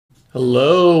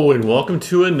Hello and welcome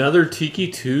to another Tiki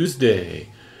Tuesday.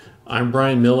 I'm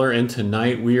Brian Miller and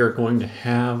tonight we are going to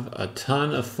have a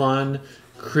ton of fun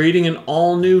creating an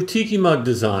all-new Tiki mug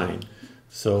design.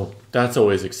 So that's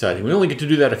always exciting. We only get to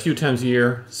do that a few times a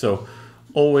year, so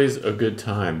always a good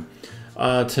time.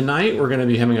 Tonight we're going to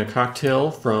be having a cocktail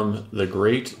from the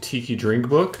great Tiki drink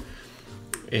book.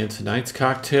 And tonight's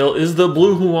cocktail is the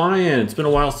Blue Hawaiian. It's been a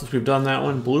while since we've done that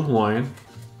one, Blue Hawaiian.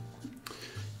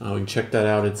 We can check that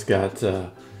out. It's got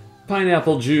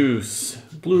pineapple juice,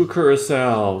 blue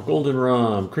curacao, golden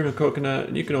rum, cream of coconut,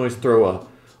 and you can always throw a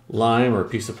lime or a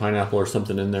piece of pineapple or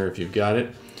something in there if you've got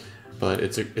it. But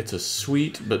it's a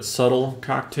sweet but subtle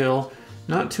cocktail.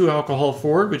 Not too alcohol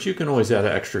forward, but you can always add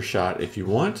an extra shot if you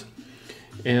want.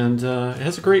 And it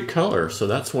has a great color, so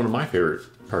that's one of my favorite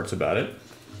parts about it.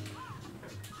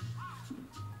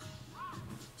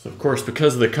 So of course,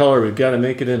 because of the color, we've got to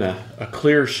make it in a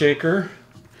clear shaker.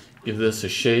 Give this a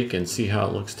shake and see how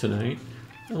it looks tonight.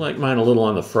 I like mine a little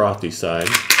on the frothy side.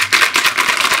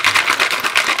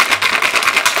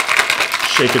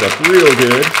 Shake it up real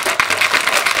good.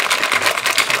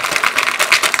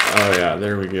 Oh yeah,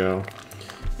 there we go.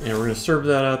 And we're going to serve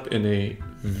that up in a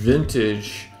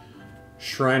vintage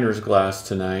Shriner's glass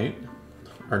tonight.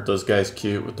 Aren't those guys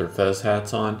cute with their fez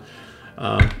hats on?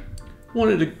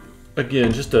 Wanted to,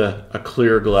 again, just a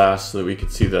clear glass so that we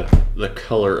could see the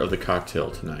color of the cocktail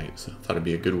tonight. So I thought it'd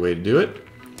be a good way to do it.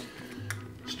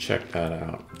 Let's check that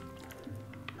out.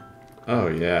 Oh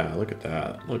yeah, look at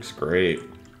that. Looks great.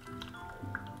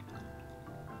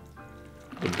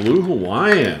 The Blue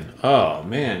Hawaiian. Oh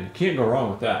man, you can't go wrong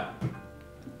with that.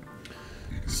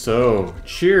 So,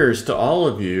 cheers to all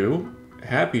of you.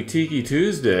 Happy Tiki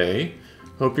Tuesday.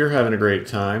 Hope you're having a great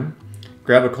time.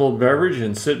 Grab a cold beverage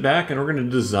and sit back, and we're going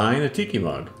to design a Tiki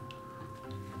mug.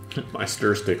 My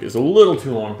stir stick is a little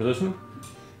too long for this one.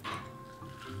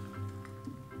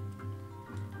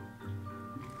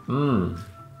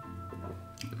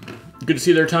 Good to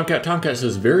see there, Tomcat. Tomcat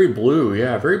says very blue.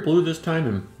 Yeah, very blue this time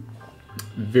and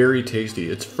very tasty.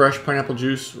 It's fresh pineapple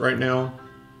juice right now.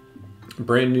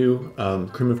 Brand new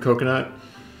cream of coconut.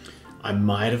 I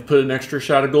might have put an extra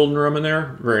shot of golden rum in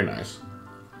there. Very nice.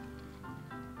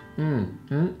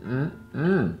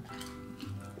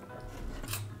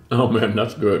 Oh man,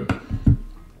 that's good.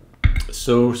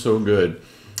 So good.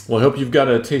 Well, I hope you've got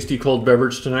a tasty cold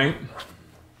beverage tonight.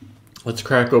 Let's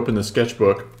crack open the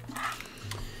sketchbook.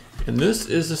 And this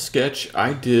is a sketch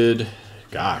I did,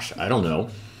 gosh, I don't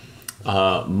know,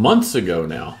 months ago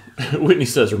now. Whitney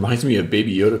says, reminds me of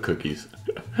Baby Yoda cookies.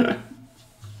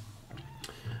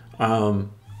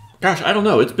 Gosh, I don't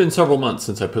know. It's been several months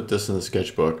since I put this in the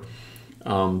sketchbook.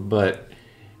 But,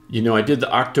 you know, I did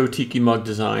the Octo Tiki mug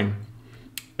design,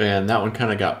 and that one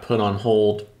kind of got put on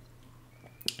hold.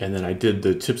 And then I did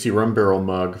the Tipsy Rum Barrel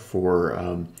mug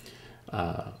for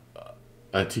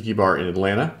a tiki bar in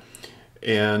Atlanta.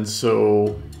 And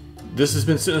so this has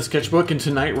been sitting in the sketchbook, and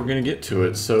tonight we're going to get to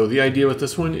it. So the idea with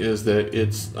this one is that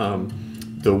it's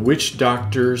the Witch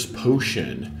Doctor's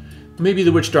Potion. Maybe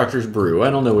the Witch Doctor's Brew.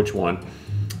 I don't know which one.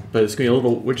 But it's going to be a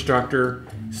little Witch Doctor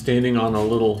standing on a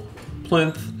little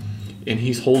plinth, and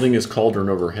he's holding his cauldron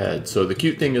overhead. So the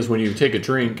cute thing is when you take a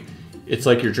drink, it's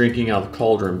like you're drinking out of the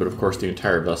cauldron, but of course the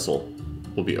entire vessel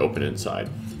will be open inside.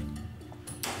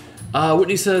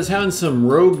 Whitney says, having some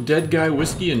Rogue Dead Guy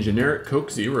whiskey and generic Coke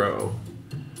Zero.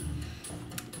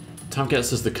 Tomcat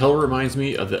says, the color reminds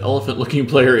me of the elephant-looking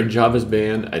player in Java's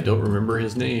band. I don't remember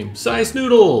his name. Size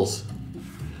Noodles!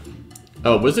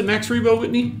 Oh, was it Max Rebo,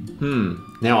 Whitney?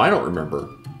 Now I don't remember.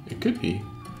 It could be.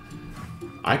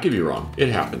 I could be wrong. It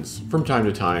happens from time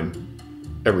to time,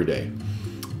 every day.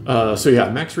 So yeah,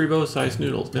 Max Rebo, Size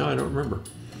Noodles. Now I don't remember.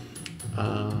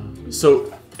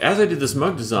 So as I did this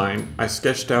mug design, I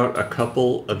sketched out a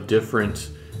couple of different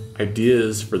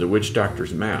ideas for the Witch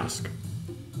Doctor's mask.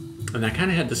 And I kind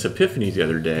of had this epiphany the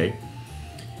other day.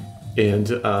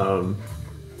 And,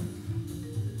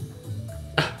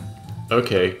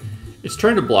 okay. It's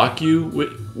trying to block you,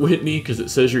 Whitney, because it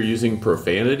says you're using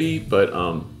profanity, but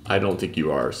I don't think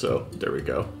you are, so there we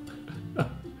go.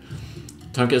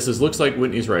 Tomcat says, looks like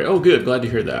Whitney's right. Oh, good. Glad to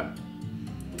hear that.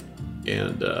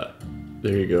 And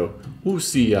there you go. Ooh,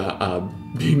 see,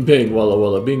 bing, bang, walla,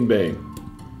 walla, bing, bang.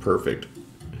 Perfect.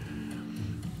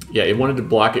 Yeah, it wanted to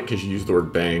block it because you used the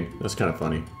word bang. That's kind of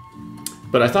funny.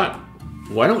 But I thought,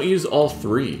 why don't we use all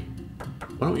three?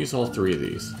 Why don't we use all three of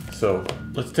these? So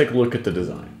let's take a look at the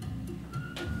design.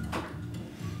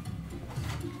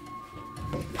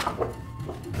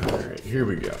 Here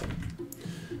we go.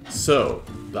 So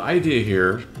the idea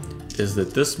here is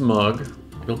that this mug,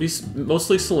 it'll be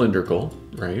mostly cylindrical,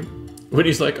 right?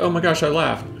 Whitney's like, oh my gosh, I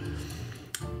laughed.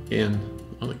 And,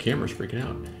 oh, the camera's freaking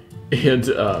out. And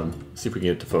see if we can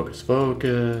get it to focus.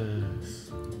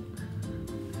 Focus.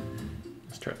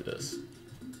 Let's try this.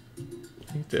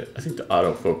 I think the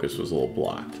autofocus was a little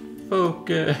blocked.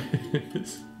 Focus.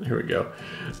 There we go.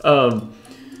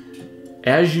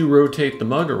 As you rotate the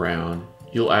mug around,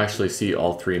 you'll actually see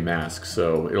all three masks.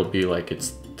 So it'll be like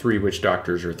it's 3 witch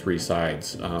doctors or 3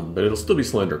 sides, but it'll still be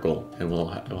cylindrical, and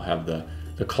it'll have the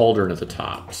cauldron at the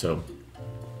top. So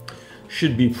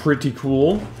should be pretty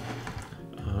cool.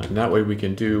 And that way we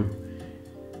can do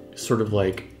sort of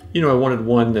like, you know, I wanted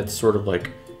one that's sort of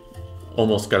like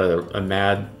almost got a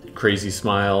mad, crazy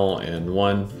smile, and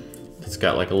one that's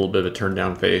got like a little bit of a turned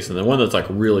down face, and then one that's like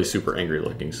really super angry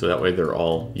looking. So that way they're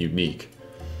all unique.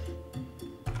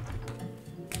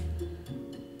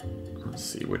 Let's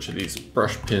see which of these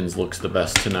brush pins looks the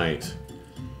best tonight.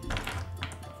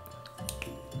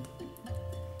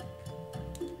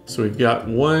 So we've got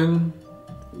one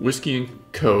whiskey and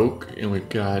Coke, and we've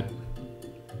got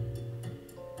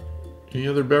any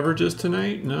other beverages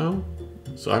tonight? No?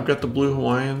 So I've got the Blue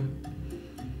Hawaiian.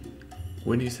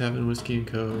 Wendy's having whiskey and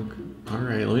Coke. All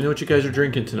right, let me know what you guys are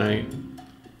drinking tonight.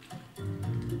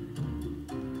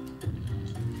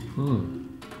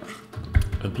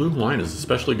 The Blue Hawaiian is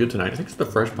especially good tonight. I think it's the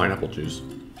fresh pineapple juice.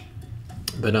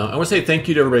 But I want to say thank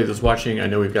you to everybody that's watching. I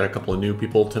know we've got a couple of new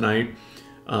people tonight.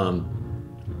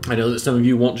 I know that some of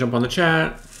you won't jump on the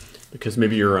chat because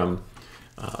maybe you're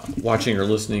watching or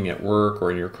listening at work or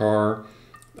in your car.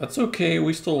 That's okay.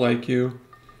 We still like you.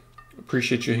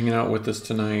 Appreciate you hanging out with us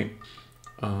tonight.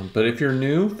 But if you're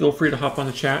new, feel free to hop on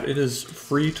the chat. It is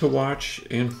free to watch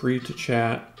and free to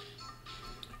chat.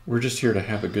 We're just here to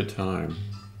have a good time.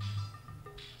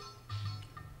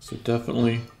 So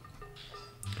definitely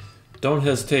don't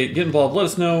hesitate. Get involved. Let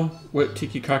us know what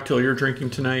tiki cocktail you're drinking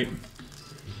tonight.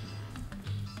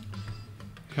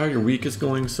 How your week is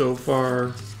going so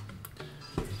far.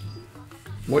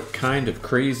 What kind of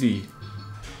crazy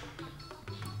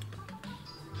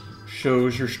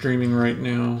shows you're streaming right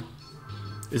now.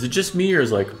 Is it just me, or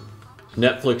is like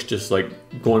Netflix just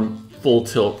like going full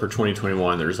tilt for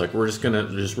 2021? There's like, we're just gonna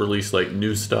just release like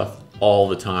new stuff all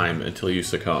the time until you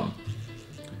succumb.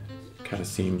 Kind of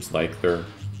seems like their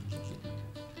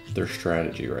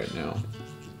strategy right now.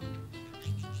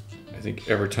 I think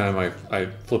every time I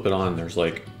flip it on, there's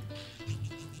like,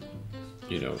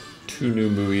 you know, 2 new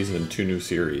movies and 2 new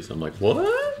series. I'm like,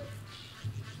 what?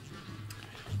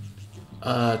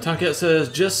 Tomcat says,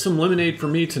 just some lemonade for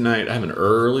me tonight. I have an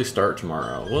early start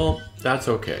tomorrow. Well, that's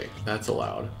okay. That's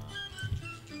allowed.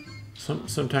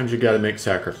 Sometimes you gotta make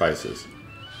sacrifices.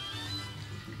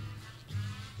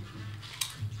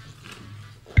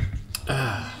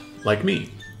 Like me.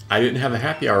 I didn't have a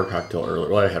happy hour cocktail earlier.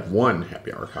 Well, I had one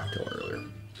happy hour cocktail earlier,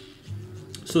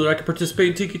 so that I could participate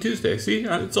in Tiki Tuesday. See,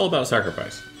 it's all about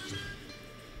sacrifice.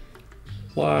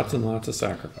 Lots and lots of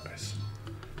sacrifice.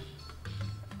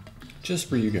 Just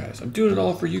for you guys. I'm doing it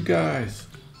all for you guys.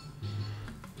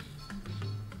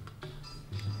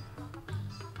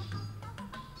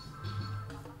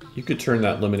 You could turn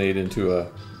that lemonade into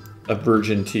a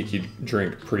virgin tiki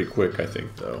drink pretty quick, I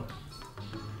think, though.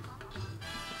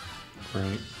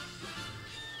 Right?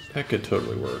 That could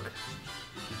totally work.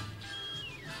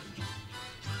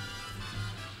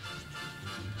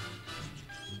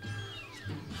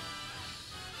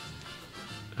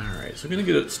 Alright, so I'm going to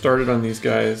get it started on these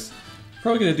guys.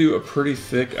 Probably going to do a pretty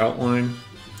thick outline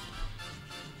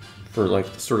for like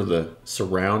sort of the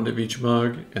surround of each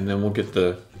mug, and then we'll get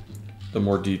the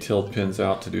more detailed pins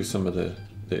out to do some of the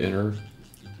inner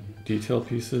detail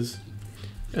pieces.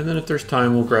 And then if there's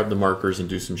time, we'll grab the markers and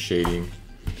do some shading.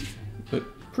 But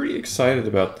pretty excited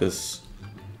about this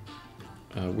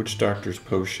Witch Doctor's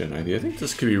Potion idea. I think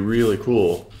this could be really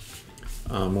cool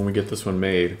when we get this one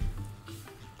made.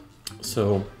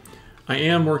 So I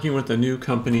am working with a new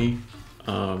company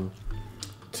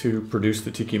to produce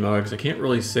the Tiki mugs. I can't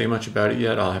really say much about it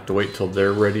yet. I'll have to wait till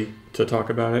they're ready to talk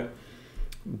about it.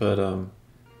 But,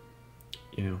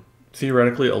 you know,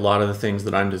 theoretically, a lot of the things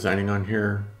that I'm designing on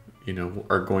here, you know,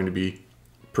 are going to be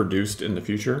produced in the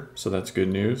future, so that's good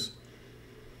news.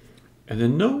 And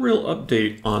then no real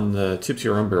update on the Tipsy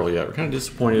Rum Barrel yet. We're kind of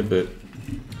disappointed, but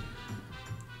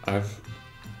I've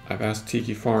asked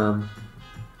Tiki Farm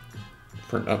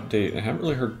for an update. I haven't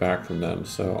really heard back from them,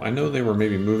 so I know they were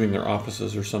maybe moving their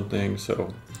offices or something,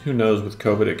 so who knows, with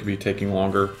COVID it could be taking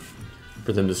longer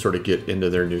for them to sort of get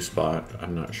into their new spot.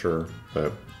 I'm not sure,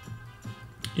 but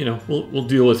you know, we'll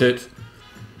deal with it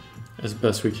as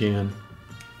best we can.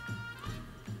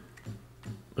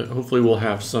 But hopefully we'll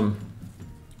have some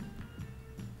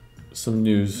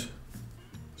news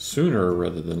sooner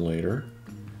rather than later.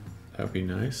 That'd be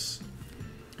nice.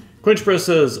 Quench Press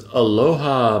says,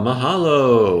 aloha,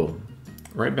 mahalo.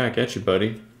 Right back at you,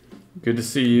 buddy. Good to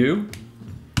see you.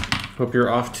 Hope you're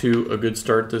off to a good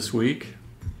start this week.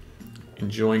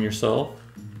 Enjoying yourself.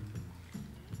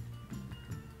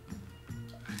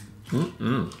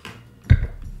 Man,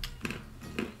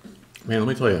 let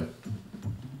me tell you,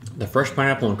 the fresh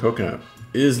pineapple and coconut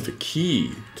is the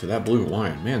key to that blue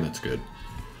Hawaiian. Man, that's good.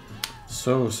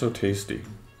 So tasty.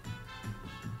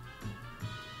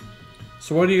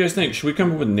 So what do you guys think? Should we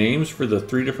come up with names for the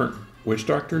 3 different witch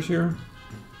doctors here?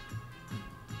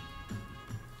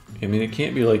 I mean, it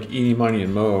can't be like Eenie, Meenie,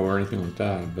 and Mo or anything like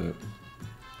that, but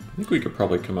I think we could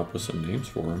probably come up with some names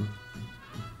for them.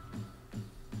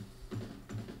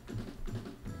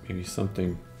 Maybe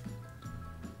something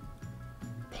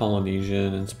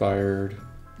Polynesian inspired.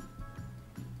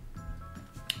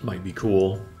 Might be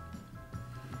cool.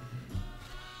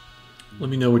 Let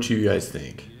me know what you guys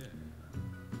think.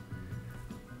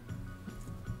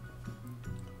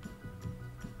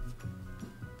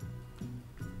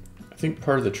 I think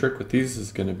part of the trick with these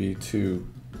is going to be to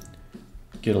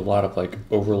get a lot of like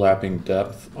overlapping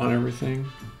depth on everything.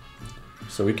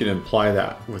 So we can imply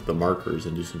that with the markers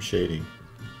and do some shading.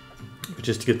 But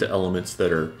just to get the elements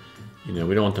that are, you know,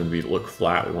 we don't want them to look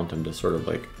flat. We want them to sort of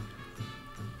like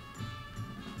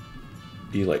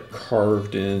be like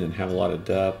carved in and have a lot of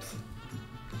depth.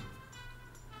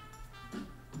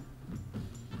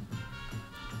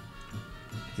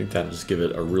 I think that'll just give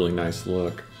it a really nice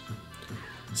look.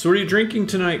 So what are you drinking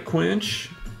tonight, Quench?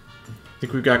 I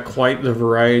think we've got quite the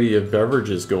variety of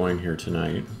beverages going here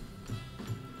tonight.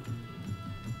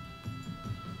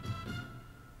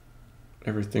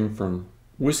 Everything from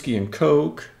whiskey and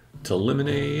Coke to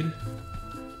lemonade.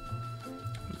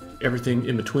 Everything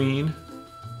in between.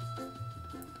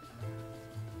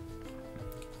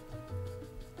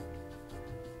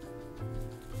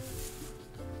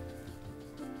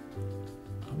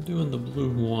 I'm doing the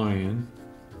blue Hawaiian.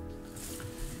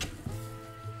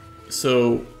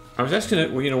 So I was asking it,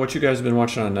 you know, what you guys have been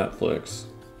watching on Netflix.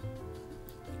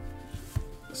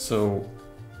 So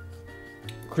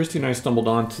Christy and I stumbled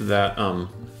onto that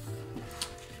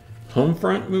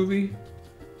Homefront movie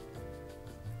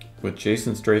with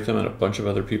Jason Statham and a bunch of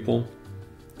other people,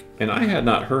 and I had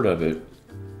not heard of it.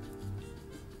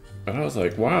 But I was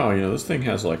like, wow, you know, this thing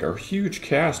has like a huge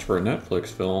cast for a Netflix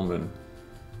film, and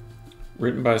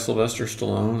written by Sylvester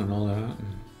Stallone and all that.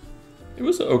 And it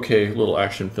was an okay little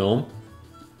action film.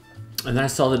 And then I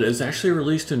saw that it was actually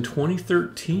released in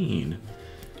 2013.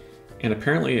 And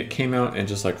apparently it came out and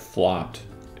just like flopped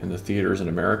in the theaters in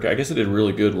America. I guess it did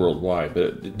really good worldwide, but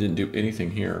it didn't do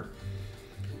anything here.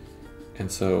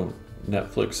 And so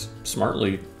Netflix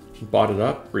smartly bought it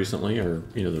up recently, or,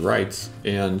 you know, the rights,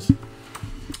 and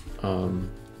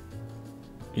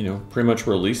you know, pretty much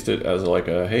released it as like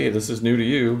a, hey, this is new to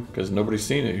you because nobody's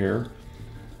seen it here.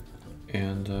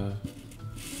 And I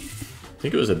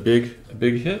think it was a big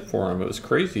hit for him. It was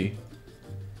crazy.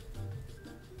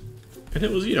 And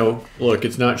it was, you know, look,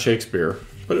 it's not Shakespeare,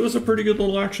 but it was a pretty good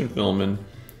little action film, and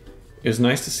it was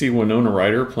nice to see Winona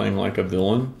Ryder playing like a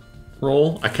villain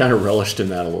role. I kind of relished in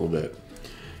that a little bit.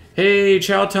 Hey,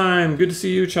 Chow Time, good to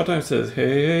see you. Chow Time says,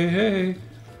 hey.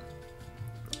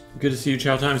 Good to see you,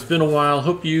 Chow Time. It's been a while.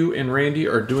 Hope you and Randy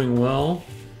are doing well.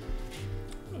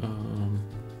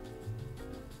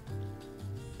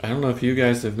 I don't know if you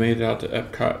guys have made it out to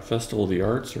Epcot Festival of the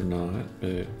Arts or not,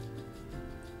 but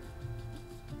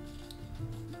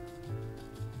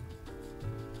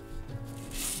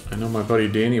I know my buddy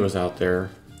Danny was out there,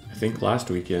 I think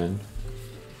last weekend,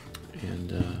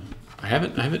 and I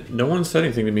haven't. No one said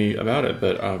anything to me about it,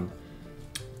 but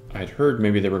I'd heard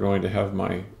maybe they were going to have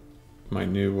my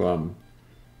new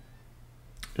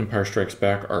Empire Strikes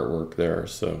Back artwork there,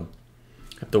 so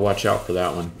I have to watch out for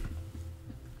that one.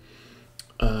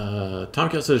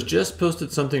 Tomcat says, just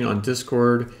posted something on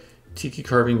Discord, Tiki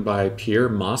carving by Pierre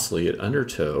Mosley at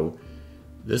Undertow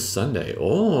this Sunday.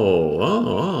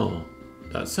 Oh,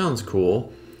 that sounds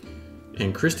cool.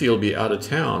 And Christy will be out of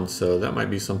town, so that might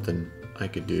be something I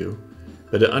could do.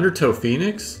 But at Undertow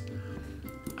Phoenix,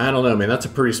 I don't know, man, that's a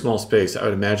pretty small space. I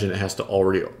would imagine it has to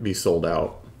already be sold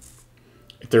out.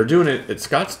 If they're doing it at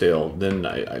Scottsdale, then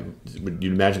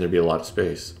you'd imagine there'd be a lot of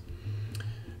space.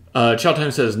 Chow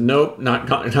Time says, nope, not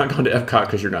going to Epcot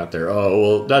because you're not there. Oh,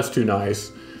 well, that's too nice.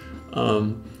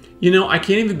 You know, I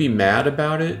can't even be mad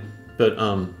about it, but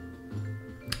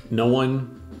no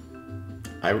one,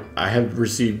 I have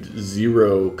received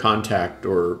zero contact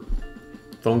or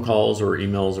phone calls or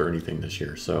emails or anything this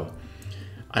year. So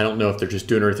I don't know if they're just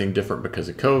doing everything different because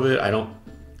of COVID. I don't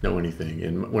know anything.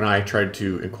 And when I tried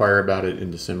to inquire about it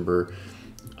in December,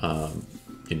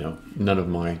 you know, none of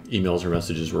my emails or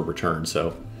messages were returned.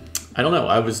 So I don't know.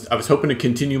 I was hoping to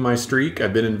continue my streak.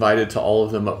 I've been invited to all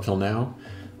of them up till now,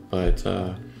 but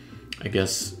I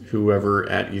guess whoever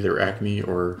at either Acme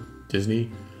or Disney,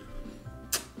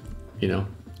 you know,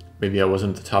 maybe I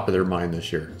wasn't at the top of their mind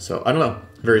this year. So I don't know.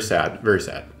 Very sad. Very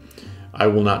sad. I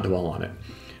will not dwell on it.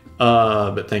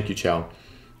 But thank you, Chow.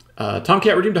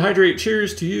 Tomcat redeemed to hydrate.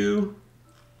 Cheers to you.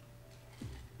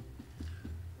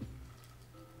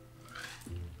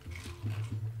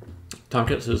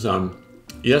 Tomcat says,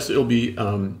 yes, it'll be,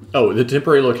 oh, the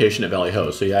temporary location at Valley Ho.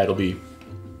 So yeah, it'll be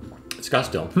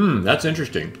Scottsdale. That's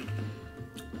interesting.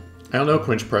 I don't know,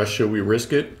 Quench Press, should we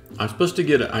risk it? I'm supposed to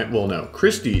get, well, no,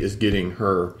 Christy is getting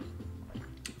her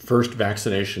first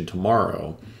vaccination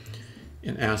tomorrow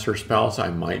and asked her spouse I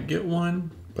might get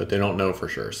one, but they don't know for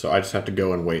sure. So I just have to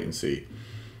go and wait and see.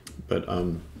 But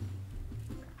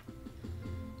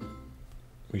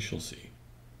we shall see.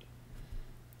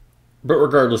 But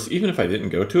regardless, even if I didn't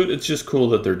go to it, it's just cool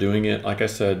that they're doing it. Like I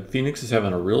said, Phoenix is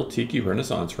having a real tiki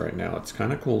renaissance right now. It's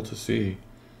kind of cool to see.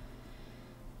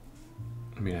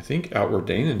 I mean, I think out where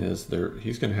Danon is,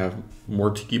 he's going to have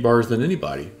more tiki bars than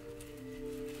anybody.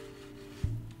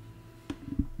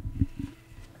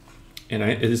 And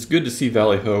it is good to see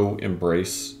Valley Ho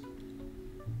embrace.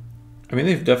 I mean,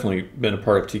 they've definitely been a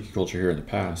part of tiki culture here in the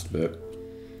past, but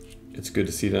it's good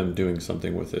to see them doing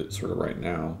something with it sort of right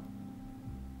now.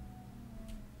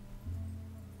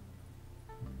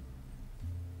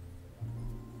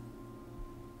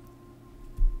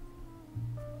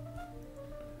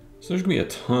 So there's going to be a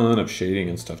ton of shading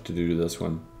and stuff to do to this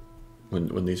one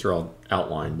when these are all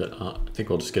outlined, but I think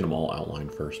we'll just get them all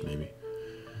outlined first, maybe.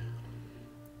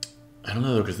 I don't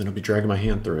know, though, because then I'll be dragging my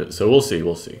hand through it. So we'll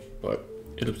see, but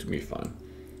it'll be fun.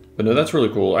 But no, that's really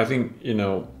cool. I think, you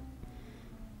know,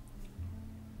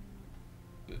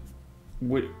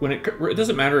 when it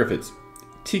doesn't matter if it's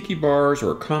tiki bars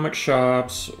or comic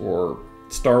shops or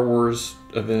Star Wars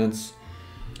events,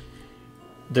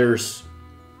 there's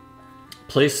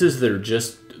places that are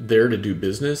just there to do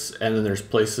business, and then there's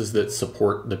places that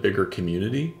support the bigger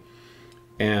community.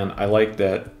 And I like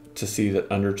that, to see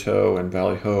that Undertow and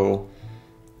Valley Ho,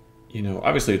 you know,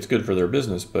 obviously it's good for their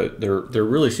business, but they're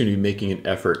really seem to be making an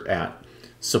effort at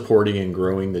supporting and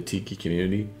growing the tiki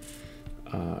community.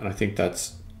 And I think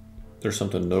there's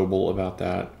something noble about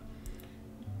that.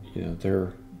 You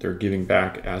know, they're giving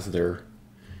back as they're,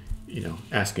 you know,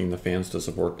 asking the fans to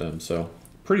support them. So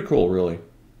pretty cool, really.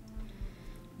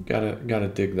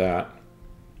 Gotta dig that.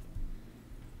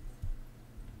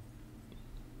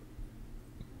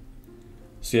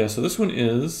 So yeah, so this one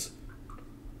is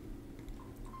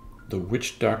the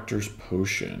Witch Doctor's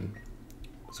Potion.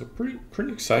 So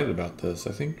pretty excited about this.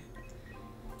 I think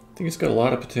it's got a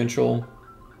lot of potential,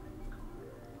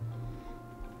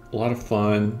 a lot of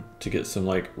fun to get some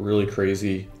like really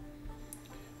crazy,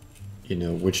 you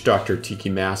know, Witch Doctor tiki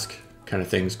mask kind of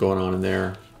things going on in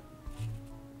there.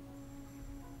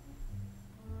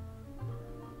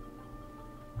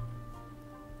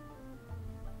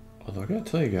 Although I gotta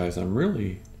tell you guys, I'm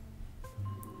really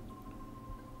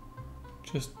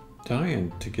just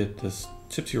dying to get this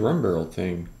Tipsy Rum Barrel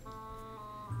thing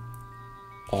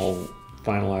all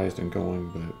finalized and going,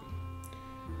 but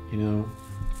you know,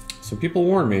 some people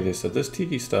warned me. They said this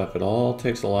tiki stuff, it all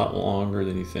takes a lot longer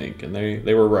than you think, and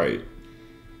they were right.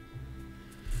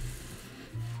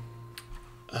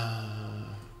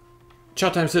 Chow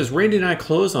Time says, Randy and I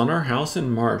close on our house in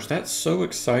March. That's so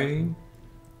exciting.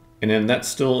 And then that's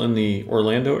still in the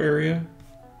Orlando area.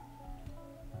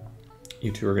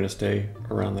 You two are going to stay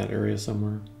around that area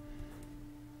somewhere.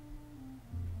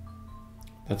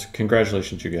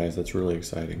 Congratulations, you guys. That's really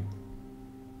exciting.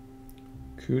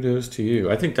 Kudos to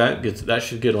you. I think that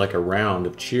should get like a round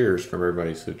of cheers from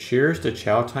everybody. So cheers to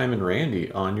Chow Time and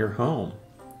Randy on your home.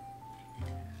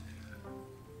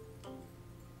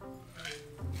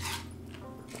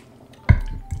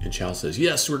 And Chow says,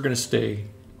 yes, we're going to stay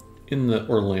in the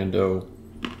Orlando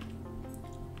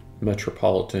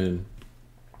metropolitan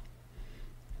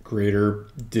greater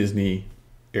Disney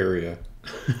area.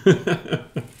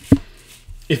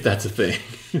 If that's a thing.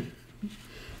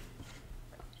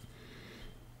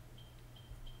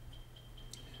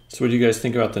 So what do you guys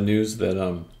think about the news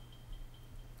that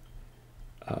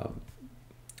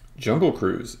Jungle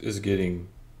Cruise is getting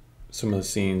some of the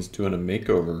scenes doing a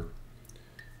makeover?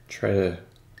 Try to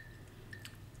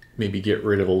maybe get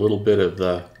rid of a little bit of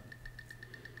the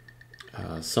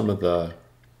some of the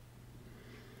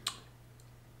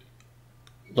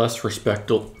less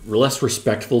respectful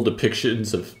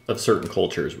depictions of certain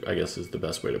cultures, I guess is the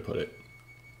best way to put it.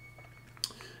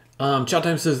 Chow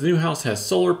Time says the new house has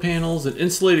solar panels, an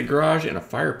insulated garage, and a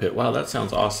fire pit. Wow, that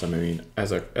sounds awesome. I mean,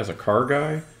 as a car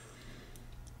guy,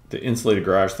 the insulated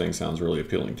garage thing sounds really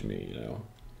appealing to me, you know.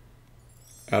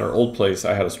 At our old place,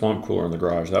 I had a swamp cooler in the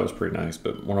garage. That was pretty nice,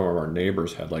 but one of our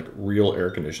neighbors had like real air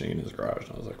conditioning in his garage.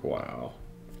 And I was like, wow.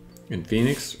 In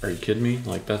Phoenix? Are you kidding me?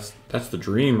 Like that's the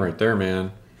dream right there,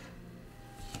 man.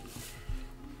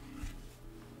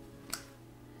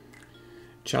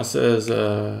 Chow says,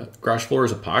 garage floor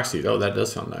is epoxied. Oh, that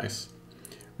does sound nice.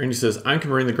 Randy says, I'm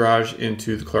converting the garage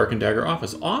into the Clark and Dagger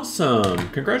office. Awesome.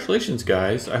 Congratulations,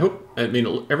 guys. I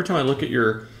mean, every time I look at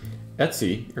your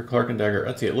Etsy, your Clark and Dagger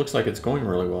Etsy, it looks like it's going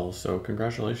really well. So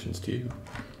congratulations to you.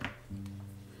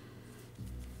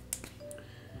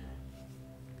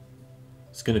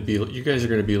 It's going to be, you guys are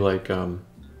going to be like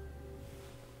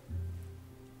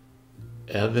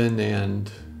Evan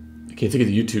and, I can't think of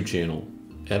the YouTube channel.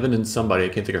 Evan and somebody, I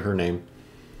can't think of her name,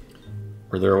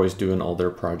 where they're always doing all their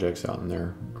projects out in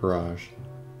their garage.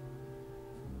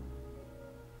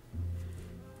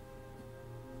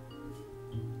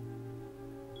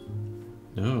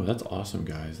 No, that's awesome,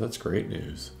 guys. That's great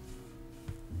news.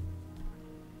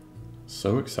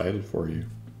 So excited for you.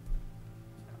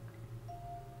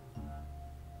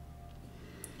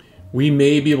 We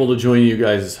may be able to join you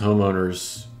guys as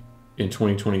homeowners in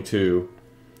 2022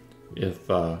 if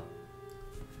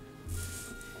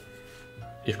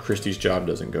Christy's job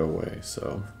doesn't go away.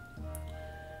 So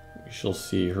we shall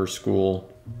see. Her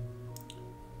school,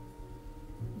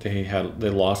 they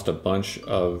lost a bunch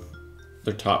of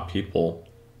their top people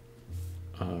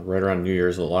right around New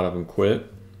Year's. A lot of them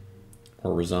quit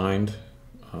or resigned.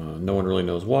 No one really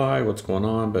knows why, what's going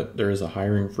on, but there is a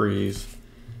hiring freeze,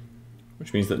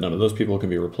 which means that none of those people can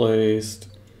be replaced.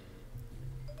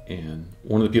 And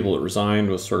one of the people that resigned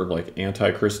was sort of like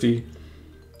anti-Christy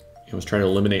and was trying to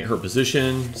eliminate her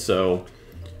position. So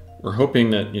we're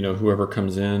hoping that, you know, whoever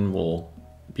comes in will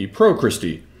be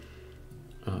pro-Christy.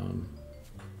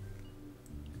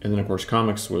 And then, of course,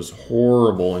 comics was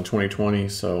horrible in 2020.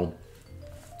 So,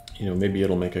 you know, maybe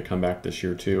it'll make a comeback this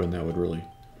year, too. And that would really,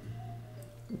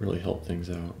 really help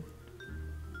things out.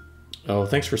 Oh,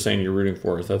 thanks for saying you're rooting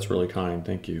for us. That's really kind.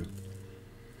 Thank you.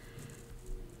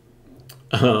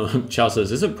 Chow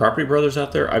says, isn't Property Brothers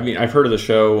out there? I mean, I've heard of the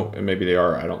show, and maybe they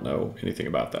are. I don't know anything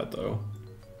about that, though.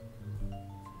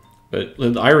 But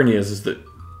the irony is that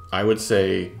I would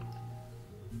say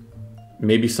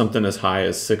maybe something as high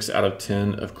as 6 out of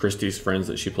 10 of Christy's friends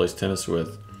that she plays tennis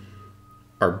with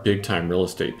are big-time real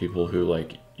estate people who,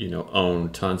 like, you know, own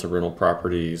tons of rental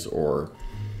properties or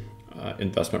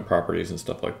investment properties and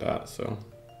stuff like that. So,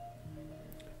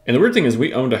 and the weird thing is,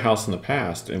 we owned a house in the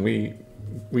past, and we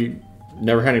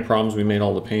never had any problems. We made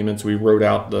all the payments. We wrote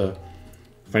out the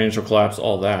financial collapse,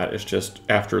 all that. It's just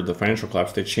after the financial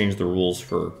collapse, they changed the rules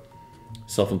for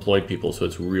self-employed people, so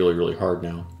it's really, really hard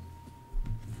now.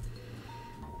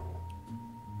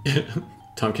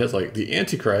 Tomcat's like, the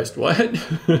Antichrist, what?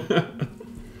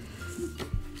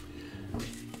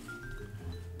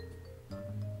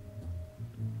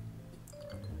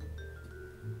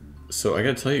 So I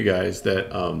gotta tell you guys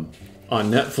that on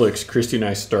Netflix, Christy and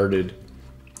I started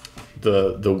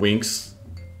the Winx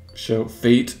show,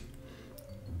 Fate,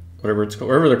 whatever it's called,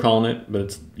 whatever they're calling it, but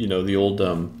it's, you know, the old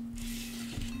I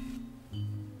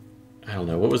don't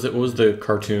know, what was it? What was the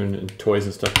cartoon and toys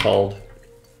and stuff called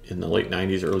in the late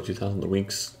 90s, early 2000s? The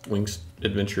Winx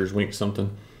Adventures, Winx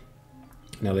something.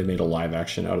 Now they made a live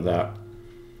action out of that,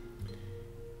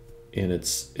 and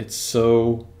it's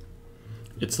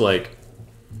like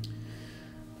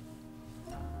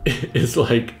it's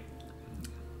like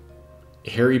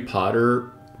Harry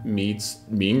Potter meets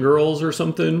Mean Girls or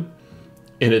something,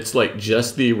 and it's like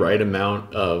just the right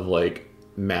amount of like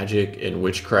magic and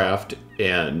witchcraft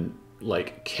and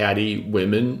like catty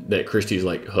women that Christy's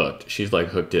like hooked. She's like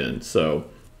hooked in. So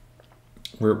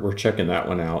we're checking that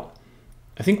one out.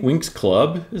 I think Winx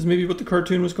Club is maybe what the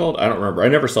cartoon was called. I don't remember. I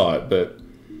never saw it, but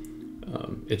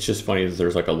it's just funny that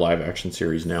there's like a live action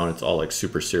series now, and it's all like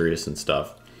super serious and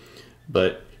stuff.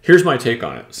 But here's my take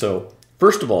on it. So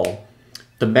first of all,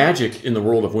 the magic in the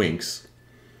world of Winx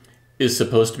is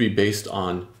supposed to be based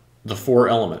on the 4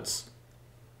 elements.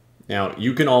 Now,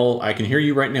 you can all, I can hear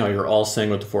you right now, you're all saying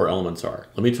what the 4 elements are.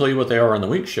 Let me tell you what they are on the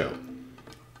Winx show.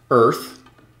 Earth,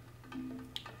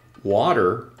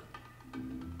 water,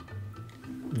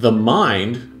 the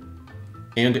mind,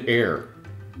 and air.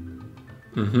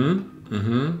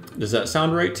 Does that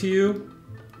sound right to you?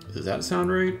 Does that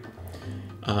sound right?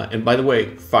 And by the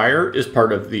way, fire is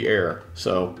part of the air,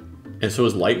 so, and so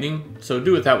is lightning, so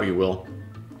do with that what you will.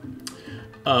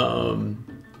 All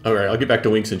right, I'll get back to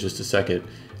Winx in just a second.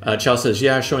 Chow says,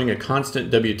 yeah, showing a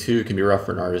constant W2 can be rough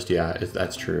for an artist. Yeah,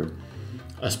 that's true.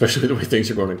 Especially the way things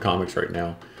are going in comics right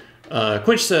now.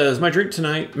 Quinch says, my drink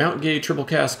tonight, Mount Gay triple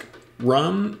cask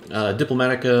rum,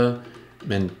 Diplomatica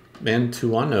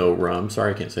Mantuano rum.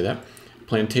 Sorry, I can't say that.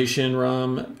 Plantation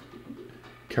rum,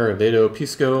 Caravedo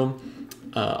Pisco,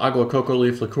 Agua Coco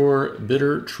Leaf Liqueur,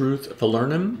 Bitter Truth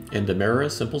Falernum, and Demerara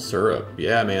Simple Syrup.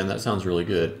 Yeah, man, that sounds really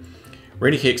good.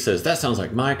 Randy Cake says, that sounds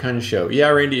like my kind of show. Yeah,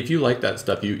 Randy, if you like that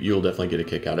stuff, you'll definitely get a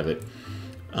kick out of it.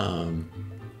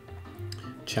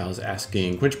 Chow's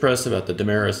asking Quinch Press about the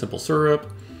Demerara Simple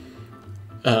Syrup.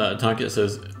 Tonka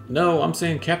says, no, I'm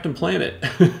saying Captain Planet.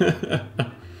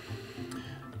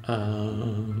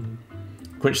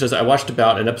 Quinch says, I watched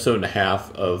about an episode and a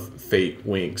half of Fate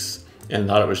Winx and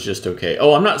thought it was just okay.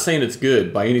 Oh, I'm not saying it's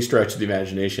good by any stretch of the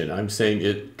imagination. I'm saying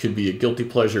it could be a guilty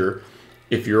pleasure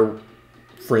if your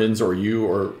friends or you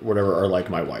or whatever are like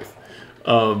my wife.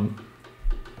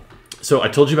 So I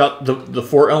told you about the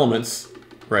four elements,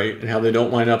 right? And how they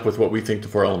don't line up with what we think the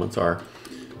four elements are.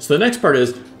 So the next part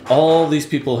is all these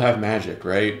people have magic,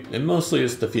 right? And mostly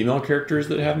it's the female characters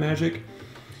that have magic.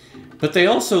 But they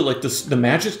also, like, the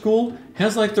magic school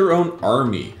has, like, their own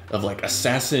army of, like,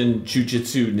 assassin,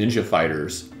 jujitsu, ninja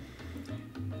fighters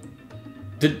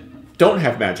that don't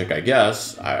have magic, I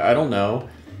guess. I don't know.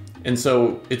 And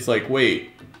so it's like, wait,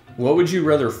 what would you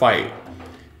rather fight?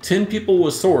 10 people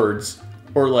with swords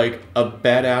or, like, a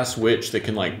badass witch that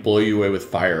can, like, blow you away with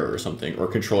fire or something or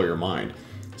control your mind?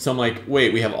 So I'm like,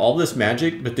 wait, we have all this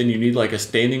magic, but then you need, like, a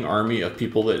standing army of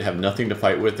people that have nothing to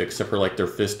fight with except for, like, their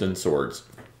fists and swords.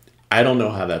 I don't know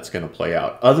how that's going to play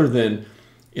out. Other than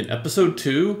in episode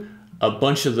 2, a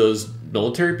bunch of those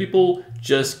military people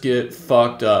just get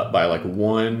fucked up by like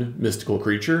one mystical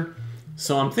creature.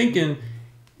 So I'm thinking,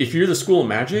 if you're the school of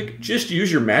magic, just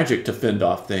use your magic to fend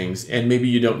off things. And maybe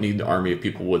you don't need the army of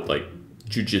people with like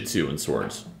jujitsu and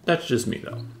swords. That's just me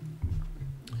though.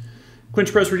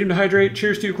 Quinch Press, redeem to hydrate.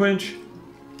 Cheers to you, Quinch.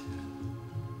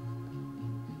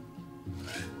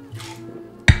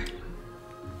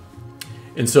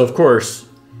 And so, of course,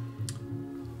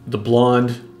 the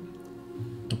blonde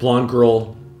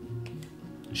girl,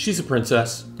 she's a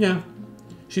princess. Yeah.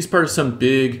 She's part of some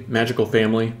big magical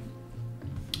family.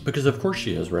 Because of course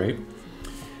she is, right?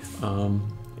 And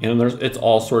it's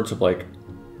all sorts of like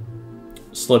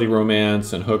slutty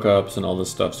romance and hookups and all this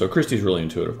stuff. So Christy's really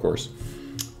into it, of course.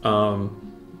 And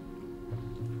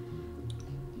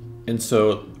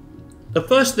so the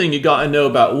first thing you got to know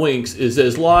about Winx is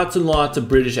there's lots and lots of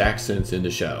British accents in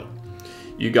the show.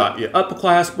 You got your upper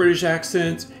class British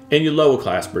accents and your lower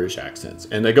class British accents.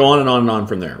 And they go on and on and on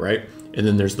from there, right? And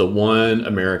then there's the one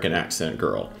American accent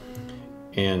girl.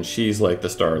 And she's like the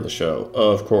star of the show,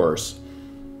 of course.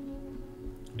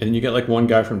 And then you get like one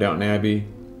guy from Downton Abbey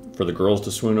for the girls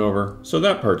to swoon over. So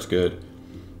that part's good.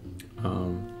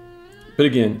 But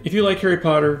again, if you like Harry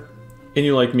Potter and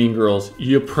you like Mean Girls,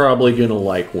 you're probably going to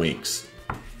like Winx.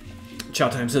 Chow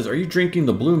Time says, are you drinking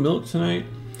the blue milk tonight?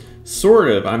 Sort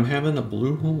of. I'm having a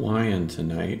blue Hawaiian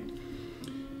tonight.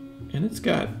 And it's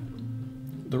got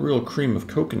the real cream of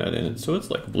coconut in it, so it's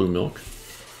like blue milk.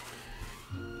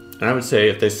 And I would say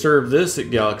if they serve this at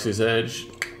Galaxy's Edge,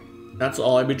 that's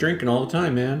all I'd be drinking all the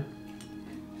time, man.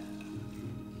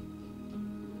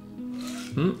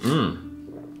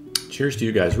 Cheers to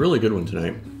you guys. Really good one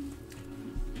tonight.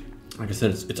 Like I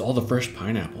said, it's all the fresh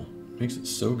pineapple. Makes it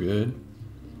so good.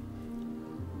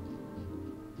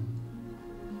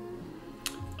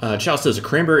 Chow says a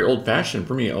cranberry old fashioned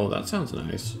for me. Oh, that sounds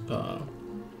nice.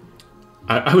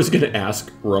 I was going to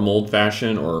ask rum old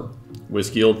fashioned or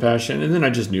whiskey old fashioned, and then I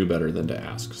just knew better than to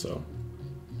ask. So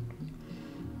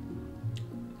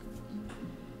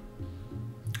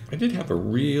I did have a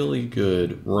really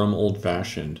good rum old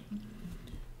fashioned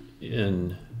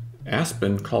in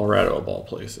Aspen, Colorado, of all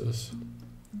places.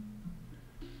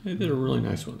 They did a really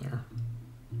nice one there.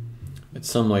 It's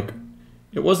some like,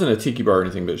 it wasn't a tiki bar or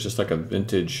anything, but it's just like a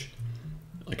vintage,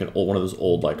 like an old, one of those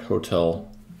old like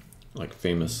hotel, like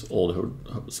famous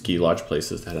old ski lodge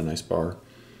places that had a nice bar.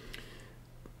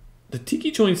 The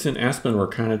tiki joints in Aspen were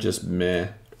kind of just meh.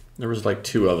 There was like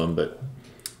 2 of them, but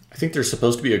I think there's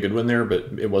supposed to be a good one there,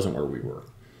 but it wasn't where we were.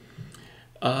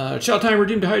 Chow Time,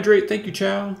 redeemed to hydrate. Thank you,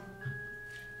 Chow.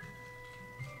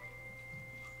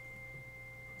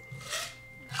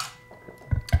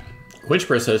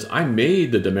 Quinchpress says, I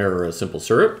made the Demerara simple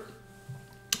syrup.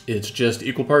 It's just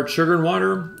equal parts sugar and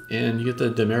water, and you get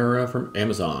the Demerara from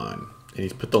Amazon. And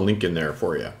he's put the link in there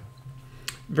for you.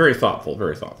 Very thoughtful,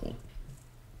 very thoughtful.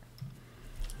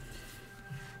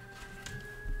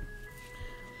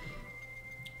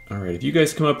 All right, if you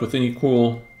guys come up with any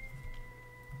cool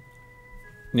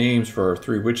names for our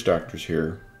 3 witch doctors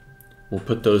here. We'll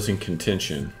put those in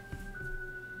contention.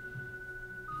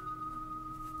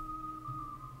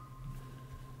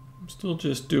 I'm still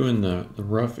just doing the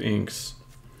rough inks.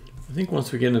 I think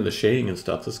once we get into the shading and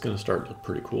stuff, this is going to start to look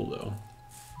pretty cool though.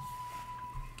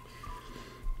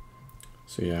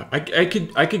 So yeah,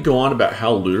 I could go on about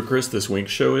how ludicrous this Wink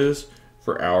show is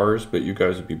for hours, but you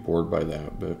guys would be bored by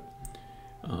that. But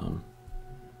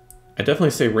I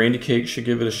definitely say Randy Cake should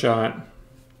give it a shot.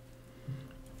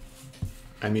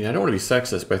 I mean, I don't want to be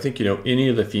sexist, but I think, you know, any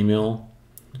of the female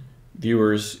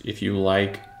viewers, if you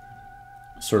like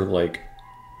sort of like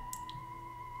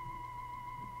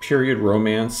period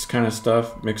romance kind of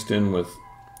stuff mixed in with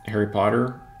Harry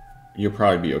Potter, you'll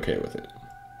probably be okay with it.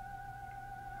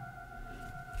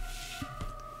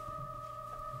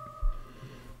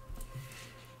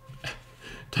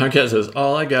 Tomcat says,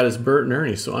 all I got is Bert and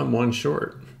Ernie, so I'm one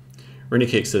short. Rennie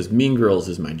Cake says, Mean Girls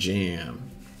is my jam.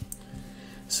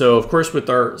 So, of course, with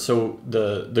our, so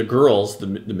the girls, the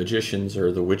magicians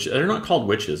or the witches, they're not called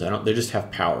witches. They just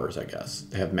have powers, I guess.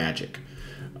 They have magic.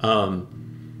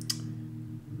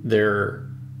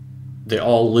 They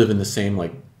all live in the same,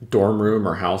 like, dorm room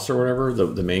or house or whatever,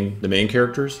 the main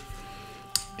characters.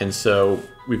 And so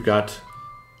we've got,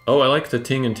 oh, I like the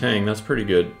Ting and Tang. That's pretty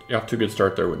good. You're off to a good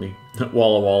start there, Whitney.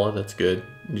 Walla Walla, that's good.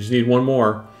 You just need one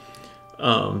more.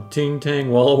 Ting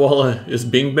Tang Walla Walla. Is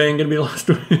Bing Bang gonna be the last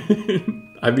one?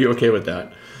 I'd be okay with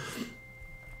that.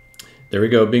 There we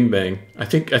go, Bing Bang. I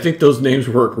think those names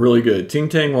work really good. Ting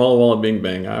Tang Walla Walla Bing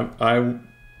Bang.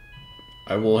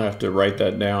 I will have to write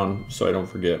that down so I don't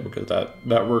forget, because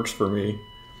that works for me.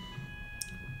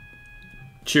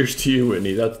 Cheers to you,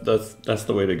 Whitney. That's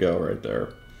the way to go right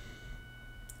there.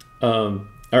 All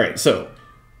right, so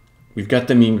we've got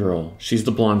the mean girl. She's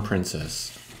the blonde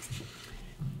princess,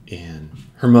 and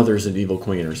her mother's an evil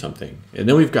queen or something. And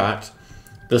then we've got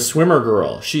the swimmer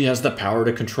girl. She has the power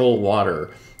to control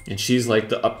water, and she's like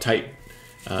the uptight,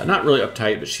 not really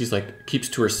uptight, but she's like keeps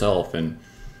to herself and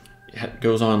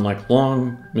goes on like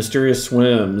long mysterious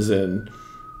swims and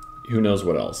who knows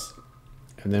what else.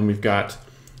 And then we've got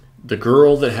the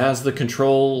girl that has the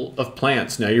control of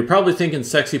plants. Now you're probably thinking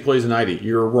sexy poison ivy.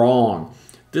 You're wrong.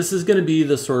 This is going to be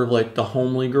the sort of like the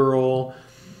homely girl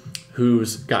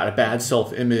who's got a bad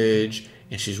self-image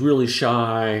and she's really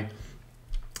shy,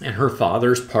 and her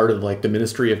father's part of like the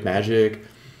Ministry of Magic,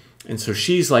 and so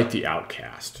she's like the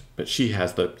outcast, but she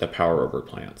has the power over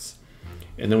plants.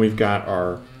 And then we've got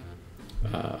our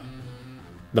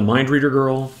the mind reader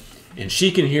girl, and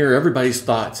she can hear everybody's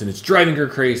thoughts, and it's driving her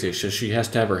crazy. So she has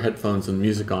to have her headphones and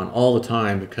music on all the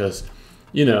time because,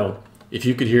 you know, if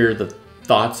you could hear the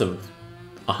thoughts of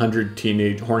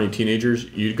 100 horny teenagers,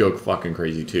 you'd go fucking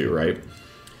crazy too, right?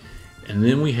 And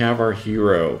then we have our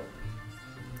hero,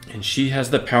 and she has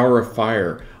the power of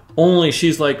fire. Only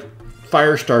she's like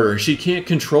Firestarter, and she can't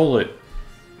control it.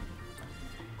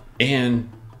 And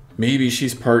maybe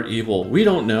she's part evil. We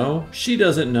don't know. She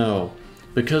doesn't know.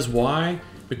 Because why?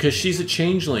 Because she's a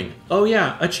changeling. Oh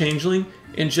yeah, a changeling.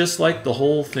 And just like the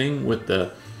whole thing with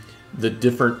the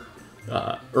different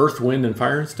earth, wind, and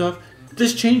fire and stuff,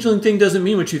 this changeling thing doesn't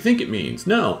mean what you think it means.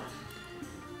 No.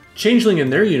 Changeling in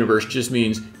their universe just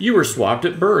means you were swapped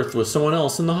at birth with someone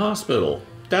else in the hospital.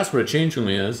 That's what a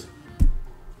changeling is.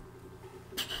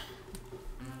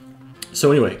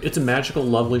 So anyway, it's a magical,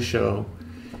 lovely show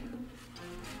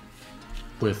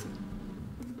with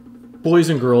boys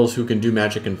and girls who can do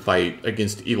magic and fight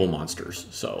against evil monsters.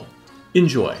 So,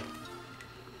 enjoy.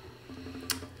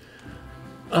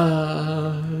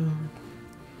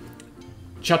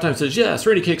 Shouttime says yes.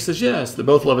 Ready Cake says yes. They're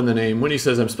both loving the name. Winnie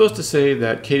says, I'm supposed to say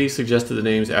that Katie suggested the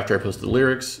names after I posted the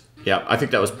lyrics. Yeah, I think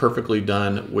that was perfectly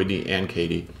done, Whitney and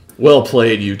Katie. Well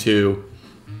played, you two.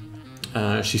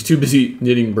 She's too busy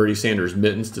knitting Bernie Sanders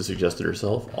mittens to suggest it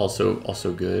herself.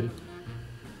 Also good.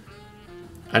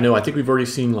 I know, I think we've already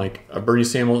seen like a Bernie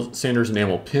Sanders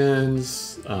enamel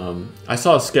pins. I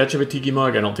saw a sketch of a tiki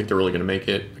mug. I don't think they're really going to make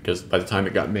it because by the time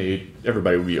it got made,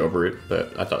 everybody would be over it,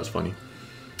 but I thought it was funny.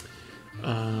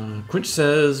 Quinch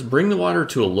says, bring the water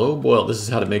to a low boil. This is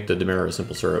how to make the Demerara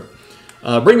simple syrup.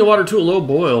 Bring the water to a low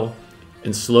boil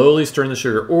and slowly stir in the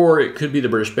sugar. Or it could be the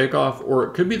British Bake Off, or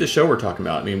it could be the show we're talking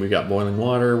about. I mean, we've got boiling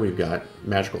water, we've got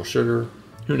magical sugar.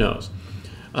 Who knows?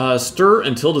 Stir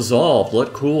until dissolved.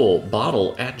 Let cool.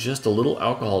 Bottle. Add just a little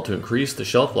alcohol to increase the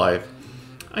shelf life.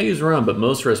 I use rum, but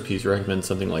most recipes recommend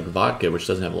something like vodka, which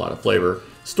doesn't have a lot of flavor.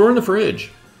 Store in the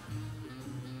fridge.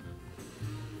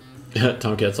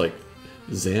 Tomcat's like,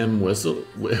 Zam whistle?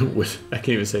 I can't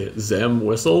even say it. Zam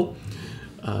whistle?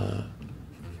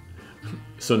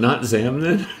 So not Zam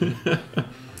then?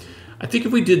 I think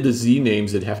if we did the Z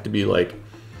names, it'd have to be like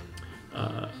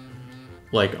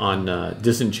like on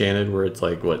Disenchanted, where it's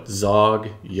like, what, Zog,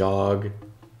 Yog?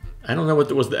 I don't know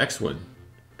what was the X one.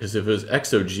 Because if it was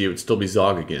XOG, it would still be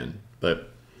Zog again.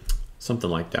 But something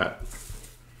like that.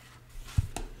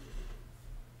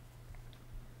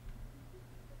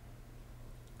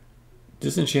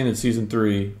 Disenchanted Season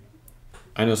 3.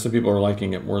 I know some people are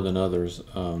liking it more than others.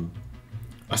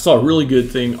 I saw a really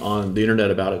good thing on the internet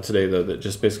about it today, though, that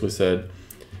just basically said,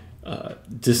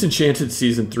 Disenchanted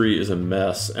Season 3 is a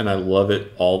mess, and I love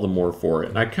it all the more for it.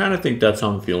 And I kind of think that's how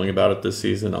I'm feeling about it this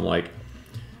season. I'm like,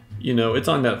 you know, it's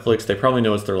on Netflix. They probably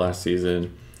know it's their last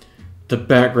season. The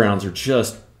backgrounds are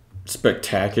just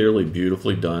spectacularly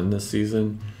beautifully done this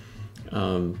season.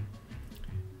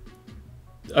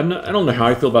 I don't know how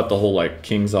I feel about the whole, like,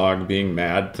 King Zog being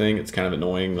mad thing. It's kind of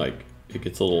annoying. Like, it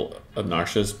gets a little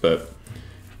obnoxious, but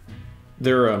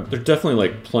they're definitely,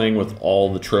 like, playing with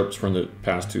all the tropes from the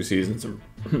past 2 seasons and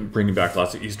bringing back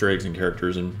lots of Easter eggs and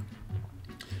characters and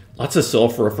lots of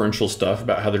self-referential stuff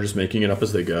about how they're just making it up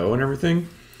as they go and everything.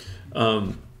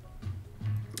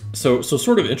 So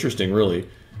sort of interesting, really.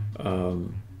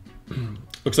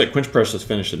 Looks like Quinch Press has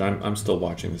finished it. I'm still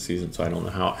watching the season, so I don't know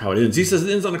how it ends. He says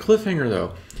it ends on a cliffhanger,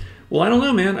 though. Well, I don't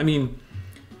know, man. I mean,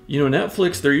 you know,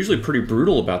 Netflix, they're usually pretty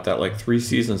brutal about that, like 3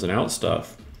 seasons and out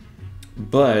stuff.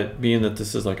 But being that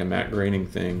this is like a Matt Groening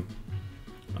thing,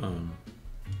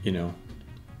 you know,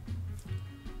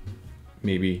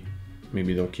 maybe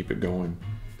they'll keep it going.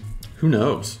 Who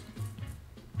knows?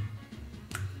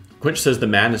 Quinch says the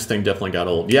madness thing definitely got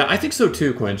old. Yeah, I think so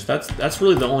too, Quinch. That's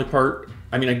really the only part.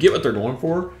 I mean, I get what they're going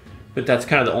for, but that's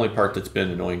kind of the only part that's been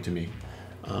annoying to me.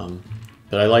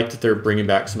 But I like that they're bringing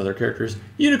back some other characters.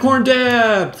 Unicorn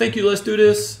Dab! Thank you, let's do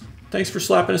this. Thanks for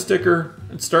slapping a sticker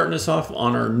and starting us off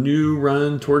on our new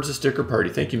run towards the sticker party.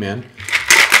 Thank you, man.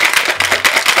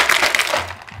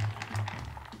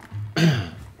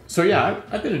 So yeah,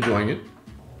 I've been enjoying it.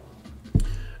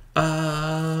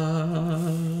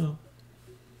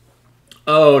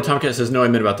 Oh, Tomcat says, no, I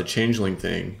meant about the changeling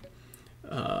thing.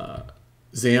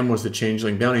 Zam was the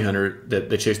changeling bounty hunter that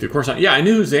they chased through Coruscant. Yeah, I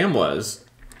knew who Zam was.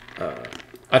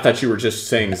 I thought you were just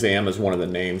saying Zam as one of the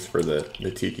names for the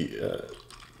Tiki,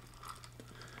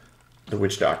 the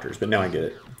witch doctors, but now I get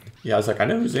it. Yeah, I was like, I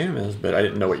know who Zam is, but I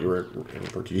didn't know what you were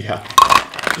referring to. Yeah,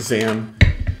 Zam.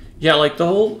 Yeah, like the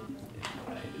whole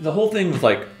thing with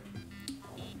like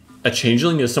a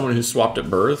changeling is someone who swapped at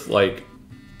birth. Like,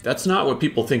 that's not what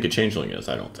people think a changeling is.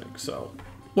 I don't think so.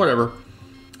 Whatever.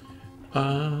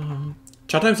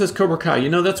 Chowtime says Cobra Kai. You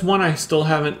know, that's one I still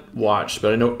haven't watched,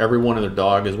 but I know everyone and their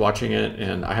dog is watching it,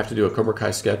 and I have to do a Cobra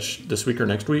Kai sketch this week or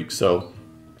next week, so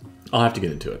I'll have to get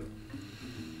into it.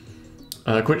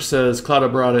 Quinch says Cloud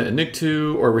Abrada and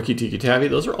Nick2 or Ricky Tiki Tavi.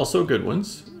 Those are also good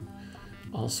ones.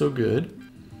 Also good.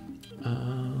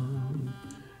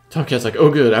 Tomcat's like, oh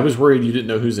good, I was worried you didn't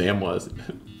know who Zam was.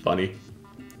 Funny.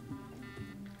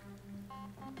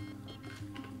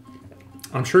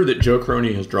 I'm sure that Joe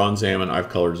Crony has drawn Zam and I've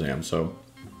colored Zam, so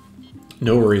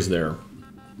no worries there.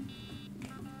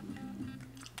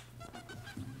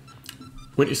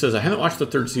 Whitney says, I haven't watched the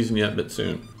 3rd season yet, but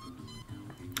soon.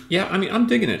 Yeah, I mean, I'm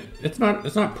digging it. It's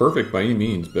not perfect by any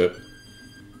means, but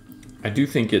I do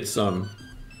think it's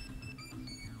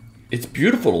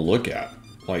beautiful to look at.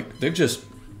 Like, they've just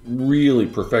really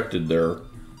perfected their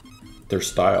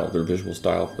style, their visual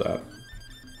style for that.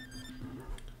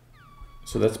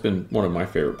 So that's been one of my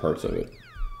favorite parts of it.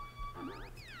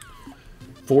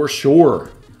 For sure.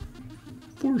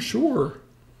 For sure.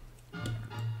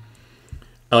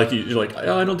 I like you're like,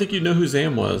 oh, I don't think you know who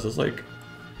Zam was. I was like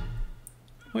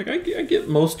I get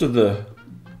most of the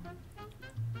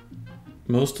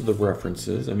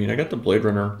references. I mean, I got the Blade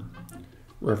Runner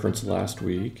reference last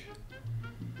week.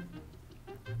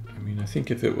 I mean, I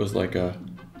think if it was like a,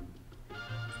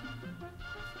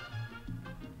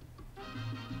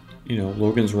 you know,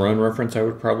 Logan's Run reference, I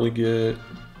would probably get.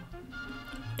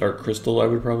 Dark Crystal, I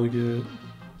would probably get.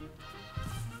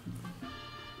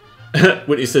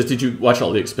 Whitney says, did you watch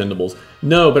all the Expendables?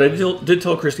 No, but I did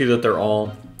tell Christy that they're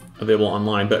all available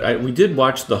online. But we did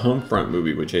watch the Homefront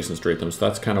movie with Jason Statham, so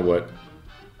that's kind of what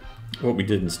we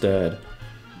did instead.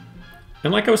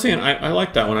 And like I was saying, I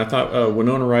liked that one. I thought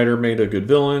Winona Ryder made a good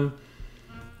villain.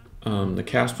 The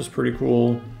cast was pretty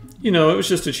cool. You know, it was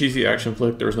just a cheesy action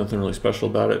flick. There was nothing really special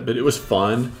about it, but it was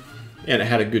fun, and it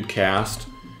had a good cast,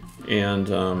 and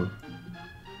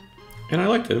I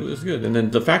liked it. It was good. And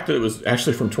then the fact that it was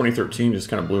actually from 2013 just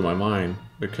kind of blew my mind,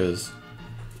 because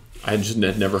I just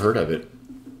had never heard of it.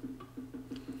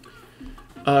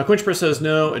 Quinchpress says,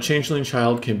 no, a changeling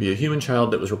child can be a human child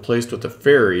that was replaced with a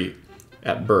fairy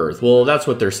at birth. Well, that's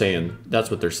what they're saying. That's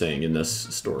what they're saying in this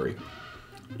story.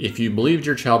 If you believed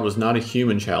your child was not a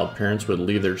human child, parents would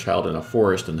leave their child in a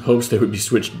forest in hopes they would be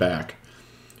switched back.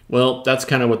 Well, that's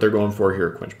kind of what they're going for here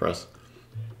at Quench Press.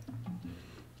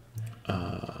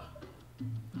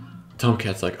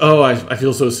 Tomcat's like, oh, I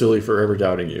feel so silly for ever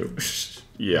doubting you.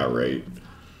 Yeah, right.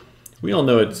 We all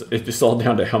know it's just all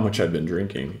down to how much I've been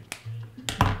drinking.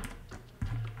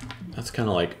 That's kind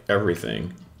of like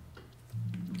everything.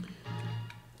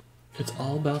 It's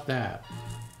all about that.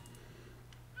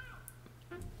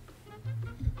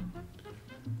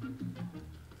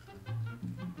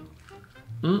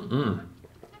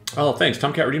 Oh, thanks.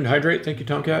 Tomcat redeemed hydrate. Thank you,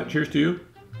 Tomcat. Cheers to you.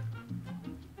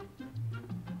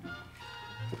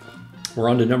 We're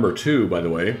on to number 2, by the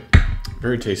way.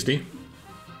 Very tasty.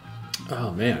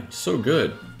 Oh, man. So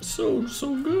good. So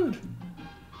good.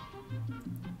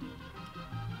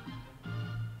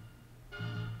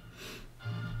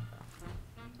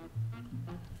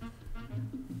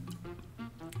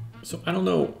 So I don't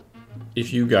know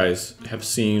if you guys have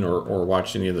seen or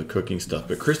watched any of the cooking stuff,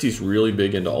 but Christy's really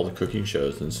big into all the cooking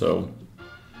shows. And so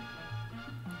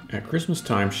at Christmas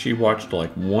time, she watched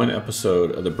like one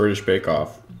episode of the British Bake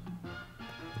Off,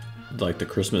 like the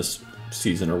Christmas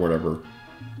season or whatever.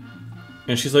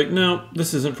 And she's like, no,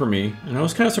 this isn't for me. And I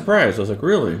was kind of surprised. I was like,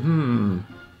 really?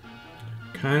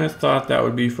 Kind of thought that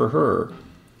would be for her.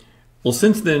 Well,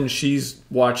 since then, she's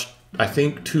watched, I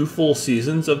think, 2 full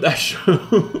seasons of that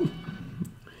show.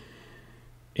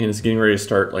 And it's getting ready to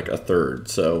start like a 3rd.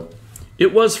 So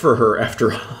it was for her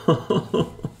after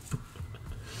all.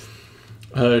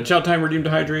 Chow time redeemed to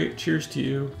hydrate. Cheers to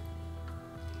you.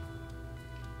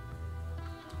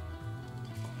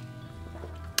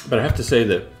 But I have to say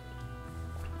that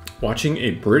watching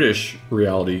a British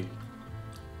reality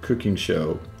cooking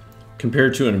show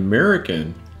compared to an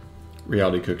American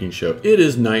reality cooking show, it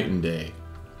is night and day.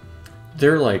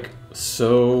 They're like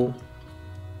so...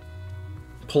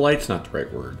 polite's not the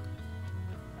right word.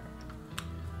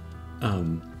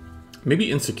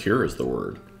 Maybe insecure is the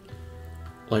word.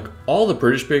 Like, all the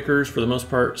British bakers, for the most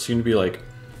part, seem to be like,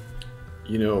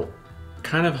 you know,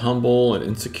 kind of humble and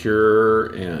insecure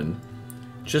and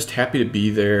just happy to be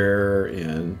there.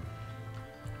 And,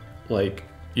 like,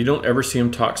 you don't ever see them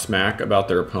talk smack about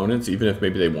their opponents, even if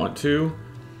maybe they want to.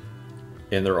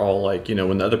 And they're all like, you know,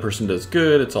 when the other person does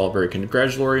good, it's all very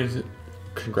congratulatory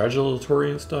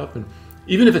and stuff. And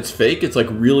even if it's fake, it's like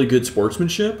really good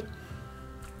sportsmanship.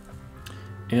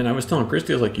 And I was telling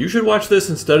Christy, I was like, you should watch this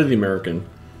instead of the American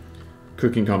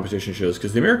cooking competition shows.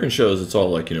 Because the American shows, it's all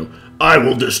like, you know, I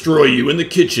will destroy you in the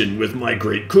kitchen with my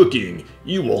great cooking.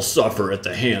 You will suffer at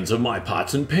the hands of my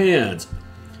pots and pans.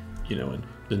 You know, and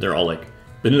then they're all like,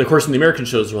 but then of course in the American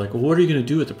shows, they're like, well, what are you going to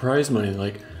do with the prize money? They're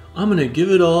like, I'm going to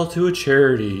give it all to a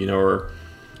charity, you know, or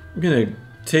I'm going to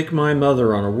take my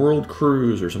mother on a world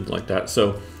cruise or something like that.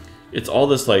 So it's all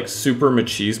this like super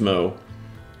machismo,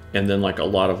 and then like a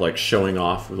lot of like showing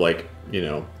off, like, you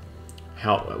know,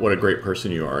 what a great person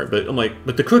you are. But I'm like,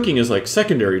 but the cooking is like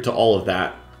secondary to all of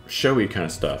that showy kind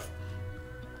of stuff.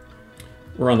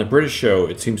 Where on the British show,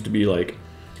 it seems to be like,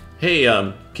 hey,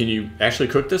 can you actually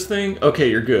cook this thing? Okay,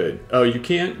 you're good. Oh, you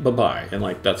can't? Bye-bye. And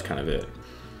like, that's kind of it.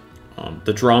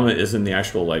 The drama is in the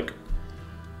actual, like,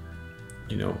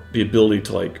 you know, the ability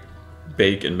to like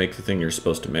bake and make the thing you're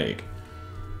supposed to make.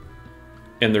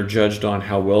 And they're judged on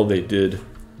how well they did,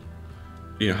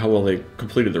 you know, how well they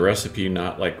completed the recipe,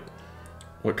 not like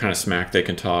what kind of smack they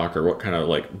can talk or what kind of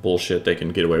like bullshit they can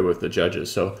get away with the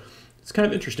judges. So it's kind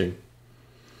of interesting.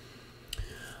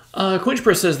 Quench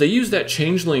Press says they use that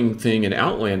changeling thing in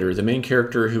Outlander. The main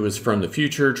character, who is from the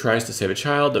future, tries to save a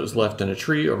child that was left in a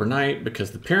tree overnight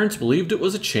because the parents believed it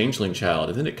was a changeling child,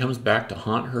 and then it comes back to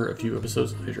haunt her a few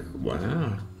episodes later.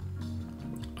 Wow.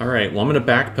 All right. Well, I'm going to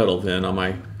backpedal then on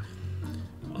my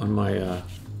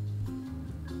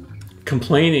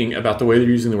complaining about the way they're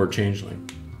using the word changeling.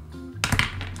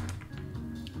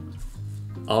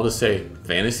 I'll just say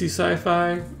fantasy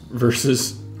sci-fi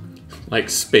versus like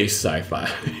space sci-fi.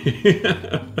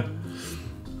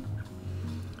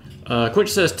 Quench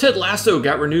says Ted Lasso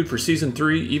got renewed for season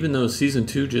 3, even though season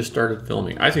 2 just started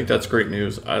filming. I think that's great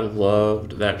news. I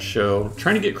loved that show. I'm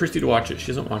trying to get Christy to watch it. She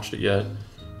hasn't watched it yet,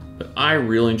 but I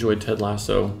really enjoyed Ted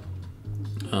Lasso.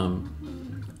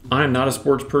 I'm not a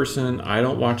sports person. I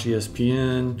don't watch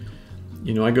ESPN.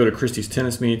 You know, I go to Christy's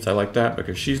tennis meets. I like that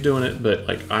because she's doing it, but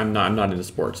like I'm not into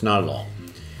sports, not at all.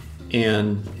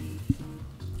 And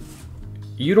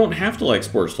you don't have to like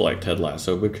sports to like Ted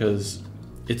Lasso, because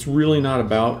it's really not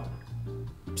about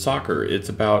soccer. It's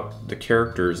about the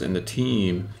characters and the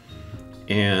team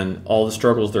and all the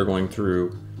struggles they're going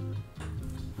through.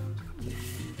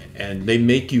 And they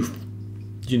make you,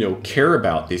 you know, care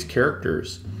about these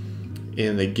characters.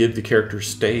 and they give the characters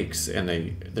stakes, and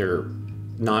they're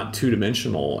not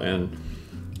two-dimensional. And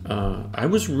I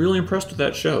was really impressed with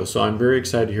that show, so I'm very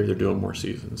excited to hear they're doing more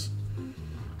seasons.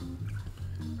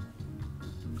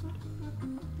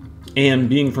 And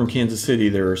being from Kansas City,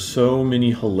 there are so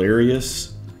many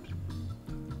hilarious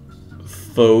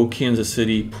faux Kansas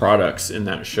City products in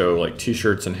that show, like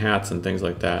t-shirts and hats and things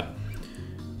like that,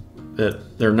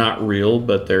 that they're not real,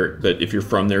 but if you're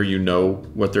from there, you know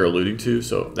what they're alluding to.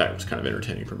 So that was kind of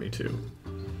entertaining for me too.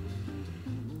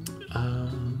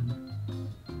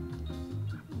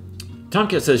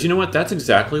 Tomcat says, you know what? That's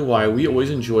exactly why we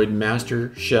always enjoyed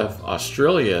Master Chef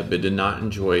Australia, but did not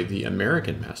enjoy the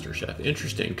American Master Chef.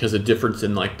 Interesting, because the difference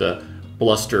in like the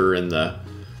bluster and the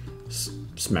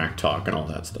smack talk and all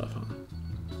that stuff. Huh?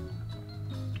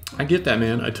 I get that,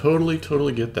 man. I totally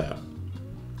get that.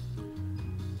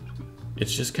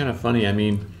 It's just kind of funny. I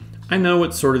mean, I know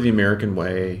it's sort of the American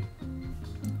way,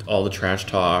 all the trash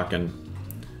talk and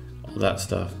all that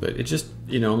stuff, but it just,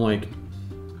 you know, I'm like,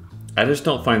 I just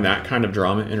don't find that kind of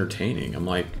drama entertaining. I'm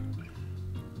like,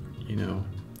 you know,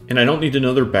 and I don't need to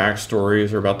know their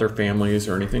backstories or about their families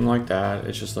or anything like that.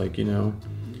 It's just like, you know,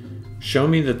 show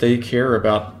me that they care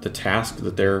about the task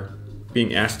that they're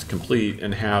being asked to complete,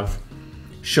 and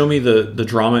show me the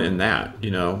drama in that, you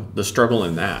know, the struggle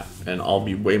in that, and I'll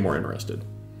be way more interested.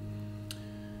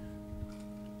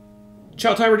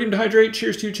 Chow time, redeemed to hydrate.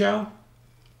 Cheers to you, Chow.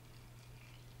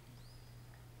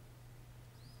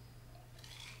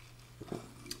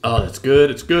 Oh, that's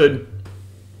good. It's good.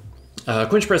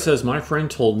 Quinch Press says, my friend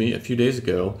told me a few days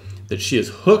ago that she is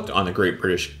hooked on the Great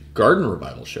British Garden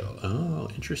Revival show. Oh,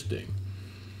 interesting.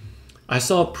 I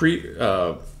saw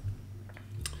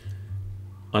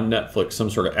on Netflix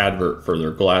some sort of advert for their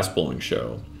glass blowing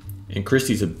show, and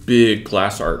Christy's a big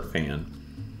glass art fan.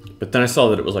 But then I saw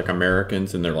that it was like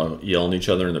Americans, and they're like yelling at each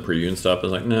other in the preview and stuff. I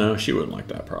was like, no, she wouldn't like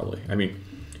that probably. I mean,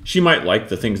 she might like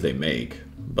the things they make,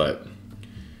 but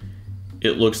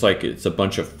it looks like it's a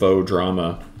bunch of faux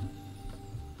drama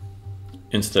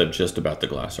instead of just about the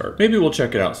glass art. Maybe we'll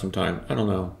check it out sometime. I don't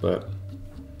know, but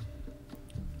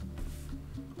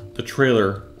the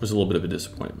trailer was a little bit of a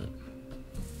disappointment.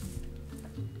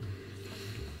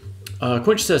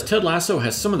 Quinch says, Ted Lasso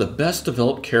has some of the best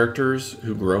developed characters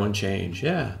who grow and change.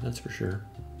 Yeah, that's for sure.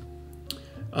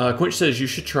 Quinch says, you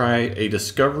should try a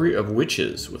Discovery of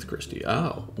Witches with Christy.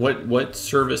 Oh, what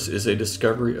service is a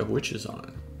Discovery of Witches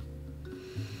on?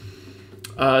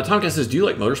 Tomcat says, do you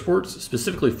like motorsports,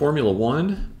 specifically Formula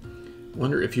One?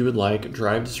 Wonder if you would like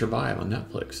Drive to Survive on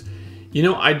Netflix. You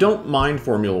know, I don't mind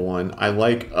Formula One. I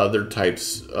like other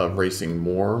types of racing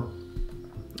more,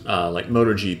 like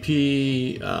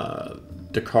MotoGP,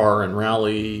 Dakar and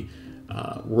Rally,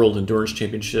 World Endurance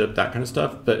Championship, that kind of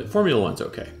stuff. But Formula One's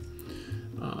okay.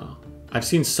 I've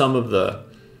seen some of the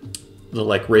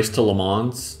like Race to Le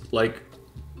Mans, like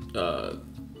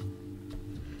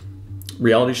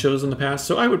reality shows in the past,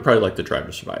 so I would probably like the Drive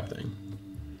to Survive thing.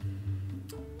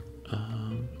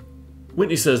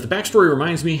 Whitney says, the backstory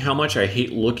reminds me how much I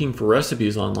hate looking for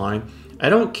recipes online. I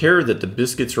don't care that the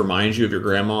biscuits remind you of your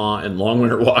grandma and long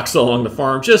winter walks along the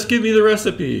farm. Just give me the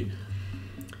recipe.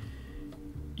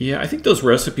 Yeah, I think those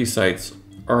recipe sites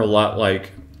are a lot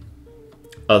like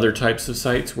other types of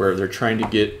sites where they're trying to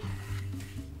get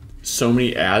so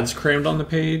many ads crammed on the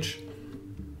page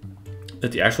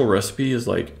that the actual recipe is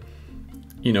like,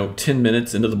 you know, 10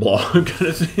 minutes into the blog kind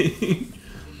of thing.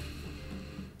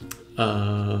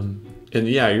 And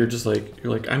yeah, you're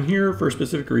like, I'm here for a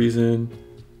specific reason.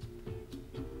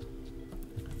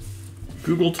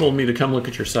 Google told me to come look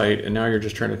at your site, and now you're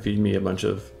just trying to feed me a bunch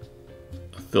of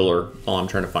filler while I'm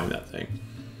trying to find that thing.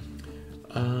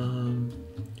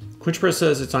 Quinch Press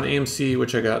says it's on AMC,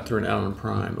 which I got through an Amazon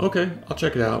Prime. Okay, I'll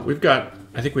check it out.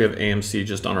 I think we have AMC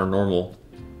just on our normal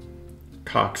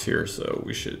Cox here, so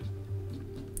we should,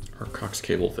 our Cox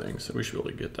cable thing, so we should be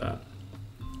able to get that.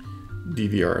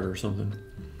 DVR it or something.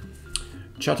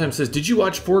 Chowtime says, did you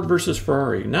watch Ford versus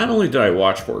Ferrari? Not only did I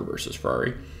watch Ford versus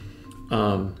Ferrari,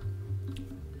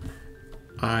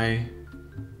 I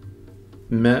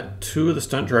met two of the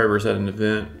stunt drivers at an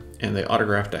event, and they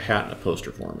autographed a hat and a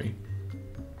poster for me.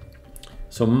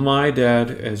 So my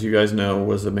dad, as you guys know,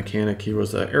 was a mechanic. He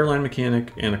was an airline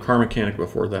mechanic and a car mechanic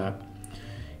before that.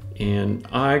 And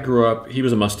I grew up, he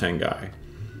was a Mustang guy.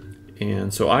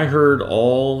 And so I heard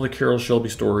all the Carroll Shelby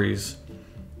stories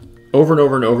over and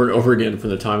over and over and over again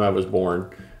from the time I was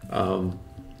born.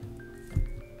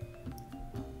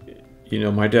 You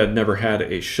know, my dad never had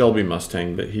a Shelby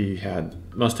Mustang, but he had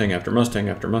Mustang after Mustang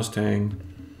after Mustang.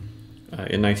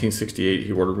 In 1968,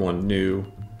 he ordered one new.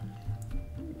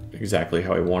 exactly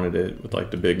how he wanted it with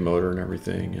like the big motor and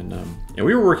everything. And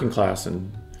we were working class,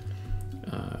 and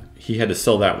he had to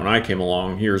sell that when I came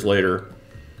along years later.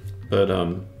 But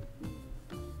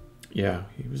yeah,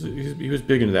 he was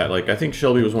big into that. Like, I think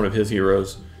Shelby was one of his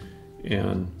heroes,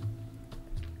 and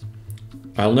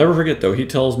I'll never forget though. He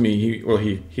tells me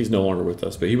he's no longer with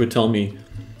us, but he would tell me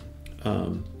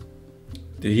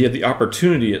that he had the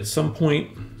opportunity at some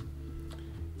point,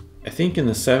 I think in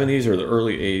the 70s or the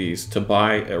early 80s, to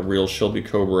buy a real Shelby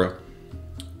Cobra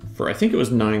for, I think it was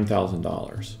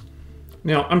 $9,000.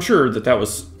 Now, I'm sure that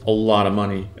was a lot of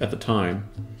money at the time,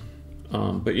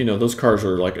 but you know, those cars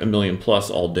are like $1 million plus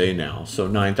all day now, so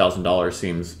 $9,000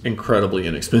 seems incredibly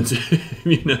inexpensive,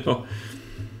 you know.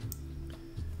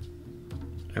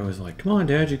 I was like, come on,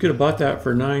 Dad, you could have bought that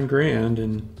for $9 grand,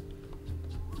 and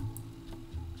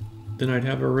then I'd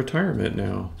have a retirement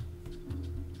now.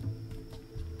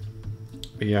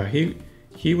 But yeah,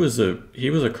 he was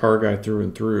a car guy through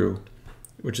and through,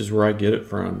 which is where I get it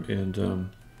from.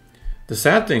 And the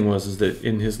sad thing is that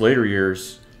in his later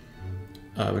years,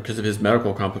 because of his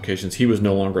medical complications, he was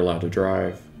no longer allowed to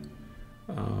drive,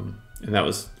 and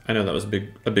I know that was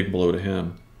a big blow to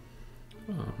him,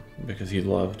 because he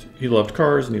loved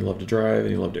cars, and he loved to drive, and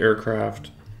he loved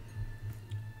aircraft,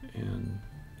 and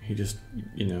he just,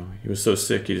 you know, he was so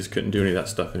sick he just couldn't do any of that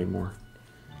stuff anymore.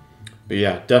 But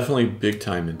yeah, definitely big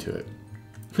time into it.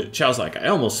 Chow's like, I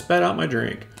almost spat out my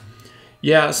drink.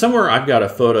 Yeah, somewhere I've got a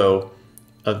photo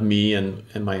of me and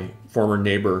my former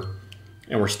neighbor,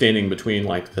 and we're standing between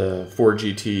like the Ford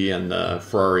GT and the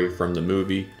Ferrari from the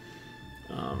movie.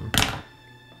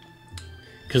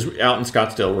 Because out in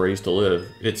Scottsdale, where I used to live,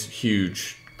 it's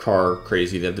huge car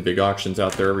crazy. They have the big auctions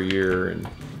out there every year, and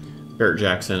Barrett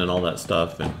Jackson and all that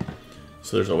stuff. And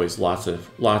so there's always lots and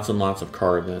lots of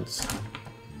car events.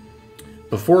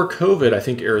 Before COVID, I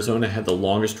think Arizona had the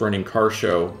longest running car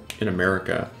show in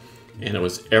America, and it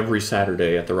was every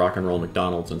Saturday at the Rock and Roll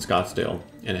McDonald's in Scottsdale,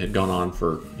 and it had gone on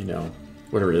for, you know,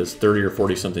 whatever it is, 30 or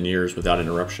 40 something years without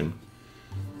interruption.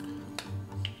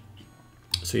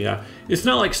 So yeah, it's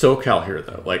not like SoCal here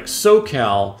though. Like,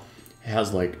 SoCal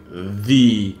has like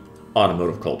the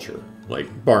automotive culture,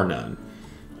 like bar none.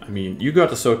 I mean, you go out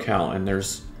to SoCal and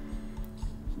there's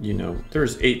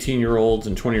 18-year-olds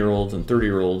and 20-year-olds and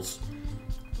 30-year-olds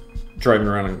driving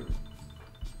around in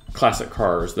classic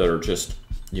cars that are just,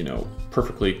 you know,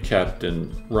 perfectly kept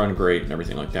and run great and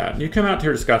everything like that. And you come out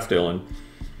here to Scottsdale and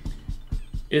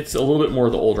it's a little bit more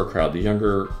the older crowd. The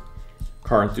younger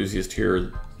car enthusiasts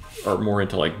here are more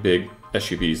into like big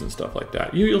SUVs and stuff like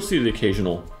that. You'll see the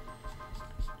occasional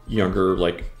younger,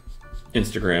 like,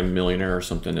 Instagram millionaire or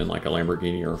something in like a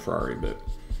Lamborghini or a Ferrari, but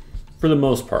for the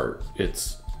most part,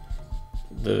 it's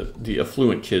the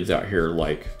affluent kids out here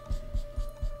like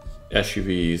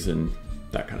SUVs and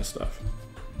that kind of stuff.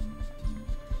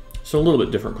 So a little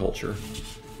bit different culture.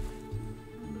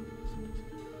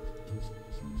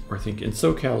 Or I think in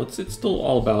SoCal, it's still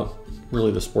all about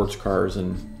really the sports cars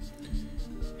and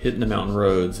hitting the mountain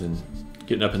roads and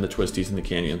getting up in the twisties and the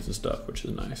canyons and stuff, which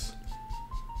is nice.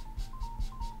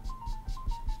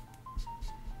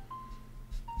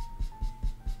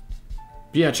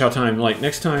 But yeah, chow time. Like,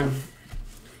 next time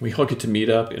we all get to meet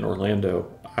up in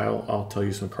Orlando, I'll tell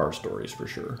you some car stories for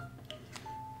sure.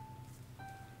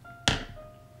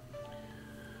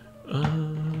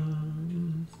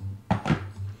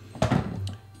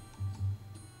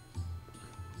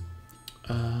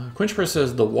 Quench Press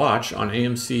says the watch on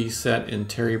AMC set in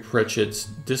Terry Pratchett's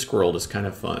Discworld is kind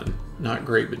of fun. Not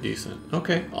great, but decent.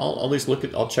 Okay, I'll at least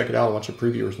I'll check it out. I'll watch a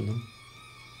preview or something.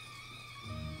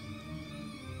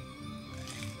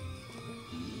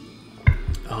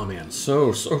 Oh man,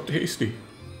 so tasty.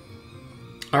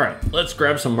 All right, let's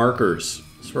grab some markers.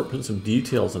 Start putting some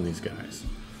details on these guys.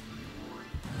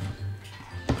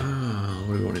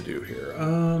 What do we want to do here?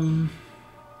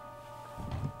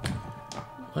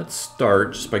 Let's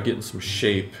start just by getting some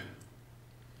shape.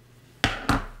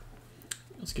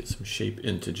 Let's get some shape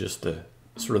into just the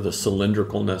sort of the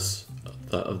cylindricalness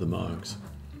of the mugs.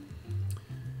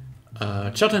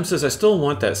 Chowtime says, I still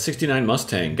want that 69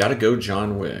 Mustang. Gotta go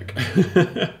John Wick.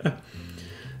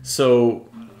 So,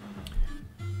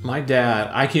 my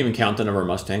dad, I can't even count the number of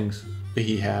Mustangs that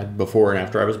he had before and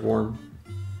after I was born.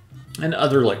 And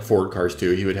other like Ford cars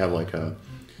too. He would have like an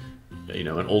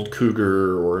old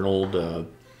Cougar or an old,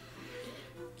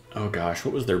 oh gosh,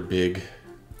 what was their big,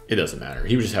 it doesn't matter.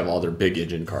 He would just have all their big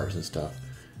engine cars and stuff.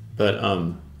 But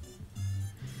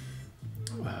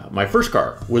my first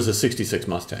car was a 66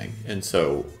 Mustang. And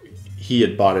so he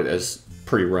had bought it as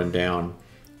pretty run down.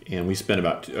 And we spent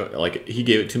about, he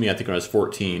gave it to me, I think when I was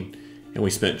 14. And we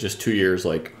spent just 2 years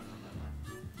like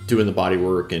doing the body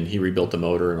work, and he rebuilt the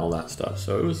motor and all that stuff.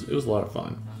 So it was a lot of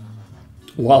fun.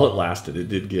 While it lasted, it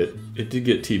did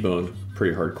get T-boned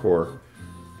pretty hardcore,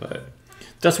 but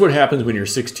that's what happens when you're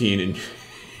 16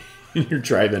 and you're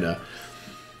driving a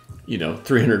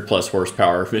 300 plus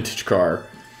horsepower vintage car.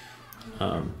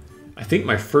 I think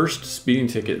my first speeding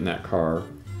ticket in that car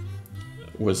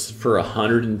was for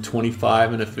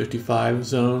 125 in a 55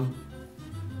 zone.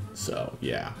 So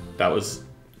yeah, that was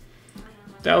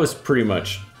pretty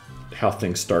much how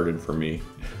things started for me.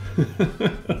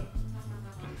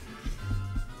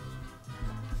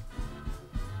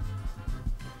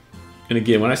 And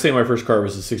again, when I say my first car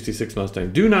was a 66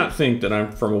 Mustang, do not think that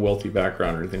I'm from a wealthy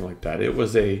background or anything like that. It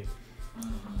was a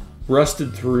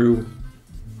rusted through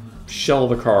shell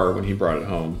of a car when he brought it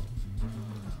home.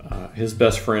 His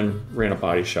best friend ran a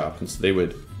body shop, and so they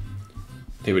would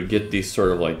get these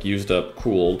sort of like used up,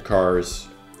 cool old cars,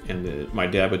 and my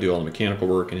dad would do all the mechanical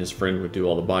work, and his friend would do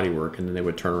all the body work, and then they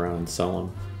would turn around and sell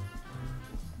them.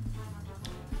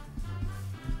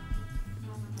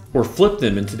 Or flip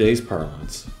them in today's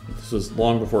parlance. This was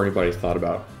long before anybody thought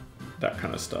about that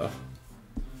kind of stuff.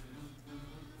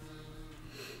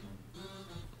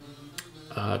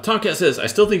 Tomcat says, I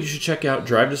still think you should check out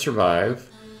Drive to Survive.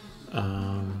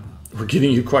 We're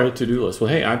giving you quite a to-do list. Well,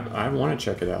 hey, I want to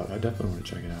check it out. I definitely want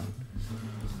to check it out.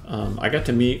 I got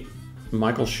to meet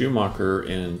Michael Schumacher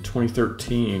in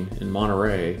 2013 in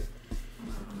Monterey.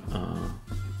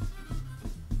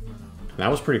 That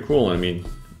was pretty cool. I mean,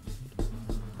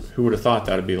 who would have thought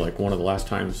that'd be like one of the last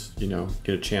times,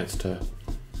 get a chance to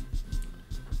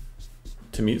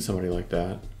meet somebody like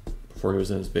that before he was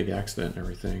in his big accident and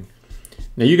everything.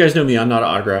 Now, you guys know me, I'm not an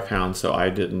autograph hound, so I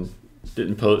didn't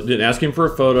ask him for a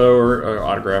photo or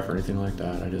autograph or anything like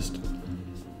that. I just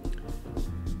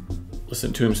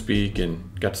listened to him speak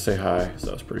and got to say hi, so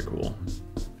that was pretty cool.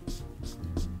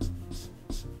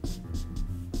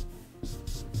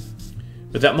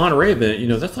 But that Monterey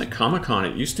event, that's like Comic-Con.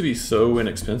 It used to be so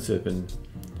inexpensive, and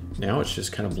now it's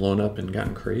just kind of blown up and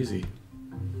gotten crazy.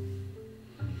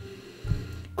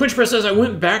 Quinch Press says, I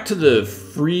went back to the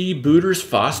free Booters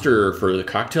Foster for the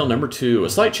cocktail number 2. A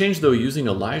slight change, though, using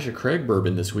Elijah Craig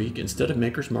bourbon this week instead of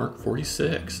Maker's Mark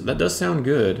 46. That does sound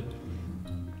good.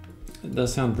 It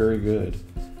does sound very good.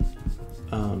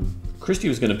 Christy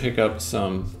was going to pick up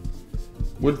some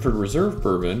Woodford Reserve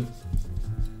bourbon,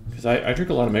 because I drink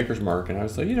a lot of Maker's Mark, and I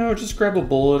was like, just grab a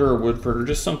Bullet or a Woodford or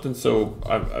just something so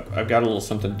I've got a little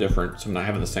something different, so I'm not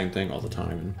having the same thing all the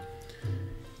time. And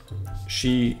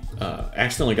she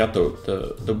accidentally got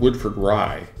the Woodford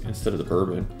Rye instead of the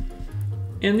bourbon.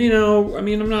 And,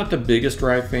 I'm not the biggest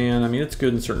rye fan. I mean, it's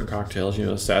good in certain cocktails,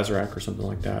 Sazerac or something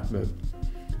like that. But,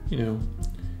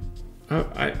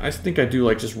 I think I do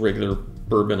like just regular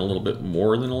bourbon a little bit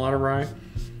more than a lot of rye.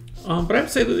 But I'd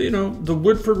say that, the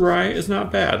Woodford Rye is not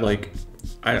bad. Like,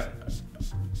 I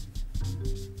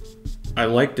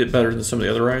liked it better than some of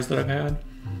the other ryes that I've had.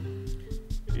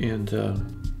 And,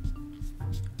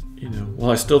 while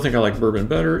I still think I like bourbon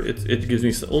better, it gives me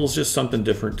a little just something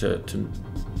different to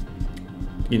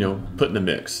put in the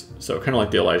mix. So kind of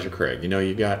like the Elijah Craig,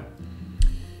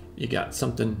 you got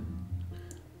something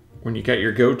when you got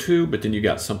your go-to, but then you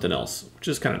got something else, which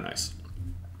is kind of nice.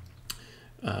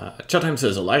 Chow Time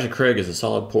says Elijah Craig is a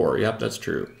solid pour. Yep, that's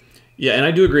true. Yeah, and I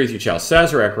do agree with you, Chow.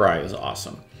 Sazerac Rye is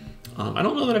awesome. I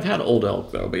don't know that I've had Old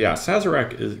Elk though, but yeah,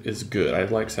 Sazerac is good. I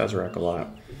like Sazerac a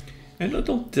lot. And I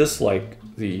don't dislike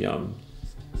the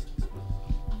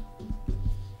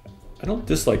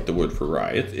Woodford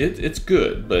Rye. It's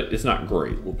good, but it's not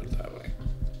great. We'll put it that way.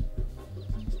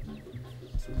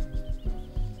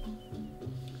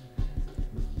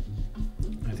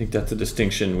 I think that's a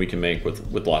distinction we can make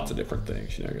with lots of different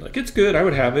things. You're like, it's good, I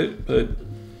would have it, but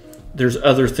there's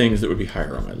other things that would be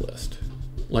higher on my list,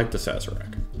 like the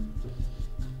Sazerac.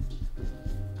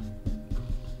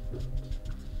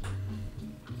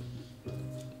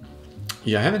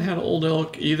 Yeah, I haven't had an Old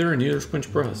Elk either, and neither's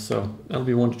Quinch Press, so that'll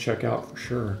be one to check out for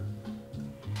sure.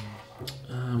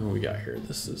 What we got here?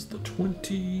 This is the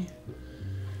 20.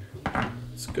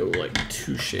 Let's go like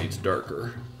 2 shades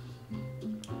darker.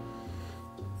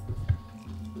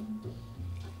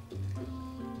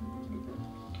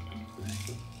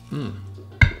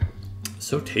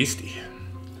 So tasty.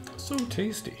 So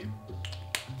tasty.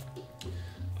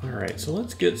 All right, so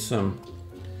let's get start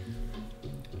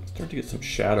to get some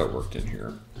shadow worked in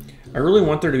here. I really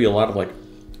want there to be a lot of like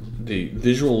the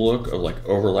visual look of like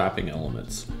overlapping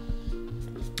elements.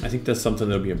 I think that's something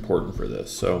that'll be important for this.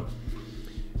 So,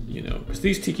 because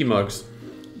these tiki mugs,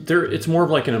 it's more of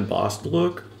like an embossed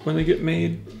look when they get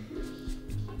made.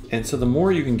 And so the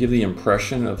more you can give the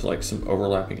impression of like some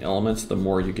overlapping elements, the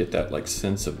more you get that like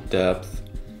sense of depth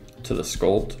to the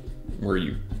sculpt, where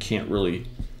you can't really,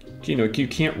 you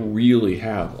can't really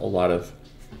have a lot of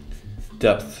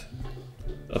depth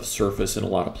of surface in a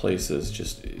lot of places.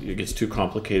 Just it gets too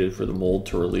complicated for the mold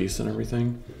to release and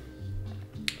everything.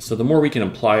 So the more we can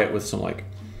apply it with some like,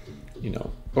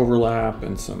 overlap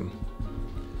and some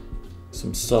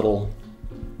subtle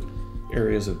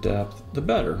areas of depth, the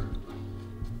better.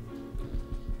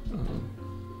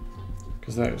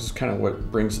 Because that's kind of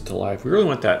what brings it to life. We really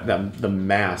want the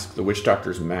mask, the witch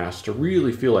doctor's mask, to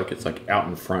really feel like it's like out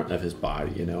in front of his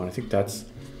body, and I think that's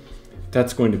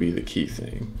going to be the key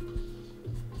thing.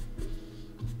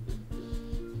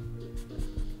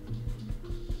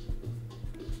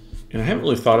 And I haven't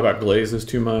really thought about glazes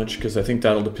too much, because I think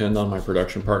that'll depend on my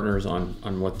production partners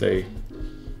on what they,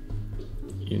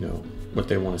 what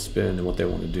they want to spend and what they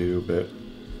want to do. But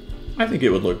I think it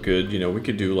would look good. We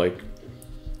could do like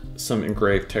some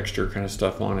engraved texture kind of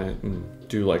stuff on it, and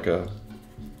do like a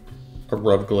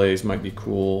rub glaze might be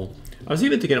cool. I was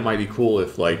even thinking it might be cool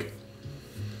if like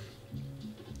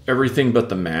everything but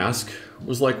the mask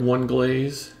was like one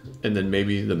glaze, and then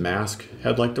maybe the mask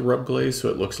had like the rub glaze, so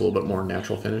it looks a little bit more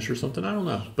natural finish or something. I don't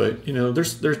know, but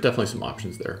there's definitely some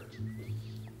options there.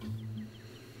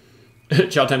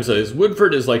 Chow Time says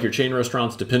Woodford is like your chain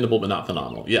restaurants, dependable but not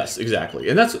phenomenal. Yes, exactly,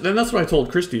 and that's what I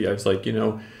told Christy. I was like,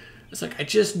 it's like I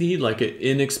just need like an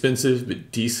inexpensive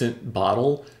but decent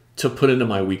bottle to put into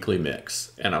my weekly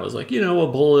mix, and I was like, a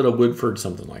bullet, a Woodford,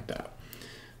 something like that.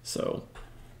 So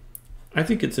I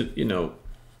think it's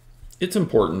it's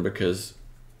important, because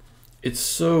it's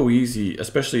so easy,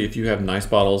 especially if you have nice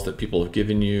bottles that people have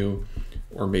given you,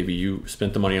 or maybe you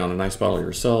spent the money on a nice bottle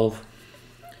yourself.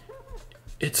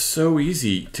 It's so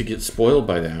easy to get spoiled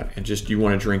by that, and just you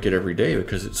want to drink it every day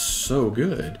because it's so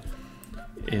good.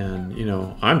 And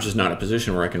I'm just not in a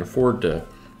position where I can afford to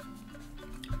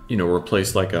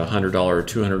replace like $100 or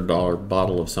 $200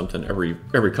 bottle of something every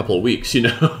couple of weeks.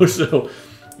 So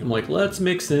I'm like, let's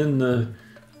mix in the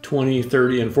 $20,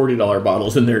 $30, and $40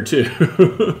 bottles in there too.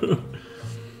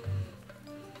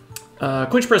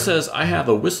 Quinch Press says, I have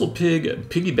a Whistle Pig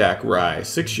Piggyback Rye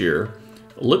 6-year,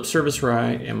 lip service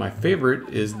rye, and my favorite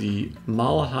is the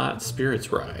Malahat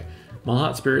Spirits Rye.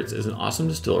 Malahat Spirits is an awesome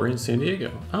distillery in San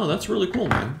Diego. Oh, that's really cool,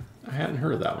 man. I hadn't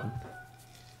heard of that one.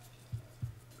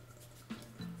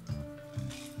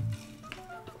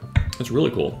 That's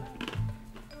really cool.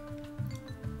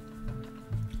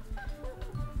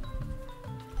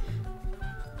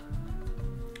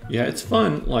 Yeah, it's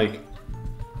fun. Like,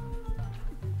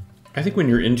 I think when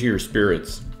you're into your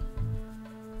spirits,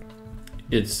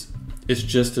 it's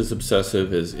just as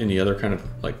obsessive as any other kind of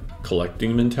like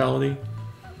collecting mentality.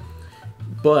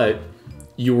 But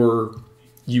you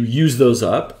use those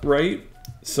up, right?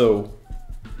 So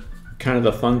kind of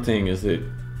the fun thing is that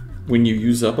when you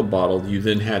use up a bottle, you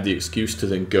then have the excuse to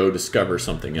then go discover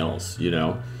something else,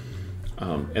 and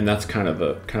that's kind of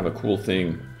a cool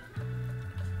thing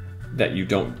that you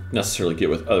don't necessarily get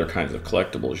with other kinds of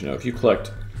collectibles. If you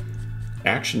collect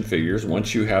action figures,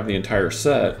 once you have the entire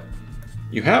set,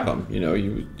 you have them.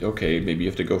 Maybe you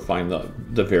have to go find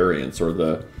the variants, or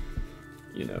the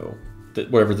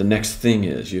whatever the next thing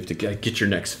is. You have to get your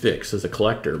next fix as a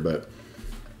collector. But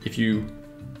if you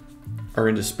are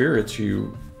into spirits,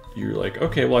 you're like,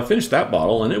 okay, well, I finished that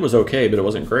bottle and it was okay, but it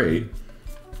wasn't great.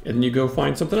 And then you go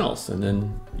find something else, and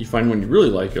then you find one you really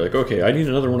like. You're like, okay, I need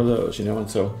another one of those, And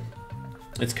so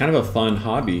it's kind of a fun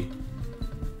hobby,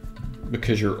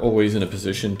 because you're always in a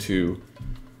position to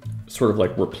sort of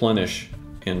like replenish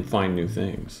and find new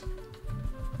things.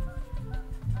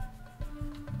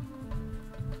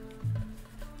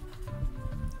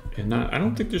 And I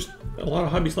don't think there's a lot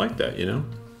of hobbies like that,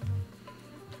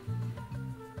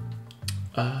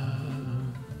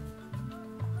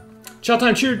 Chow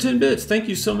Time cheered 10 bits. Thank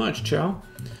you so much, Chow.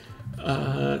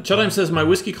 Chow Time says, my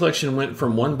whiskey collection went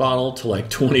from 1 bottle to like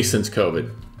 20 since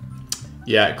COVID.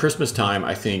 Yeah, at Christmas time,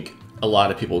 I think a lot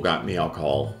of people got me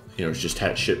alcohol, just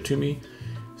had it shipped to me.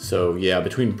 So yeah,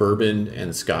 between bourbon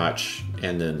and scotch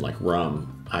and then like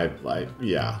rum,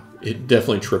 yeah, it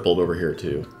definitely tripled over here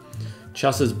too. Chow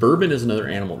says, bourbon is another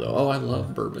animal though. Oh, I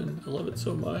love bourbon. I love it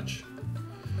so much.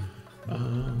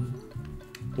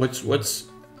 What's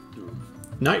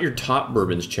not your top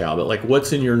bourbons, Chow, but like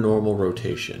what's in your normal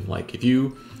rotation? Like if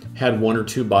you had 1 or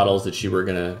 2 bottles that you were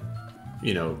gonna,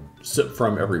 sip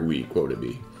from every week, what would it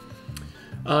be?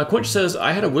 Quinch says,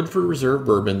 I had a Woodford Reserve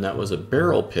bourbon that was a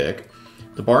barrel pick.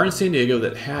 The bar in San Diego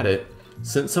that had it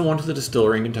sent someone to the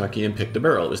distillery in Kentucky and picked the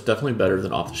barrel. It was definitely better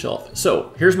than off the shelf.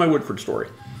 So here's my Woodford story.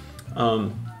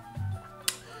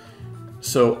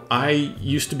 So I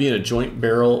used to be in a joint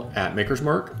barrel at Maker's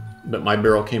Mark, but my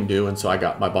barrel came due, and so I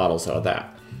got my bottles out of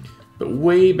that. But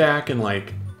way back in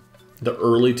like the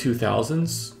early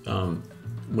 2000s,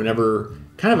 whenever,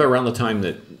 kind of around the time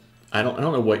that, I don't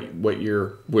know what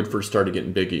year Woodford started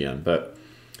getting big again, but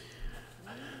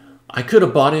I could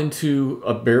have bought into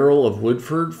a barrel of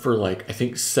Woodford for like, I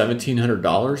think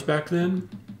 $1,700 back then.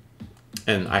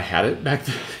 And I had it back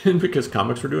then because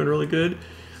comics were doing really good.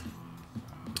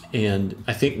 And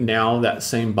I think now that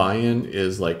same buy-in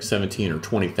is like $17,000 or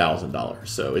 $20,000.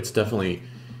 So it's definitely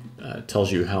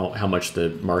tells you how much the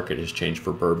market has changed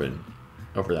for bourbon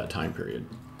over that time period.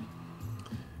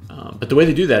 But the way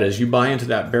they do that is you buy into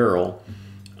that barrel.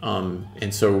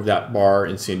 And so that bar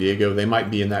in San Diego, they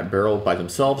might be in that barrel by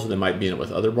themselves, or they might be in it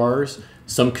with other bars.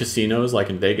 Some casinos, like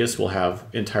in Vegas, will have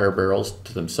entire barrels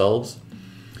to themselves.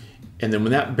 And then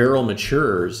when that barrel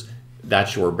matures,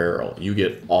 that's your barrel. You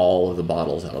get all of the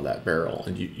bottles out of that barrel,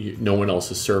 and no one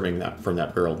else is serving that from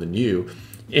that barrel than you.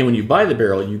 And when you buy the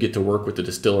barrel, you get to work with the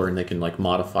distiller, and they can like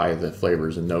modify the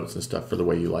flavors and notes and stuff for the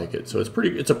way you like it. So it's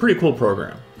a pretty cool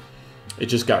program. It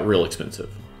just got real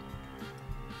expensive.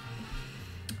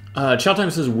 Chow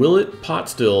Time says, Willet Pot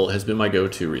Still has been my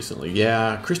go-to recently.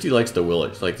 Yeah, Christy likes the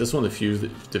Willet. Like, this is one of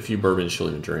the few bourbons she'll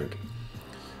even drink.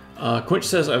 Quinch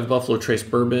says, I have Buffalo Trace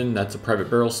Bourbon. That's a private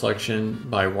barrel selection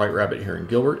by White Rabbit here in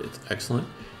Gilbert. It's excellent.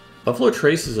 Buffalo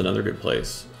Trace is another good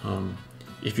place.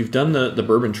 If you've done the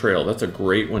Bourbon Trail, that's a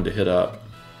great one to hit up.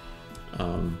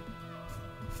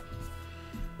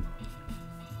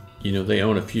 You know, they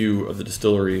own a few of the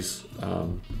distilleries,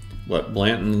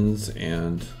 Blanton's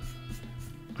and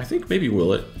I think maybe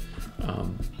Willet.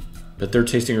 But their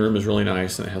tasting room is really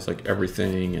nice, and it has like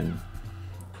everything, and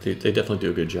they definitely do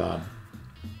a good job.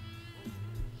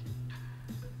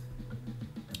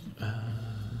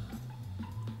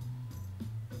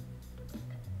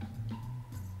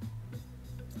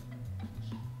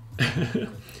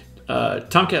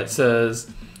 Tomcat says,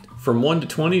 from 1 to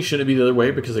 20, shouldn't it be the other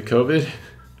way because of COVID?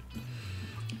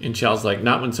 And Chow's like,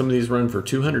 not when some of these run for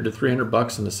 $200 to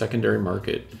 $300 in the secondary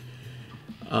market.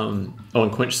 And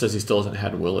Quinch says he still hasn't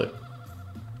had Willet.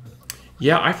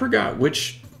 Yeah, I forgot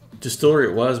which distillery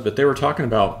it was, but they were talking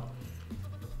about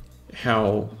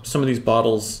how some of these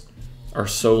bottles are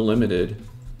so limited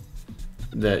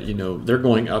that, you know, they're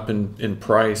going up in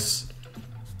price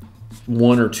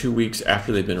 1 or 2 weeks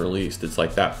after they've been released. It's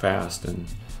like that fast, and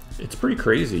it's pretty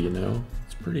crazy, you know.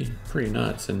 It's pretty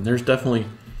nuts. And there's definitely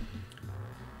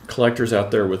collectors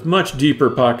out there with much deeper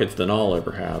pockets than I'll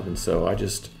ever have, and so I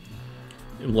just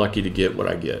am lucky to get what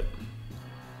I get.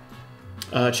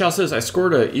 Chow says, I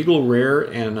scored a Eagle Rare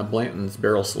and a Blanton's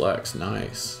Barrel Selects.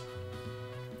 Nice.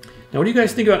 Now, what do you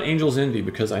guys think about Angel's Envy?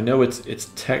 Because I know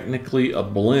it's technically a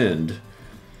blend.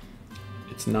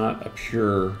 It's not a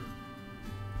pure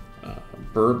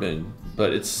bourbon,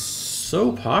 but it's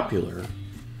so popular,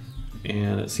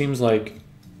 and it seems like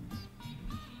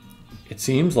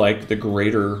the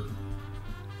greater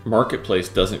marketplace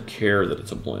doesn't care that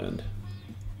it's a blend.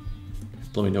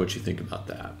 Let me know what you think about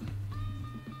that,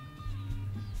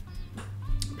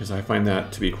 because I find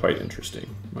that to be quite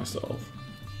interesting myself.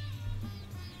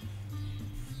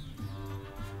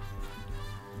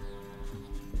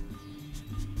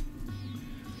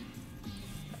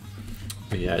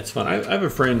 But yeah, it's fun. I have a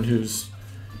friend who's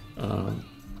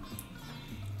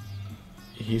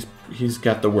he's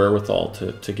got the wherewithal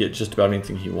to get just about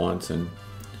anything he wants, and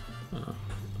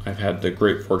I've had the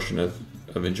great fortune of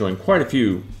enjoying quite a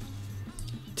few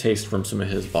tastes from some of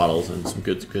his bottles and some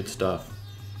good stuff.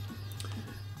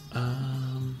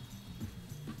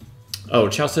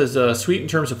 Chow says, sweet in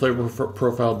terms of flavor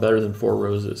profile, better than Four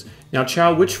Roses. Now,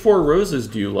 Chow, which Four Roses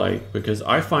do you like? Because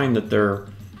I find that their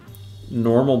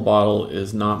normal bottle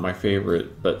is not my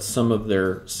favorite, but some of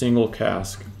their single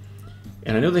cask,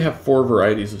 and I know they have 4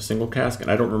 varieties of single cask,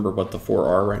 and I don't remember what the 4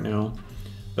 are right now,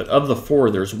 but of the 4,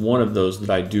 there's one of those that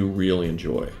I do really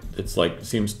enjoy. It's like,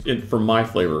 for my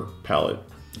flavor palette,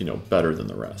 you know, better than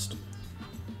the rest.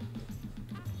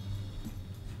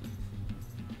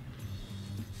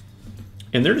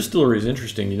 And their distillery is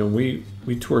interesting. You know,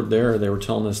 we toured there. They were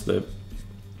telling us that,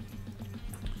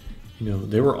 you know,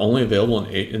 they were only available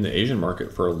in the Asian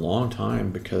market for a long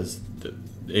time because the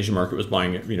Asian market was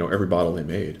buying, you know, every bottle they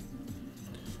made,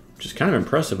 which is kind of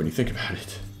impressive when you think about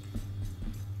it.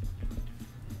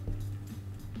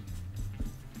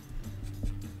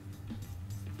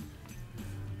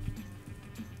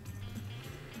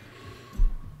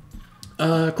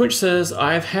 Quinch says,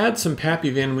 I've had some Pappy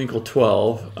Van Winkle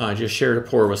 12. I just shared a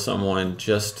pour with someone,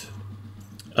 just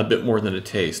a bit more than a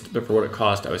taste, but for what it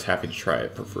cost, I was happy to try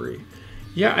it for free.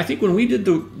 Yeah, I think when we did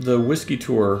the whiskey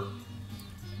tour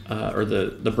or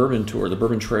the bourbon tour, the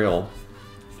bourbon trail.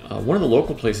 One of the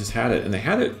local places had it, and they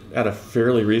had it at a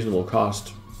fairly reasonable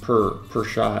cost per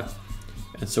shot.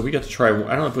 And so we got to try. I don't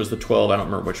know if it was the 12. I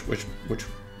don't remember which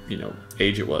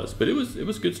age it was, but it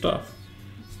was good stuff.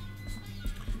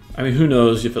 I mean, who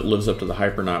knows if it lives up to the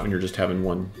hype or not when you're just having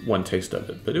one taste of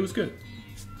it, but it was good.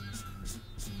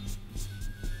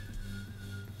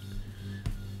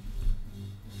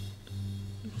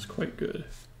 It was quite good.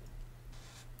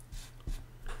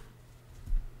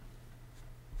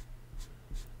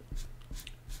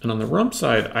 And on the rum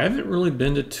side, I haven't really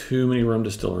been to too many rum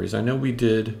distilleries. I know we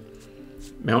did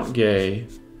Mount Gay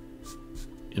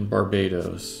in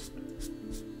Barbados.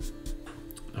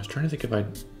 I was trying to think if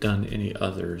I'd done any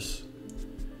others.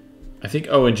 I think,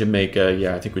 in Jamaica,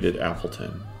 yeah, I think we did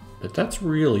Appleton. But that's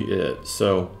really it.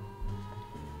 So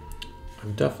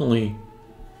I'm definitely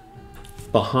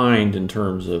behind in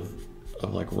terms of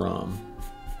like rum.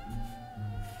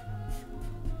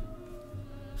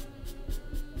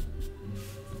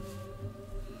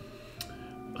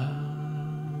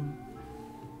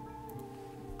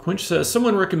 Quinch says,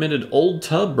 someone recommended Old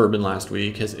Tub bourbon last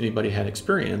week. Has anybody had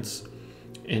experience?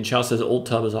 And Chow says, Old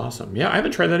Tub is awesome. Yeah, I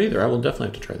haven't tried that either. I will definitely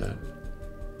have to try that.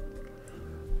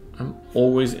 I'm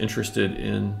always interested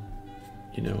in,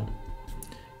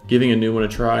 giving a new one a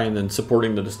try and then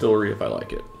supporting the distillery if I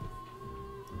like it.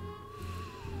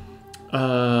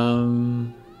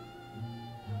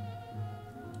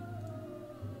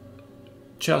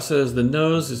 Chow says, the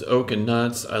nose is oak and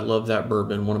nuts. I love that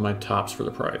bourbon. One of my tops for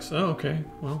the price. Oh, okay.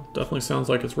 Well, definitely sounds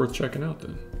like it's worth checking out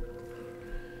then.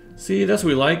 See, that's what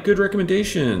we like. Good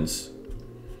recommendations.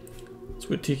 That's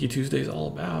what Tiki Tuesday is all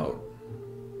about.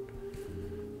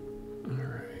 All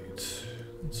right.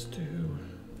 Let's do...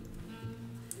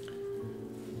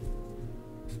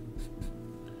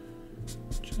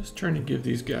 Just trying to give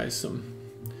these guys some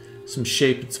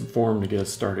shape and some form to get us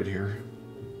started here.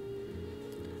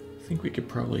 I think we could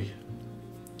probably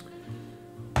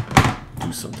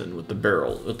do something with the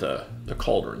barrel, with the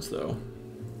cauldrons, though.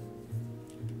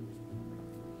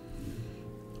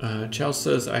 Chow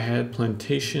says, I had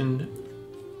Plantation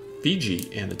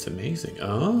Fiji, and it's amazing.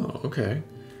 Oh, okay.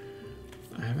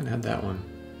 I haven't had that one.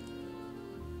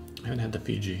 I haven't had the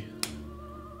Fiji.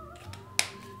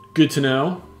 Good to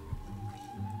know.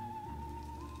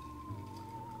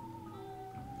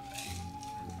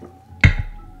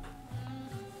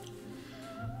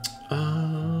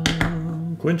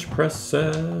 Quinch Press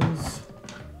says,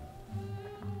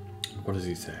 what does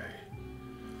he say?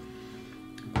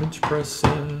 Quinch Press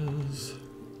says,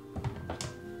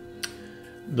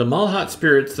 the Malhat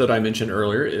Spirits that I mentioned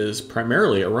earlier is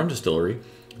primarily a rum distillery.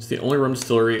 It's the only rum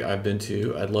distillery I've been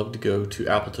to. I'd love to go to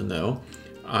Appleton though.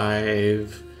 I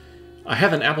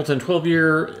have an Appleton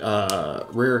 12-year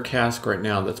rare cask right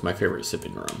now. That's my favorite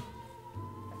sipping rum.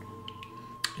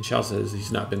 And Chow says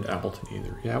he's not been to Appleton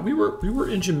either. Yeah, we were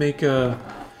in Jamaica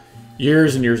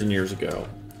years and years and years ago,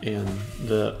 and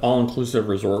the all-inclusive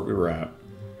resort we were at,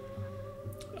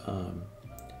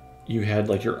 you had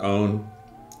like your own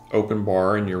open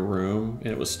bar in your room,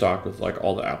 and it was stocked with like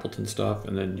all the Appleton stuff,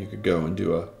 and then you could go and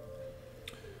do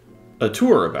a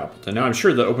tour of Appleton. Now I'm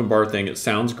sure the open bar thing, it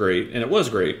sounds great, and it was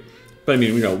great, but I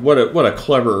mean, what a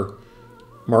clever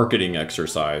marketing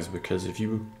exercise, because if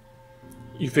you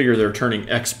figure they're turning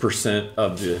X%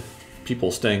 of the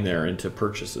people staying there into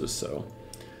purchases, so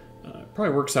it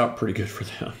probably works out pretty good for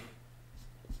them.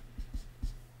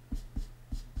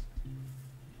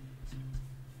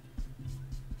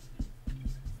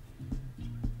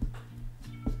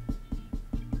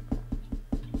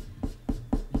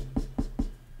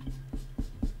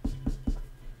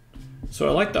 So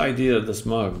I like the idea of this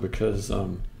mug because,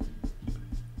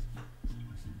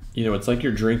 it's like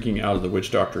you're drinking out of the witch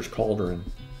doctor's cauldron.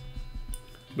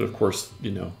 But of course,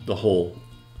 the whole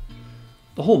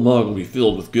mug will be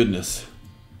filled with goodness,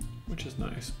 which is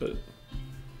nice. But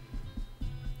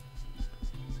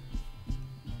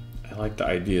I like the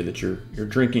idea that you're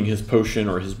drinking his potion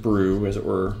or his brew, as it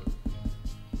were,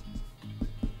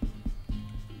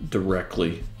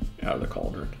 directly out of the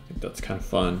cauldron. I think that's kind of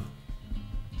fun.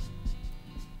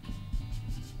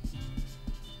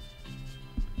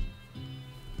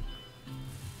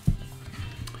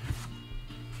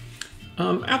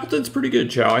 Appleton's pretty good,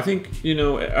 Chow. I think,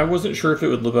 I wasn't sure if it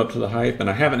would live up to the hype, and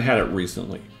I haven't had it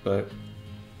recently, but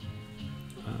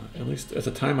at least at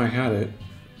the time I had it,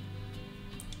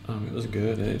 it was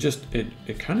good. And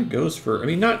it kind of goes for, I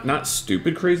mean, not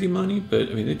stupid crazy money, but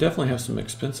I mean, they definitely have some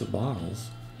expensive bottles.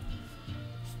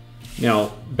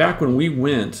 Now, back when we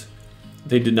went,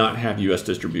 they did not have US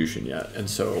distribution yet, and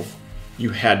so you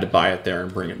had to buy it there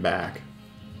and bring it back.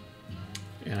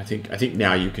 And I think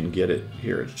now you can get it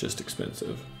here. It's just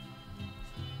expensive.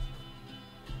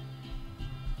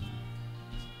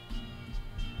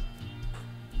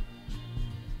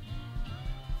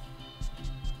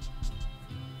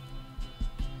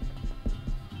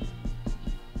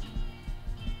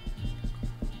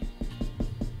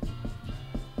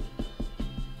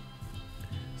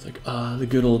 It's like, the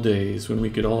good old days when we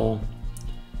could all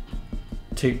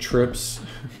take trips,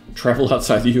 travel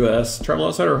outside the U.S., travel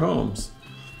outside our homes.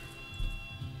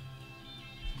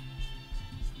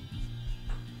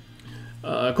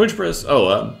 Quinch Press.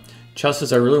 Oh, Chell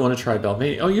says, I really want to try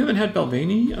Balvenie. Oh, you haven't had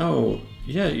Balvenie? Oh,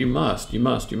 yeah, you must. You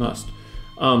must.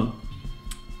 I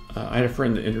had a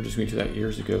friend that introduced me to that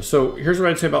years ago. So here's what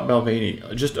I'd say about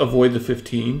Balvenie. Just avoid the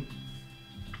 15.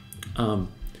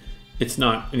 It's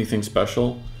not anything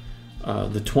special.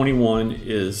 The 21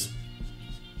 is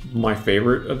my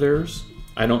favorite of theirs.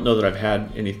 I don't know that I've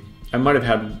had any. I might have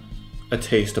had a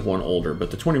taste of one older, but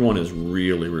the 21 is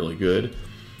really, really good.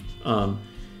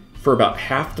 For about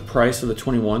half the price of the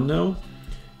 21, though,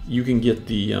 you can get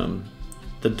the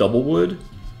double wood.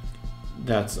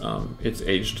 That's it's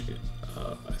aged,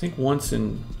 I think once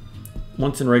in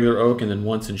regular oak and then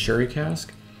once in sherry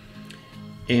cask.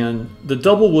 And the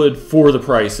double wood for the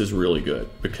price is really good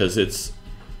because it's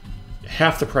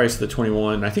half the price of the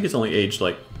 21. I think it's only aged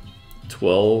like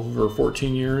 12 or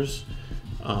 14 years,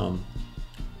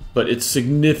 but it's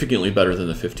significantly better than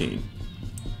the 15,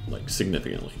 like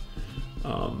significantly.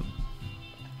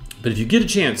 But if you get a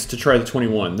chance to try the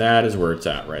 21, that is where it's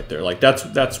at right there. Like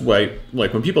that's why,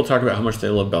 like when people talk about how much they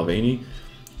love Balvenie,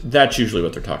 that's usually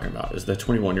what they're talking about. Is the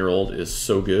 21-year-old is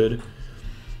so good.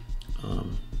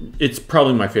 It's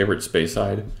probably my favorite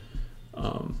Speyside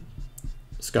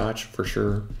Scotch for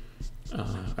sure.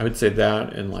 I would say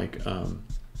that, and like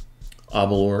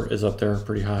Aberlour is up there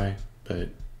pretty high, but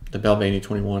the Balvenie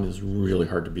 21 is really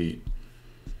hard to beat.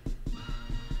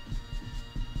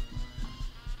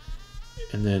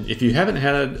 And then if you haven't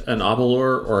had an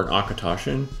Aberlour or an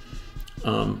Akatoshin,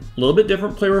 a little bit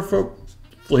different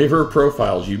flavor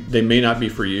profiles. They may not be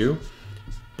for you,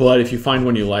 but if you find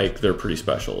one you like, they're pretty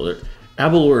special.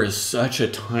 Aberlour is such a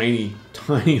tiny,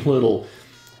 tiny little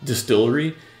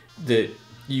distillery that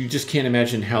you just can't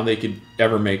imagine how they could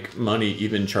ever make money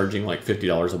even charging like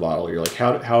 $50 a bottle. You're like,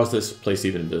 how is this place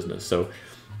even in business? So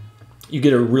you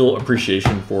get a real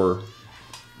appreciation for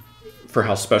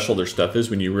how special their stuff is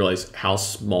when you realize how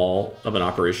small of an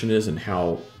operation is and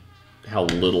how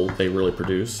little they really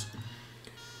produce.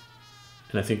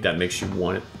 And I think that makes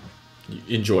you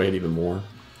enjoy it even more.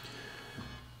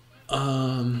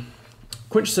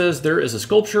 Quinch says, there is a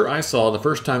sculpture I saw the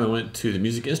first time I went to the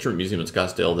Music Instrument Museum in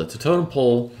Scottsdale that's a totem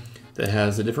pole that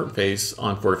has a different face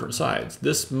on 4 different sides.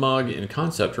 This mug in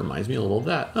concept reminds me a little of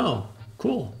that. Oh,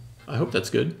 cool. I hope that's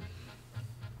good.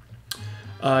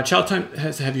 Child Time,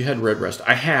 have you had Redbreast?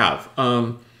 I have.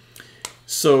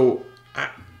 So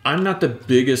I'm not the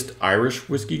biggest Irish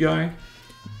whiskey guy,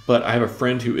 but I have a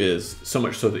friend who is, so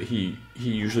much so that he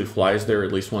usually flies there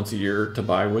at least once a year to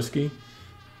buy whiskey.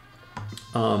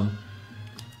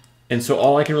 And so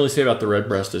all I can really say about the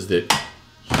Redbreast is that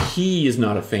he is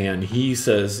not a fan. He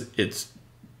says it's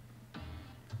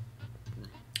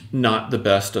not the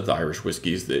best of the Irish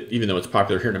whiskeys, that even though it's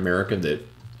popular here in America, that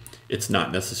it's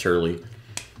not necessarily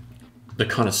the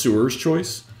connoisseur's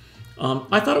choice.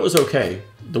 I thought it was okay,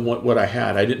 what I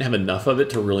had. I didn't have enough of it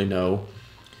to really know.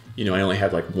 I only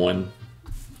had like one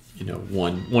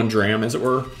dram, as it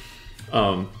were.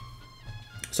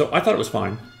 So I thought it was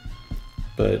fine.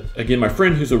 But again, my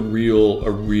friend who's a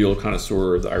real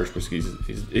connoisseur of the Irish whiskeys,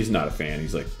 he's not a fan.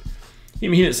 He's like, he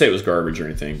didn't say it was garbage or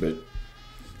anything, but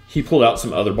he pulled out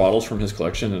some other bottles from his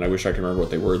collection, and I wish I could remember what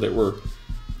they were, that were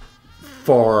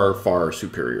far, far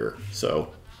superior.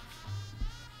 So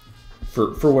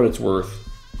for what it's worth.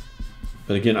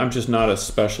 But again, I'm just not a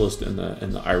specialist in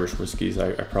the Irish whiskeys.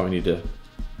 I probably need to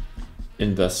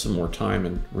invest some more time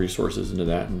and resources into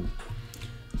that and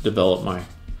develop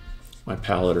my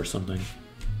palate or something.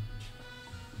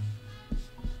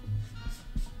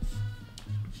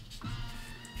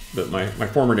 But my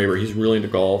former neighbor, he's really into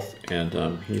golf,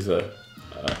 and he's a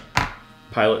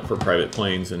pilot for private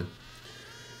planes, and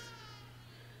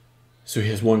so he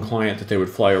has one client that they would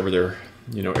fly over there,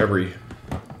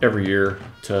 every year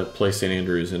to play St.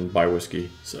 Andrews and buy whiskey.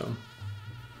 So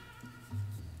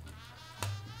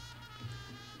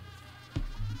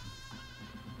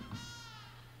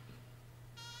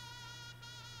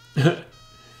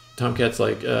Tomcat's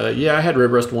like, yeah, I had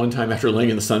Redbreast one time after laying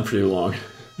in the sun for too long.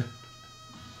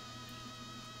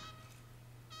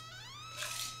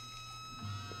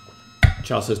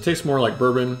 Chow says, tastes more like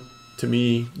bourbon. To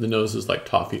me, the nose is like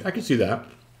toffee. I can see that.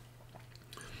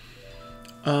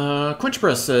 Quench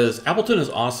Press says, Appleton is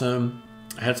awesome.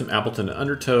 I had some Appleton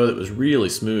Undertow that was really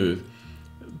smooth,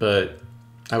 but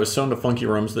I was so into funky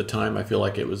rums at the time. I feel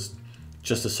like it was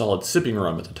just a solid sipping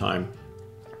rum at the time.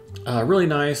 Really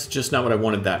nice, just not what I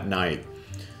wanted that night.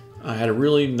 I had a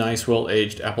really nice,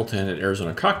 well-aged Appleton at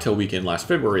Arizona Cocktail Weekend last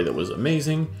February that was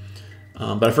amazing,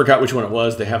 but I forgot which one it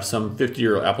was. They have some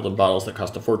 50-year Appleton bottles that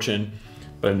cost a fortune,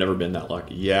 but I've never been that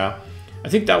lucky. Yeah, I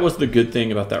think that was the good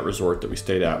thing about that resort that we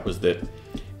stayed at, was that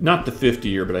not the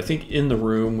 50-year, but I think in the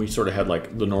room we sort of had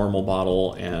like the normal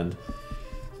bottle, and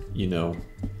you know,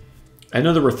 I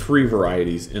know there were 3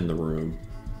 varieties in the room,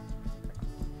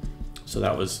 so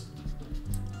that was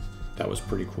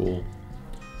pretty cool.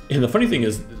 And the funny thing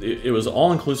is, it was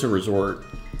all-inclusive resort,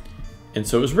 and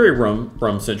so it was very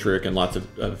rum-centric and lots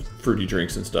of fruity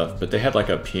drinks and stuff, but they had like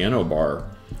a piano bar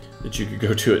that you could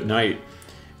go to at night,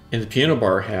 and the piano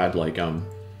bar had like,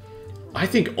 I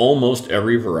think almost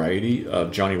every variety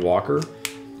of Johnny Walker.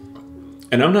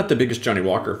 And I'm not the biggest Johnny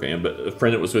Walker fan, but a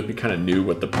friend that was with me kind of knew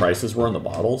what the prices were on the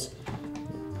bottles.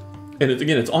 And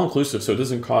again, it's all-inclusive, so it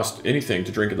doesn't cost anything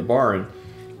to drink at the bar. And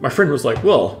my friend was like,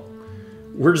 well,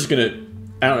 we're just going to,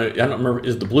 I don't remember,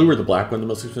 is the blue or the black one the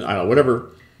most expensive? I don't know,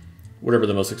 whatever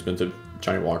the most expensive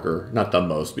Johnny Walker, not the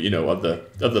most, but you know, of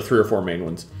the 3 or 4 main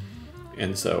ones.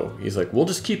 And so he's like, we'll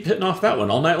just keep hitting off that one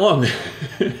all night long.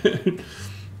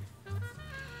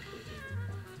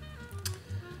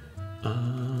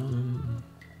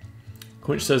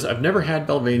 Quench says, I've never had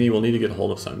Balvenie, we'll need to get a hold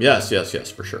of some. Yes,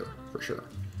 for sure.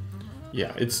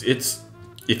 Yeah, it's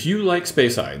if you like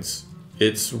Speyside,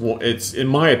 it's in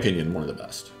my opinion one of the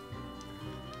best.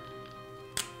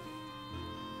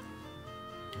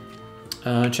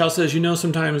 Chow says, you know,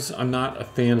 sometimes I'm not a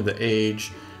fan of the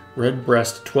age.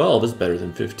 Redbreast 12 is better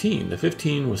than 15. The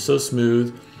 15 was so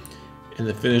smooth, and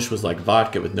the finish was like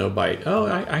vodka with no bite. Oh,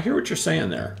 I hear what you're saying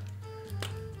there.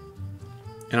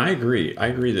 And I agree. I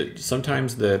agree that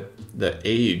sometimes the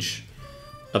age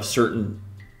of certain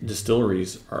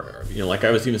distilleries are, you know, like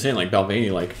I was even saying, like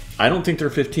Balvenie, like I don't think their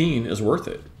 15 is worth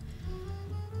it.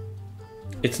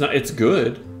 It's not. It's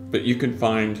good, but you can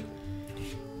find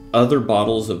other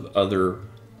bottles of other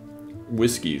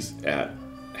whiskeys at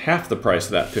half the price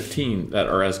of that 15 that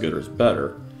are as good or as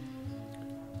better.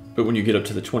 But when you get up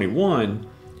to the 21,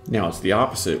 now it's the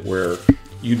opposite, where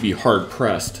you'd be hard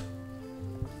pressed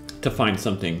to find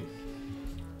something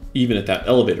even at that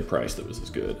elevated price that was as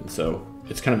good. And so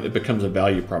it's kind of, it becomes a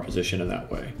value proposition in that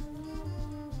way.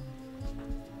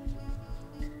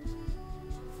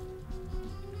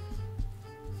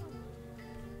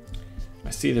 I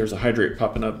see there's a hydrate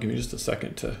popping up. Give me just a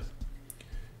second to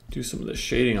do some of the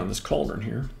shading on this cauldron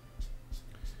here,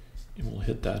 and we'll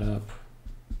hit that up.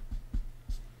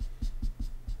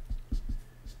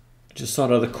 I just saw it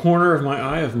out of the corner of my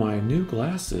eye of my new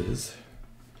glasses,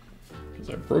 because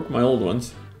I broke my old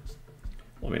ones.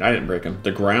 Well, I mean, I didn't break them.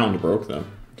 The ground broke them.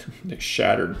 They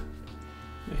shattered.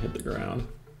 They hit the ground.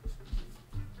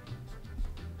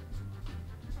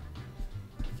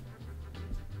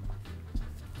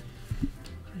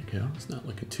 There you go. It's not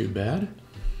looking too bad.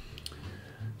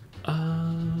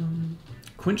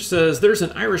 Quench says, there's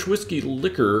an Irish whiskey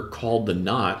liquor called the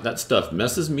Knot. That stuff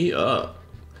messes me up.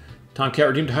 Tomcat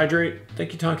redeemed to hydrate.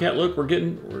 Thank you, Tomcat. Look, we're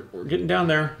getting down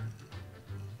there.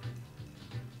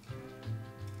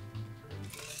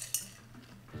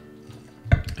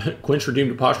 Quench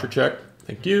redeemed a posture check.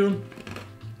 Thank you.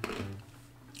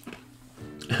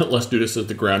 Les Duda says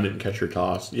the ground didn't catch your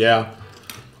toss. Yeah.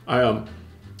 I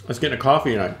was getting a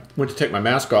coffee and I went to take my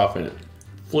mask off and it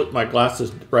flipped my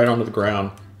glasses right onto the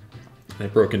ground. And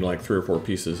it broke into like 3 or 4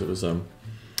 pieces. It was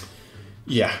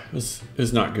yeah, it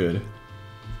was not good.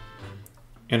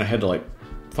 And I had to like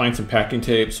find some packing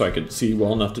tape so I could see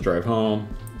well enough to drive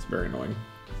home. It's very annoying.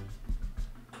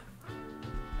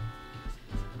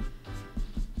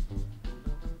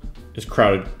 It's a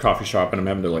crowded coffee shop and I'm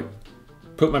having to like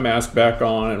put my mask back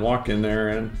on and walk in there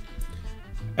and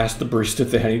ask the barista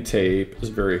if they had any tape. It was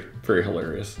very, very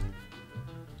hilarious.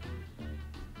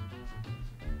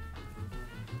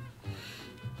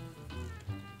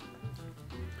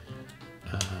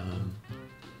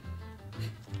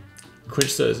 Quench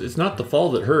says, it's not the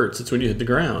fall that hurts, it's when you hit the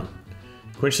ground.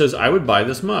 Quench says, I would buy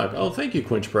this mug. Oh, thank you,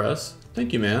 Quench Press.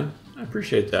 Thank you, man. I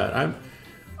appreciate that.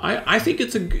 I think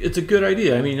it's a good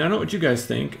idea. I mean, I don't know what you guys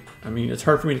think. I mean, it's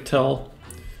hard for me to tell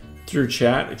through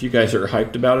chat if you guys are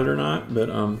hyped about it or not, but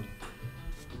I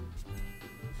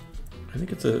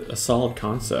think it's a solid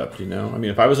concept, you know? I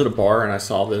mean, if I was at a bar and I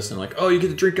saw this and like, oh, you get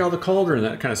to drink out of the cauldron,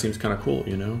 that kind of seems kind of cool,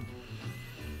 you know?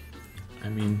 I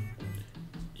mean,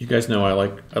 You guys know I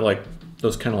like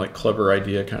those kind of like clever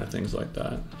idea kind of things like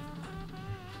that.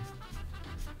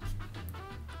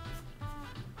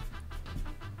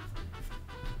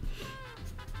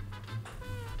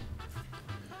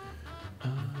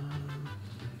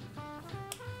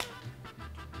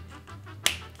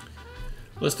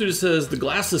 Let's do. Says the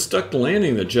glass is stuck to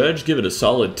landing. The judge give it a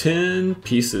solid 10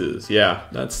 pieces. Yeah,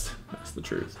 that's the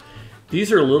truth.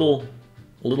 These are a little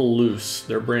loose.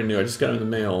 They're brand new. I just got them in the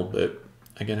mail, but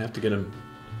I'm gonna have to get them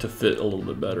to fit a little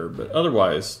bit better. But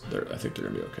otherwise, I think they're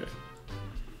gonna be okay.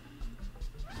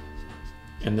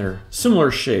 And they're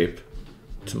similar shape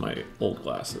to my old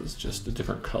glasses, just a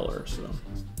different color. So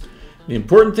the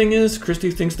important thing is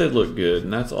Christy thinks they look good,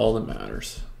 and that's all that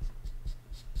matters.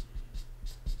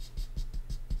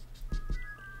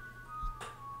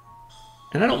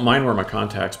 And I don't mind wearing my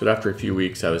contacts, but after a few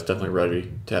weeks, I was definitely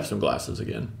ready to have some glasses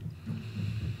again.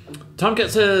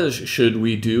 Tomcat says, should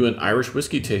we do an Irish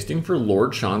whiskey tasting for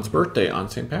Lord Sean's birthday on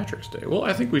St. Patrick's Day? Well,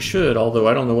 I think we should, although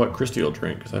I don't know what Christy will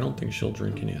drink, because I don't think she'll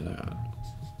drink any of that.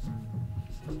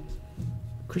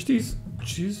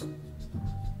 She's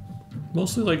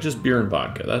mostly like just beer and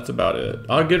vodka. That's about it.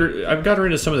 I've got her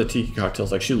into some of the tiki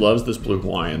cocktails. Like she loves this blue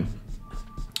Hawaiian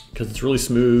because it's really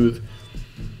smooth.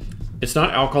 It's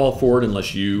not alcohol forward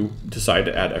unless you decide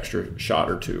to add extra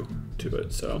shot or two to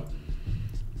it. So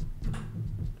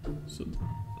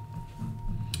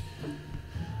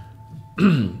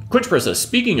Quitchpress says,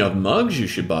 speaking of mugs you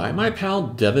should buy, my pal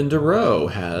Devin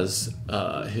DeRoe has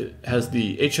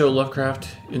the H.O. Lovecraft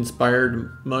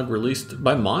inspired mug released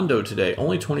by Mondo today.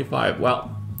 Only 25.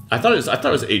 Wow. I thought it was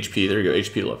HP. There you go,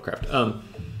 HP Lovecraft.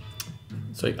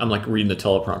 So I'm like reading the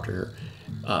teleprompter here.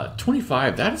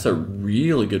 25, that is a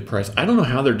really good price. I don't know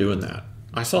how they're doing that.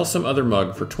 I saw some other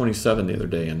mug for 27 the other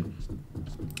day, and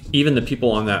even the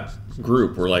people on that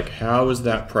group were like, how is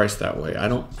that priced that way? I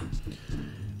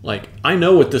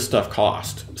know what this stuff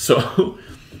cost, so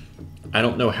I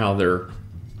don't know how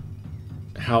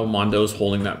Mondo's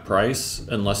holding that price,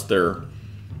 unless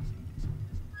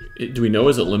do we know,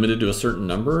 is it limited to a certain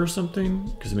number or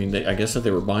something? Because I mean, I guess if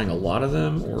they were buying a lot of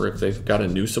them, or if they've got a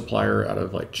new supplier out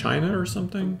of like China or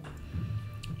something.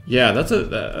 Yeah, that's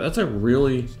a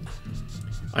really,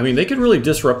 I mean, they could really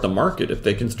disrupt the market if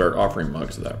they can start offering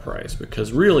mugs at that price,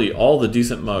 because really all the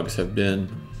decent mugs have been,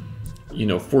 you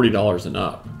know, $40 and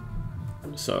up.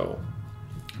 So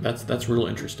that's real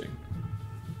interesting.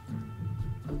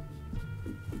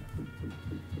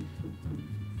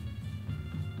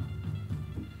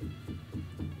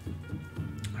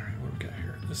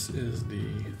 This is the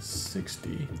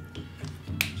 60.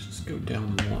 Let's just go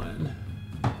down one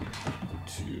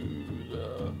to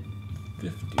the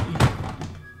 50.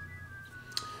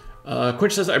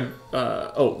 Quinch says,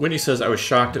 Whitney says, I was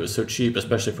shocked it was so cheap,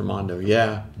 especially for Mondo.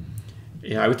 Yeah,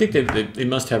 I would think they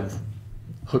must have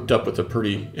hooked up with a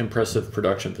pretty impressive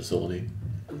production facility.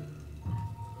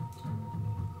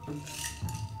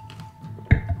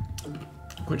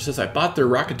 Quinch says, I bought their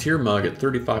Rocketeer mug at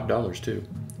 $35 too.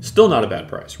 Still not a bad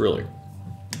price, really.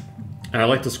 And I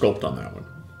like the sculpt on that one.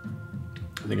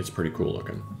 I think it's pretty cool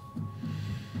looking.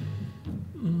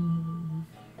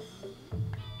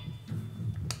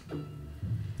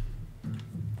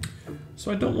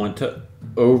 So I don't want to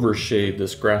overshade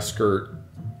this grass skirt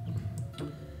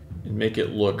and make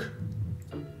it look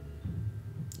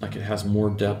like it has more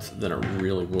depth than it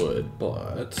really would,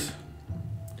 but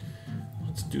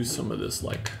let's do some of this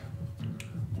like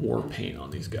war paint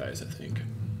on these guys, I think.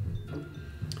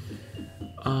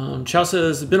 Chow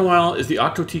says, it's been a while. Is the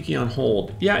Octo Tiki on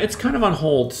hold? Yeah, it's kind of on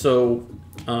hold. So,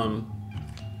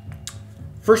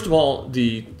 first of all,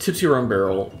 the Tipsy Rum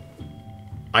Barrel,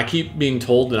 I keep being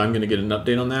told that I'm going to get an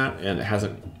update on that, and I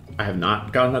have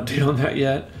not got an update on that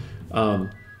yet.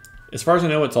 As far as I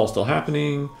know, it's all still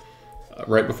happening.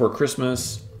 Right before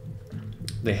Christmas,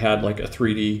 they had like a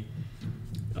 3D,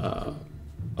 a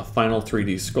final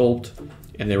 3D sculpt,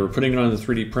 and they were putting it on the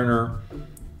 3D printer.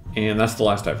 And that's the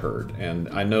last I've heard. And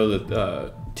I know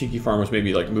that Tiki Farm was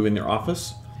maybe like moving their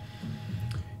office.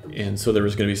 And so there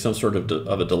was going to be some sort of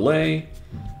a delay.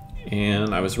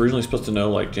 And I was originally supposed to know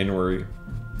like January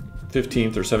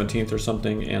 15th or 17th or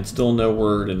something. And still no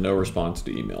word and no response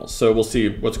to emails. So we'll see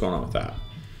what's going on with that.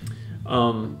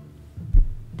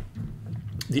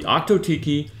 The Octo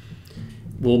Tiki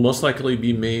will most likely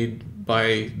be made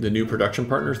by the new production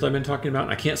partners that I've been talking about.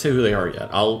 I can't say who they are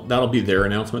yet. That'll be their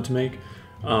announcement to make.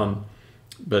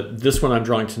 But this one I'm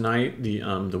drawing tonight,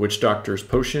 the Witch Doctor's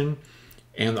Potion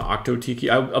and the Octo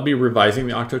Tiki. I'll be revising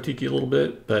the Octo Tiki a little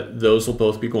bit, but those will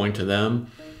both be going to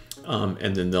them.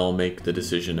 And then they'll make the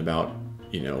decision about,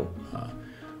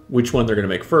 which one they're going to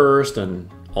make first and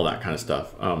all that kind of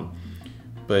stuff.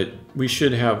 but we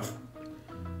should have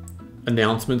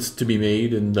announcements to be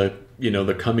made in the,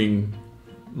 the coming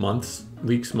months,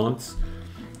 weeks, months.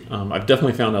 I've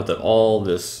definitely found out that all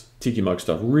this Tiki mug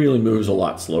stuff really moves a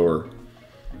lot slower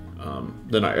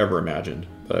than I ever imagined,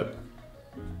 but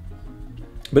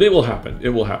it will happen.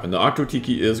 It will happen. The Octo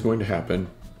Tiki is going to happen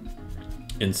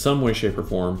in some way, shape, or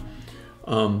form.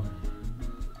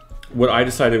 What I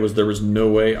decided was there was no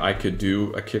way I could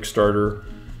do a Kickstarter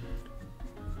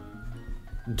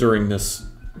during this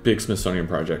big Smithsonian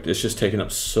project. It's just taken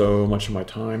up so much of my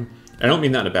time. I don't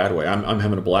mean that in a bad way. I'm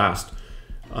having a blast,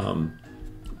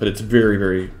 but it's very,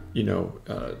 very,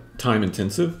 time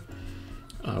intensive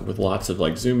with lots of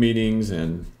like Zoom meetings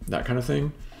and that kind of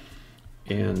thing.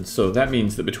 And so that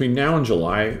means that between now and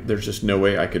July, there's just no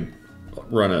way I could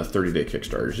run a 30-day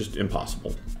Kickstarter. It's just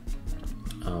impossible.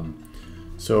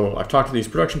 So I've talked to these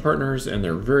production partners, and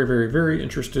they're very, very, very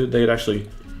interested. They had actually,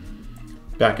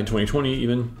 back in 2020,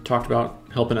 even talked about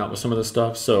helping out with some of this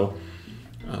stuff. So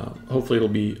hopefully it'll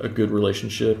be a good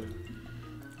relationship,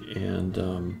 and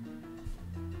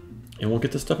we'll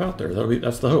get this stuff out there.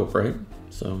 That's the hope, right?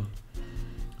 So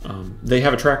they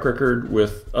have a track record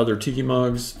with other Tiki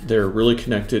mugs. They're really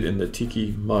connected in the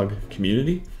Tiki mug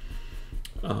community.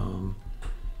 And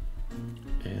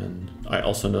I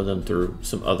also know them through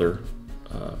some other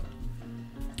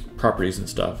properties and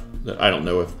stuff that I don't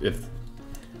know if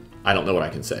I don't know what I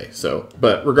can say. So,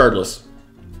 but regardless,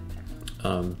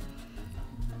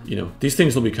 these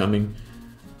things will be coming.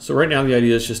 So right now the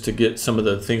idea is just to get some of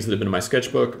the things that have been in my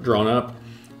sketchbook drawn up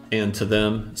and to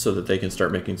them so that they can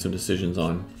start making some decisions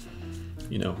on,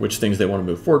 which things they want to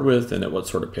move forward with and at what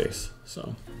sort of pace.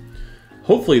 So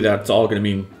hopefully that's all going to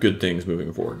mean good things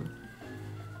moving forward.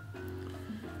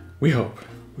 We hope.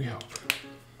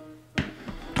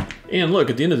 And look,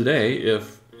 at the end of the day,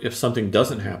 if something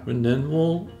doesn't happen, then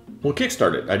we'll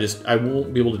kickstart it. I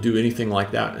won't be able to do anything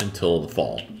like that until the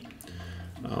fall.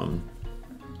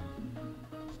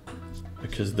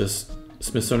 Because this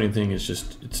Smithsonian thing is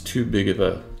it's too big of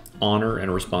a honor and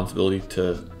a responsibility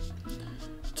to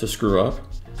screw up.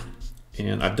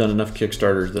 And I've done enough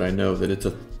Kickstarters that I know that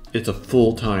it's a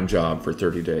full-time job for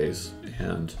 30 days.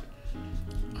 And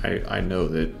I know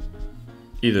that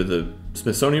either the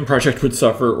Smithsonian project would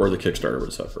suffer or the Kickstarter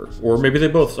would suffer, or maybe they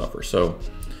both suffer. So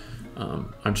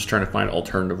I'm just trying to find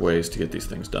alternative ways to get these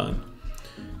things done.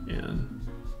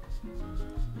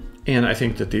 And I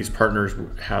think that these partners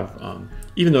have,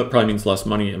 even though it probably means less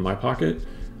money in my pocket,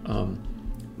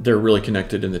 they're really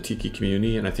connected in the Tiki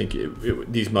community, and I think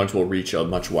these mugs will reach a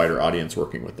much wider audience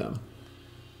working with them.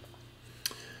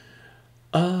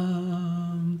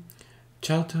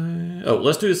 Chow time. Oh,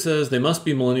 Let's Do It says they must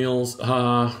be millennials.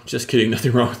 Just kidding.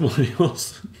 Nothing wrong with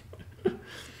millennials.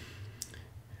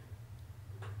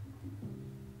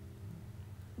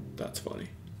 That's funny.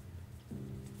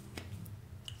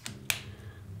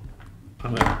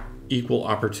 I'm an equal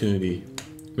opportunity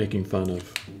making fun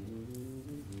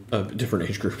of different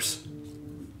age groups,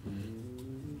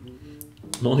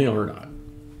 millennial or not.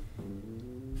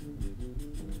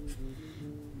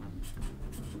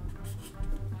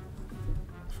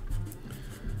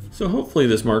 So hopefully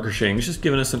this marker shading is just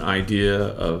giving us an idea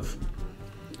of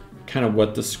kind of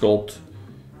what the sculpt,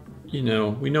 we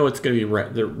know it's going to be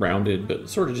rounded, but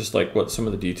sort of just like what some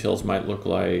of the details might look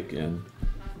like and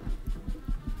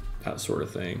that sort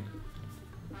of thing.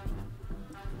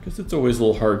 Because it's always a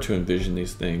little hard to envision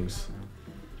these things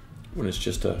when it's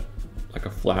just like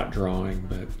a flat drawing,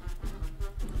 but you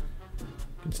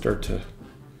can start to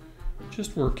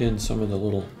just work in some of the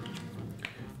little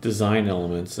design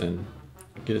elements and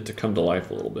get it to come to life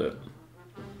a little bit.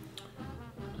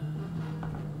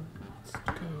 Let's go.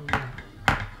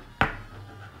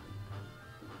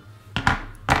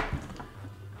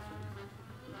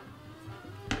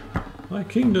 My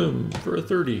Kingdom for a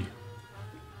 30.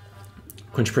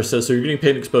 Quench Press says, so you're getting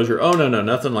paid exposure. Oh, no,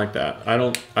 nothing like that. I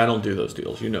don't do those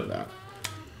deals. You know that.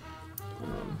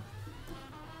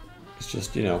 It's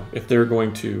just, if they're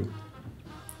going to,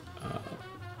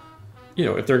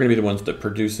 if they're going to be the ones that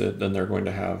produce it, then they're going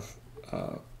to have,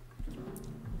 to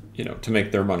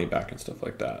make their money back and stuff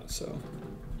like that. So,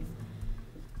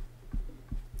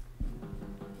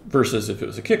 versus if it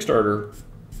was a Kickstarter,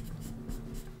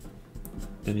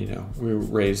 then, we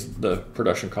raise the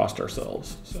production cost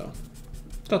ourselves. So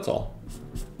that's all.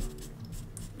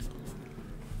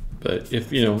 But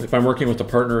if I'm working with a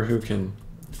partner who can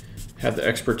have the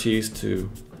expertise to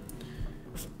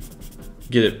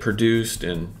get it produced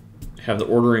and have the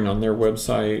ordering on their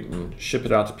website and ship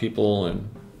it out to people and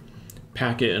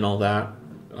pack it and all that,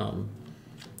 and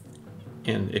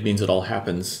it means it all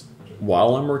happens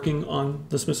while I'm working on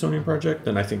the Smithsonian project,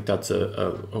 then I think that's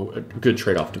a good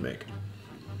trade-off to make.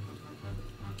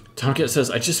 Tomcat says,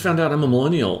 I just found out I'm a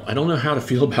millennial. I don't know how to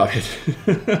feel about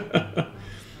it.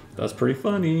 That's pretty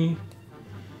funny.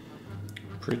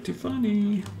 Pretty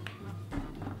funny.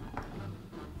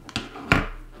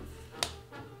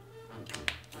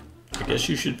 I guess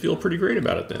you should feel pretty great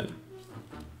about it then.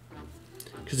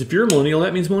 Because if you're a millennial,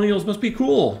 that means millennials must be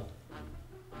cool.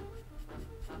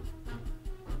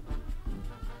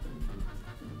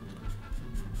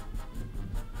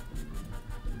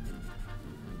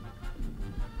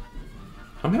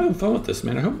 I'm having fun with this,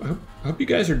 man. I hope you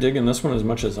guys are digging this one as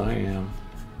much as I am.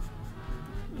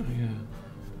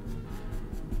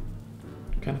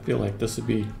 I kind of feel like this would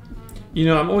be, you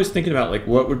know, I'm always thinking about like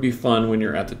what would be fun when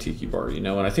you're at the tiki bar, you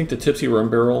know, and I think the Tipsy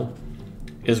Rum Barrel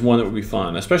is one that would be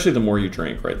fun, especially the more you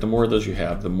drink, right? The more of those you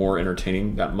have, the more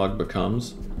entertaining that mug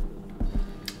becomes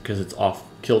because it's off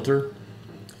kilter.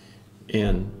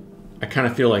 And I kind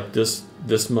of feel like this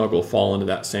mug will fall into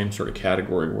that same sort of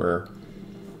category where,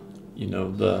 you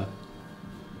know, the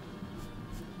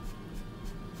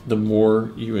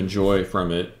more you enjoy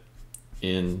from it,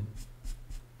 in,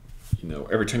 you know,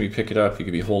 every time you pick it up, you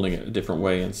could be holding it a different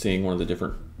way and seeing one of the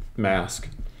different masks,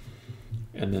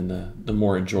 and then the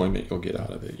more enjoyment you'll get out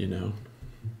of it, you know.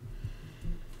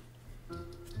 I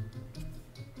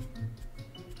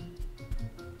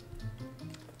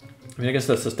mean, I guess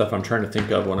that's the stuff I'm trying to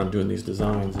think of when I'm doing these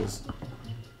designs is,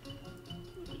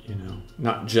 you know,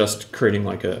 not just creating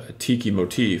like a tiki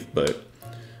motif, but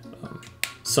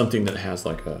something that has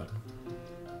like a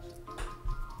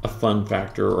fun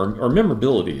factor or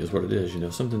memorability is what it is, you know,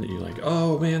 something that you're like,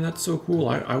 oh man, that's so cool.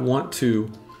 I want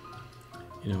to,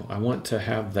 you know, I want to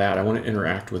have that. I want to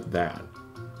interact with that.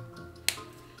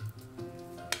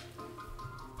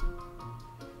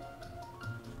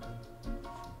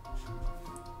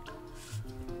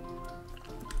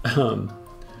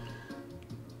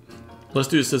 Let's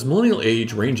do it. Says millennial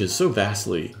age ranges so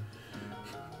vastly.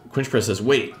 Quinch Press says,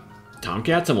 wait,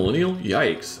 Tomcat's a millennial?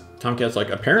 Yikes. Tomcat's like,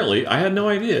 apparently, I had no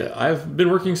idea. I've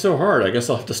been working so hard. I guess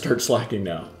I'll have to start slacking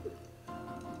now.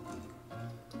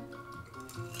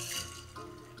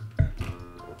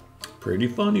 Pretty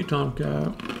funny,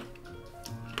 Tomcat.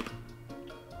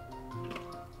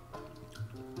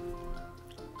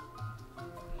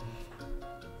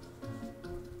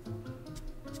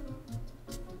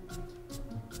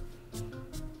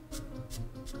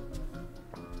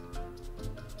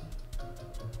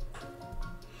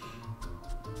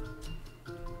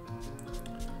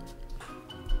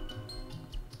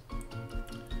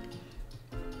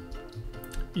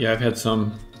 Yeah, I've had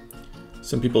some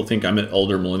people think I'm an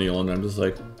elder millennial, and I'm just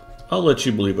like, I'll let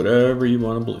you believe whatever you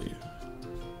want to believe.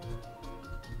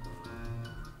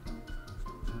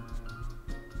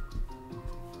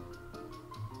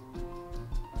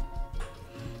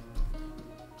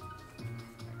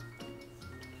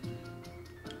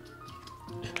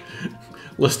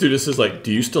 Let's do this is like,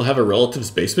 do you still have a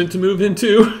relative's basement to move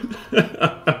into?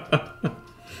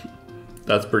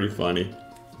 That's pretty funny.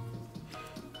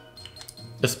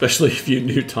 Especially if you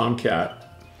knew Tomcat.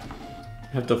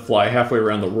 Have to fly halfway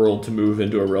around the world to move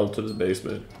into a relative's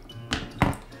basement.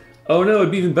 Oh no,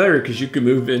 it'd be even better because you could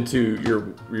move into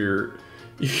your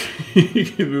you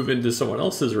could move into someone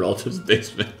else's relative's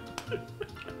basement.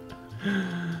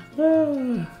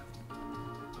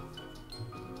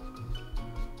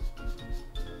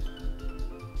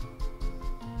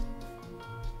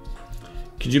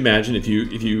 Could you imagine if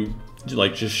you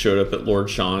like just showed up at Lord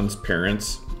Sean's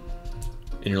parents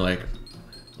and you're like,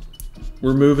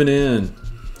 we're moving in.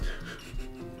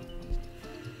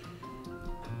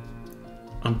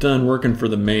 I'm done working for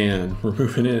the man. We're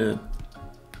moving in.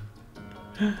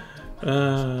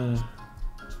 How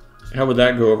would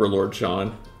that go over, Lord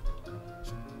Sean?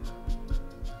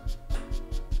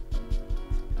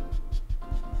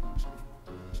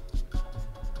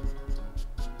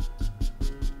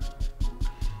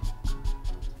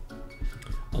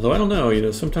 Although I don't know, you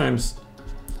know, sometimes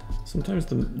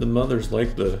the mothers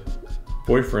like the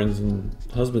boyfriends and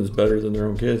husbands better than their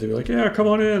own kids. They'd be like, yeah, come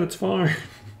on in, it's fine.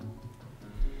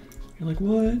 You're like,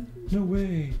 what? No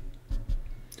way.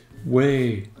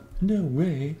 No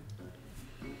way.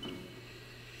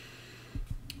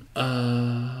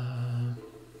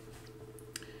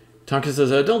 Tonka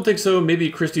says, I don't think so.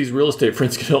 Maybe Christy's real estate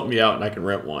friends can help me out and I can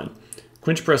rent one.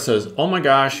 Quinch Press says, oh my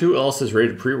gosh, who else is ready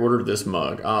to pre-order this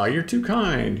mug? Ah, you're too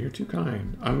kind. You're too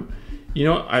kind. You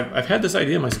know, I've had this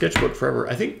idea in my sketchbook forever.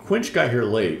 I think Quinch got here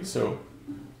late, so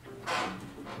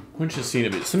Quinch has seen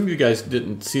it. But some of you guys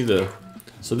didn't see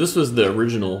so this was the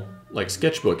original like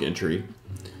sketchbook entry,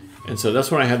 and so that's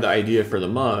when I had the idea for the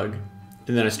mug.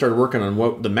 And then I started working on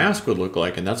what the mask would look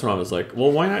like, and that's when I was like,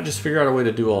 well, why not just figure out a way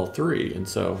to do all three? And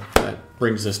so that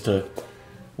brings us to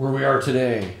where we are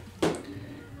today.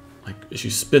 Like, as you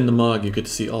spin the mug, you get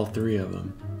to see all three of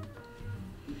them.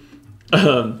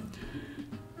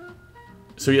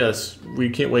 So yes, we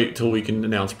can't wait till we can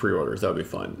announce pre-orders. That would be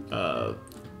fun.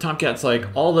 Tomcat's like,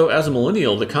 although as a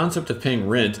millennial, the concept of paying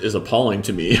rent is appalling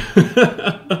to me.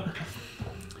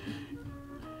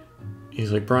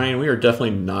 He's like, Brian, we are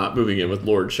definitely not moving in with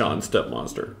Lord Sean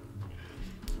Stepmonster.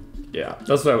 Yeah,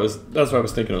 that's what I was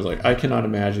thinking. I was like, I cannot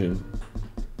imagine.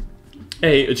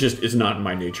 It's not in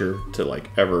my nature to like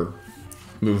ever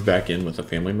move back in with a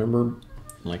family member,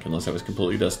 like unless I was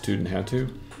completely destitute and had to.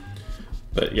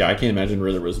 But yeah, I can't imagine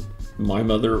whether it was my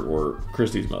mother or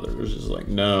Christy's mother. It was just like,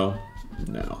 no.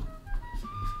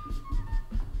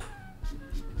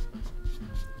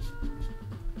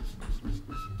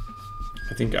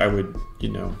 I think I would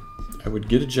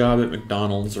get a job at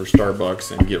McDonald's or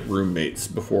Starbucks and get roommates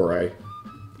before I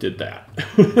did that.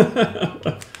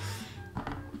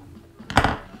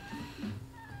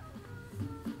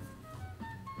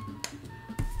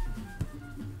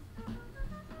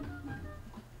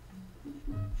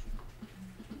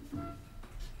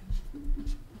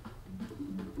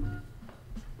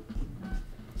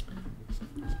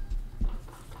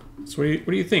 So what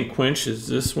do you think, Quinch? Is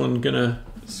this gonna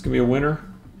be a winner?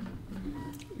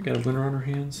 We got a winner on our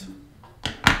hands.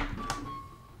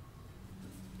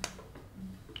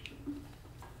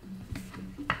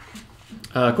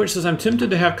 Quinch says, I'm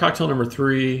tempted to have cocktail number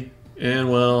 3, and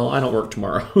well, I don't work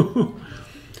tomorrow.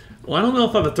 Well, I don't know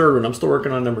if I have a third one. I'm still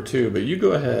working on number 2, but you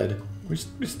go ahead. We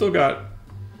still got,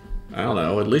 I don't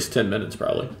know, at least 10 minutes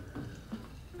probably.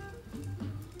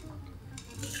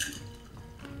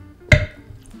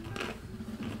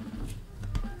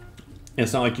 And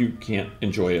it's not like you can't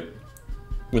enjoy it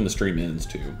when the stream ends,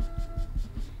 too.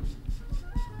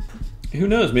 Who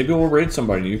knows? Maybe we'll raid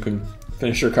somebody and you can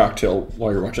finish your cocktail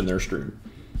while you're watching their stream.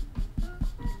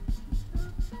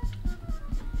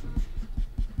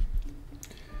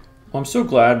 Well, I'm so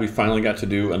glad we finally got to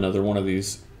do another one of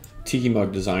these Tiki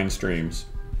Mug design streams.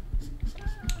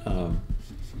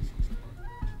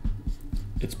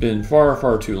 It's been far,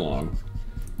 far too long.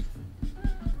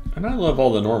 And I love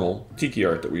all the normal Tiki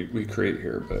art that we create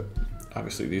here, but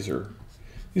obviously these are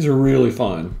really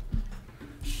fun.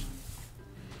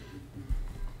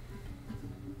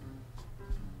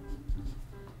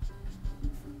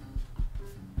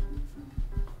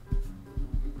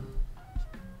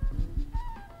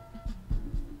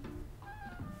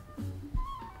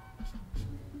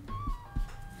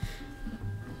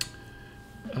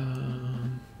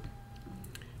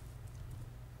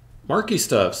 Marky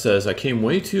Stuff says, I came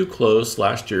way too close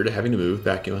last year to having to move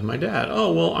back in with my dad.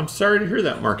 Oh, well, I'm sorry to hear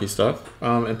that, Marky Stuff.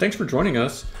 And thanks for joining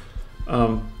us.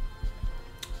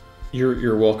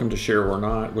 You're welcome to share or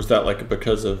not. Was that like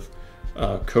because of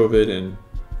COVID and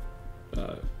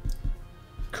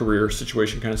career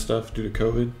situation kind of stuff due to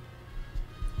COVID?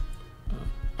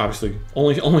 Obviously,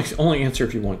 only answer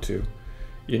if you want to.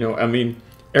 You know, I mean,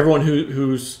 everyone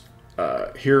who's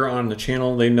here on the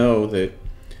channel, they know that,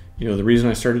 you know, the reason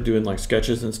I started doing like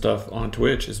sketches and stuff on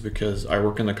Twitch is because I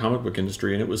work in the comic book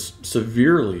industry and it was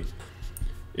severely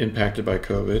impacted by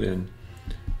COVID, and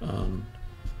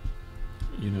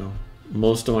you know,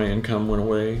 most of my income went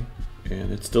away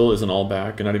and it still isn't all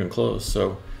back and not even close.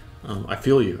 So I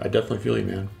feel you. I definitely feel you,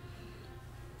 man.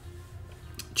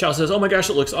 Chow says, oh my gosh,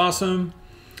 it looks awesome.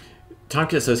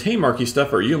 Tomcat says, hey, Marky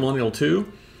Stuff, are you a millennial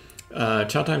too?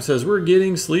 Chow Time says, we're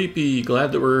getting sleepy.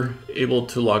 Glad that we're able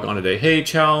to log on today. Hey,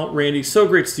 Chow, Randy, so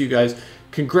great to see you guys.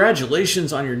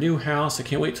 Congratulations on your new house. I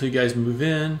can't wait till you guys move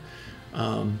in.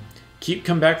 Keep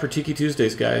coming back for Tiki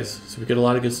Tuesdays, guys. So we get a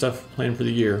lot of good stuff planned for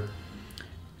the year.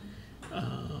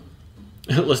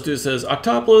 Let's Do It says,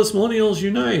 Octopolis Millennials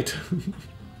Unite.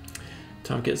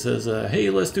 Tomcat says, hey,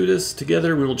 let's do this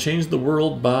together. We will change the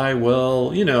world by,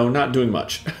 well, you know, not doing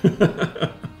much.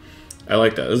 I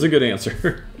like that. That's a good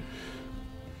answer.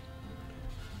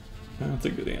 That's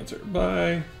a good answer.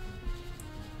 By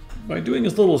doing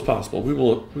as little as possible, we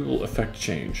will affect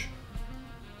change.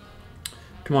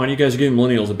 Come on, you guys are giving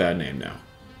millennials a bad name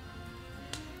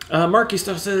now. Marky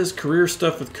Stuff says, career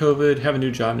stuff with COVID, have a new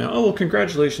job now. Oh, well,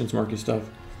 congratulations, Marky Stuff.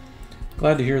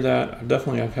 Glad to hear that.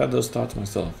 I've had those thoughts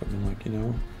myself. I've been like, you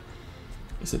know,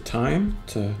 is it time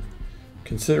to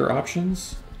consider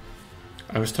options?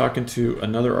 I was talking to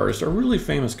another artist, a really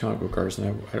famous comic book artist,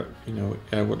 and I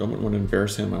don't want to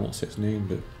embarrass him. I won't say his name,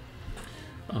 but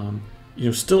you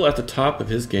know, still at the top of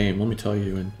his game, let me tell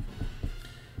you. And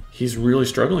he's really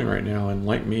struggling right now, and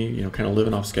like me, you know, kind of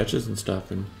living off sketches and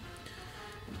stuff. And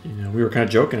you know, we were kind of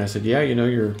joking. I said, yeah, you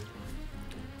know,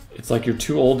 it's like you're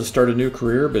too old to start a new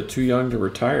career, but too young to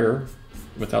retire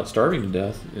without starving to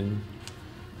death.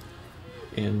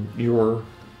 And you're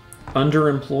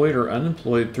underemployed or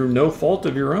unemployed through no fault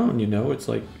of your own. You know, it's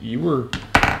like you were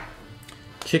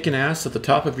kicking ass at the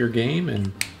top of your game,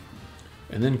 and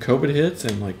then COVID hits,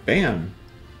 and like bam,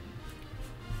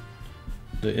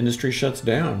 the industry shuts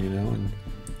down. You know, and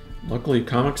luckily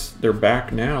comics, they're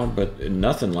back now, but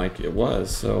nothing like it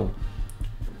was. So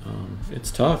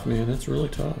it's tough, man. It's really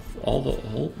tough.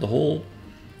 The whole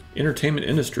entertainment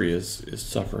industry is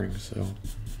suffering. So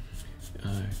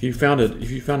if you found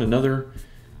another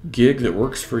gig that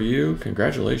works for you,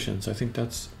 congratulations. I think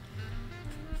that's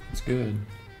good.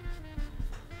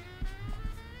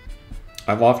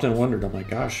 I've often wondered, I'm like,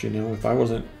 gosh, you know, if I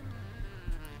wasn't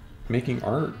making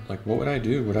art, like what would I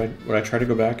do? Would I try to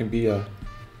go back and be a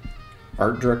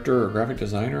art director or graphic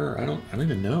designer? I don't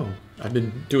even know. I've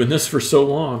been doing this for so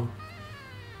long.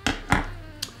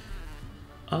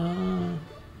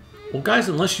 Well, guys,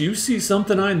 unless you see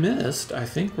something I missed, I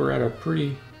think we're at a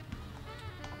pretty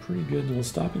good little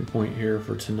stopping point here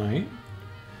for tonight.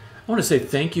 I want to say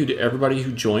thank you to everybody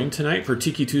who joined tonight for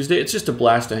Tiki Tuesday. It's just a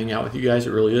blast to hang out with you guys.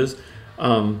 It really is.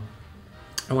 I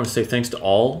want to say thanks to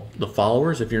all the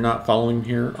followers. If you're not following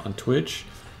here on Twitch,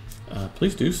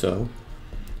 please do so.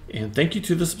 And thank you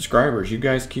to the subscribers. You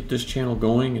guys keep this channel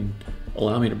going and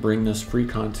allow me to bring this free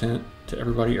content to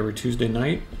everybody every Tuesday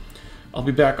night. I'll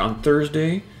be back on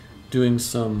Thursday doing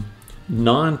some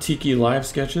non-Tiki live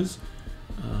sketches.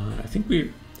 I think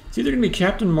it's either going to be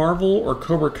Captain Marvel or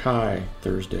Cobra Kai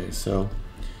Thursday. So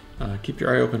keep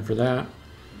your eye open for that.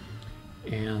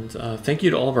 And thank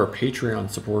you to all of our Patreon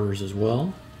supporters as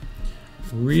well.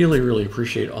 Really, really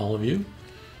appreciate all of you.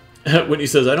 Whitney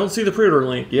says, I don't see the pre-order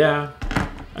link. Yeah,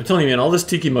 I'm telling you, man, all this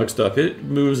Tiki Mug stuff, it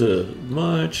moves at a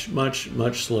much, much,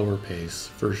 much slower pace,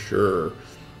 for sure.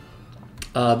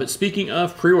 But speaking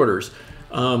of pre-orders,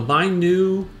 my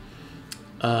new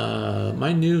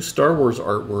Star Wars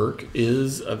artwork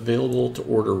is available to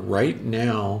order right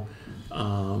now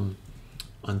on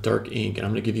Dark Ink, and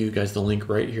I'm going to give you guys the link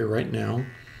right here, right now.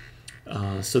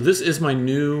 So this is my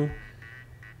new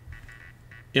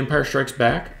Empire Strikes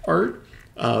Back art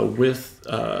with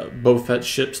Boba Fett's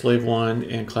ship, Slave One,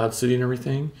 and Cloud City and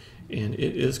everything, and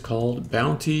it is called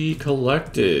Bounty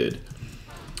Collected.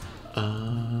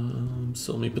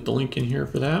 So let me put the link in here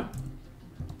for that.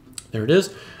 There it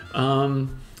is.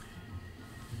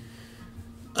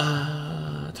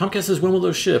 Tomcat says, when will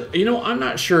those ship? You know, I'm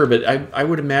not sure, but I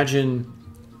would imagine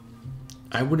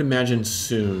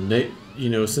soon. They, you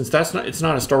know, since it's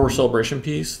not a Star Wars Celebration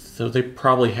piece, so they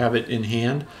probably have it in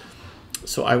hand.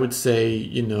 So I would say,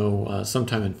 you know,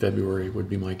 sometime in February would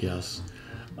be my guess.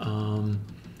 And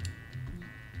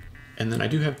then I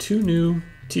do have 2 new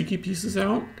Tiki pieces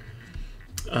out.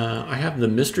 I have the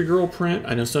Mystery Girl print.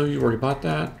 I know some of you already bought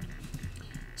that.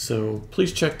 So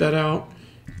please check that out.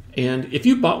 And if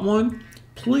you bought one,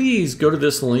 please go to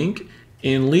this link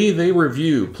and leave a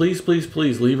review. Please, please,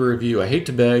 please leave a review. I hate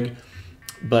to beg,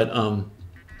 but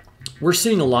we're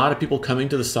seeing a lot of people coming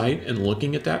to the site and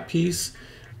looking at that piece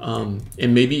and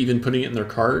maybe even putting it in their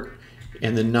cart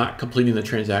and then not completing the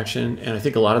transaction. And I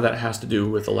think a lot of that has to do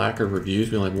with the lack of reviews.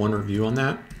 We only have 1 review on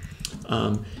that.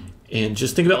 And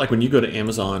just think about, like, when you go to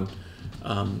Amazon,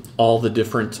 all the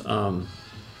different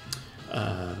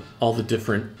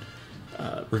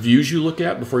reviews you look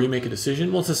at before you make a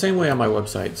decision. Well, it's the same way on my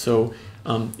website. So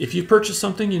if you purchase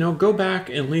something, you know, go back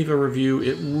and leave a review.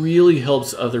 It really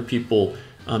helps other people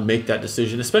make that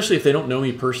decision, especially if they don't know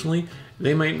me personally.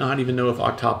 They might not even know if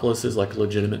Octopolis is like a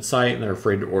legitimate site and they're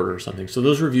afraid to order or something. So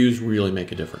those reviews really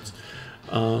make a difference.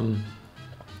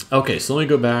 Okay, so let me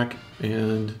go back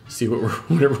and see what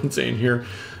everyone's saying here.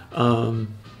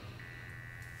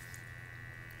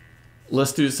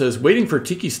 Les Dude says, waiting for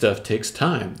Tiki stuff takes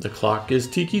time. The clock is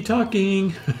Tiki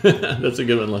talking. That's a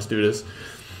good one, Les Dude.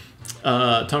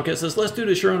 Tomcat says, Les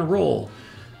Dude, you're on a roll.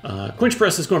 Quinch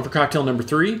Press is going for cocktail number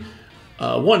 3.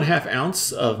 1/2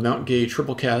 ounce of Mount Gay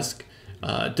triple cask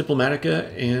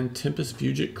Diplomatica and Tempest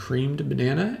Fugit creamed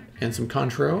banana and some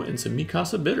Cointreau and some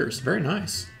Mikasa bitters. Very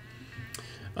nice.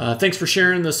 Thanks for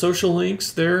sharing the social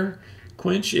links there,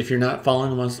 Quinch. If you're not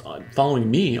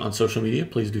following me on social media,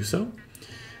 please do so.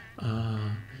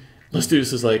 Let's do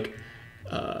this is like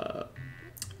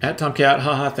at Tomcat,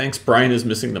 haha, thanks. Brian is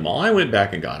missing them all. I went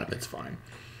back and got him. It's fine.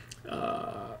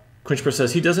 Quinchper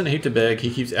says he doesn't hate to beg.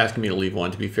 He keeps asking me to leave one.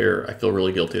 To be fair, I feel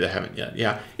really guilty that I haven't yet.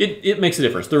 Yeah, it makes a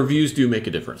difference. The reviews do make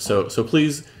a difference. So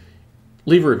please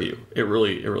leave a review. It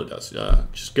really does.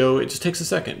 Just go. It just takes a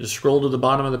second. Just scroll to the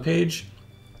bottom of the page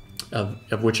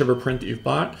of whichever print that you've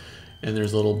bought, and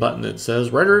there's a little button that says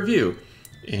write a review,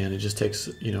 and it just takes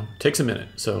a minute.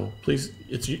 So please,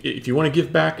 if you want to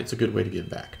give back, it's a good way to give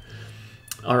back.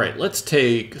 All right, let's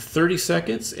take 30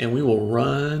 seconds and we will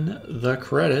run the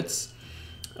credits.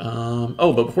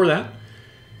 Oh, but before that,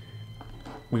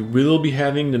 we will be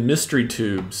having the mystery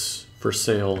tubes for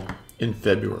sale in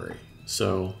February.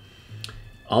 So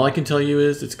all I can tell you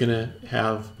is it's going to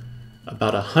have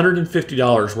about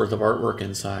 $150 worth of artwork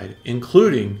inside,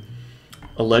 including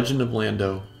a Legend of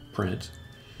Lando print.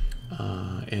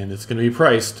 And it's going to be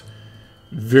priced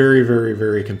very, very,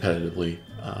 very competitively.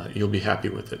 You'll be happy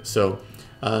with it. So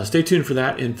stay tuned for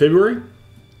that in February.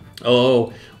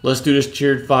 Oh, Let's Do This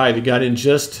cheered 5. You got in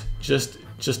just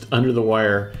under the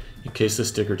wire in case the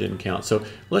sticker didn't count. So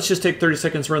let's just take 30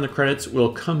 seconds to run the credits.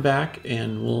 We'll come back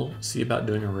and we'll see about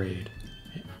doing a raid.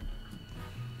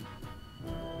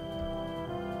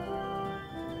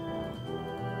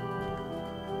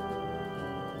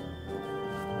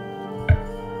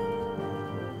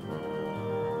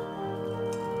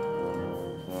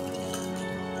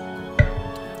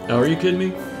 Oh, are you kidding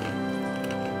me?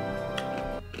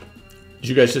 Did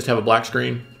you guys just have a black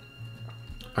screen?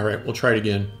 All right, we'll try it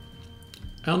again.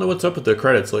 I don't know what's up with the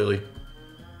credits lately.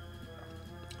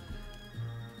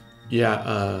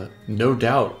 Yeah, no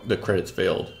doubt the credits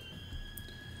failed.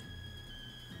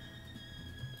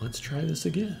 Let's try this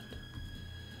again.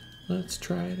 Let's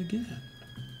try it again.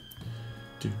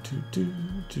 Do, do, do,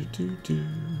 do, do, do.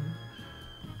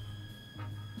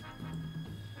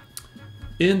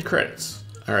 End credits.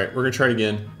 All right, we're gonna try it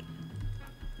again.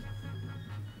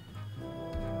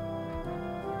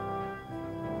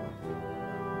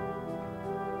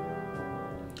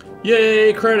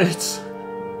 Yay, credits!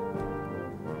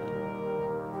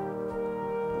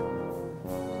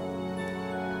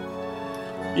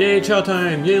 Yay, chow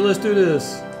time! Yay, let's do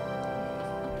this!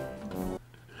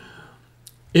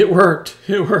 It worked!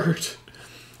 It worked!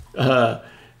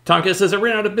 Tomcat says, I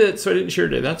ran out of bits, so I didn't share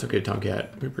today. That's okay,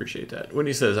 Tomcat. We appreciate that. When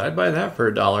he says, I'd buy that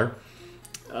for $1.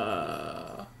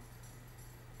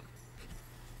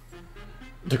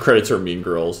 The credits are mean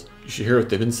girls. You should hear what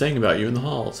they've been saying about you in the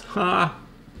halls. Ha!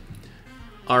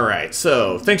 Alright,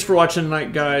 so thanks for watching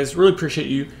tonight, guys. Really appreciate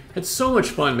you. Had so much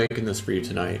fun making this for you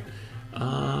tonight.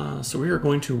 So we are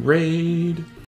going to raid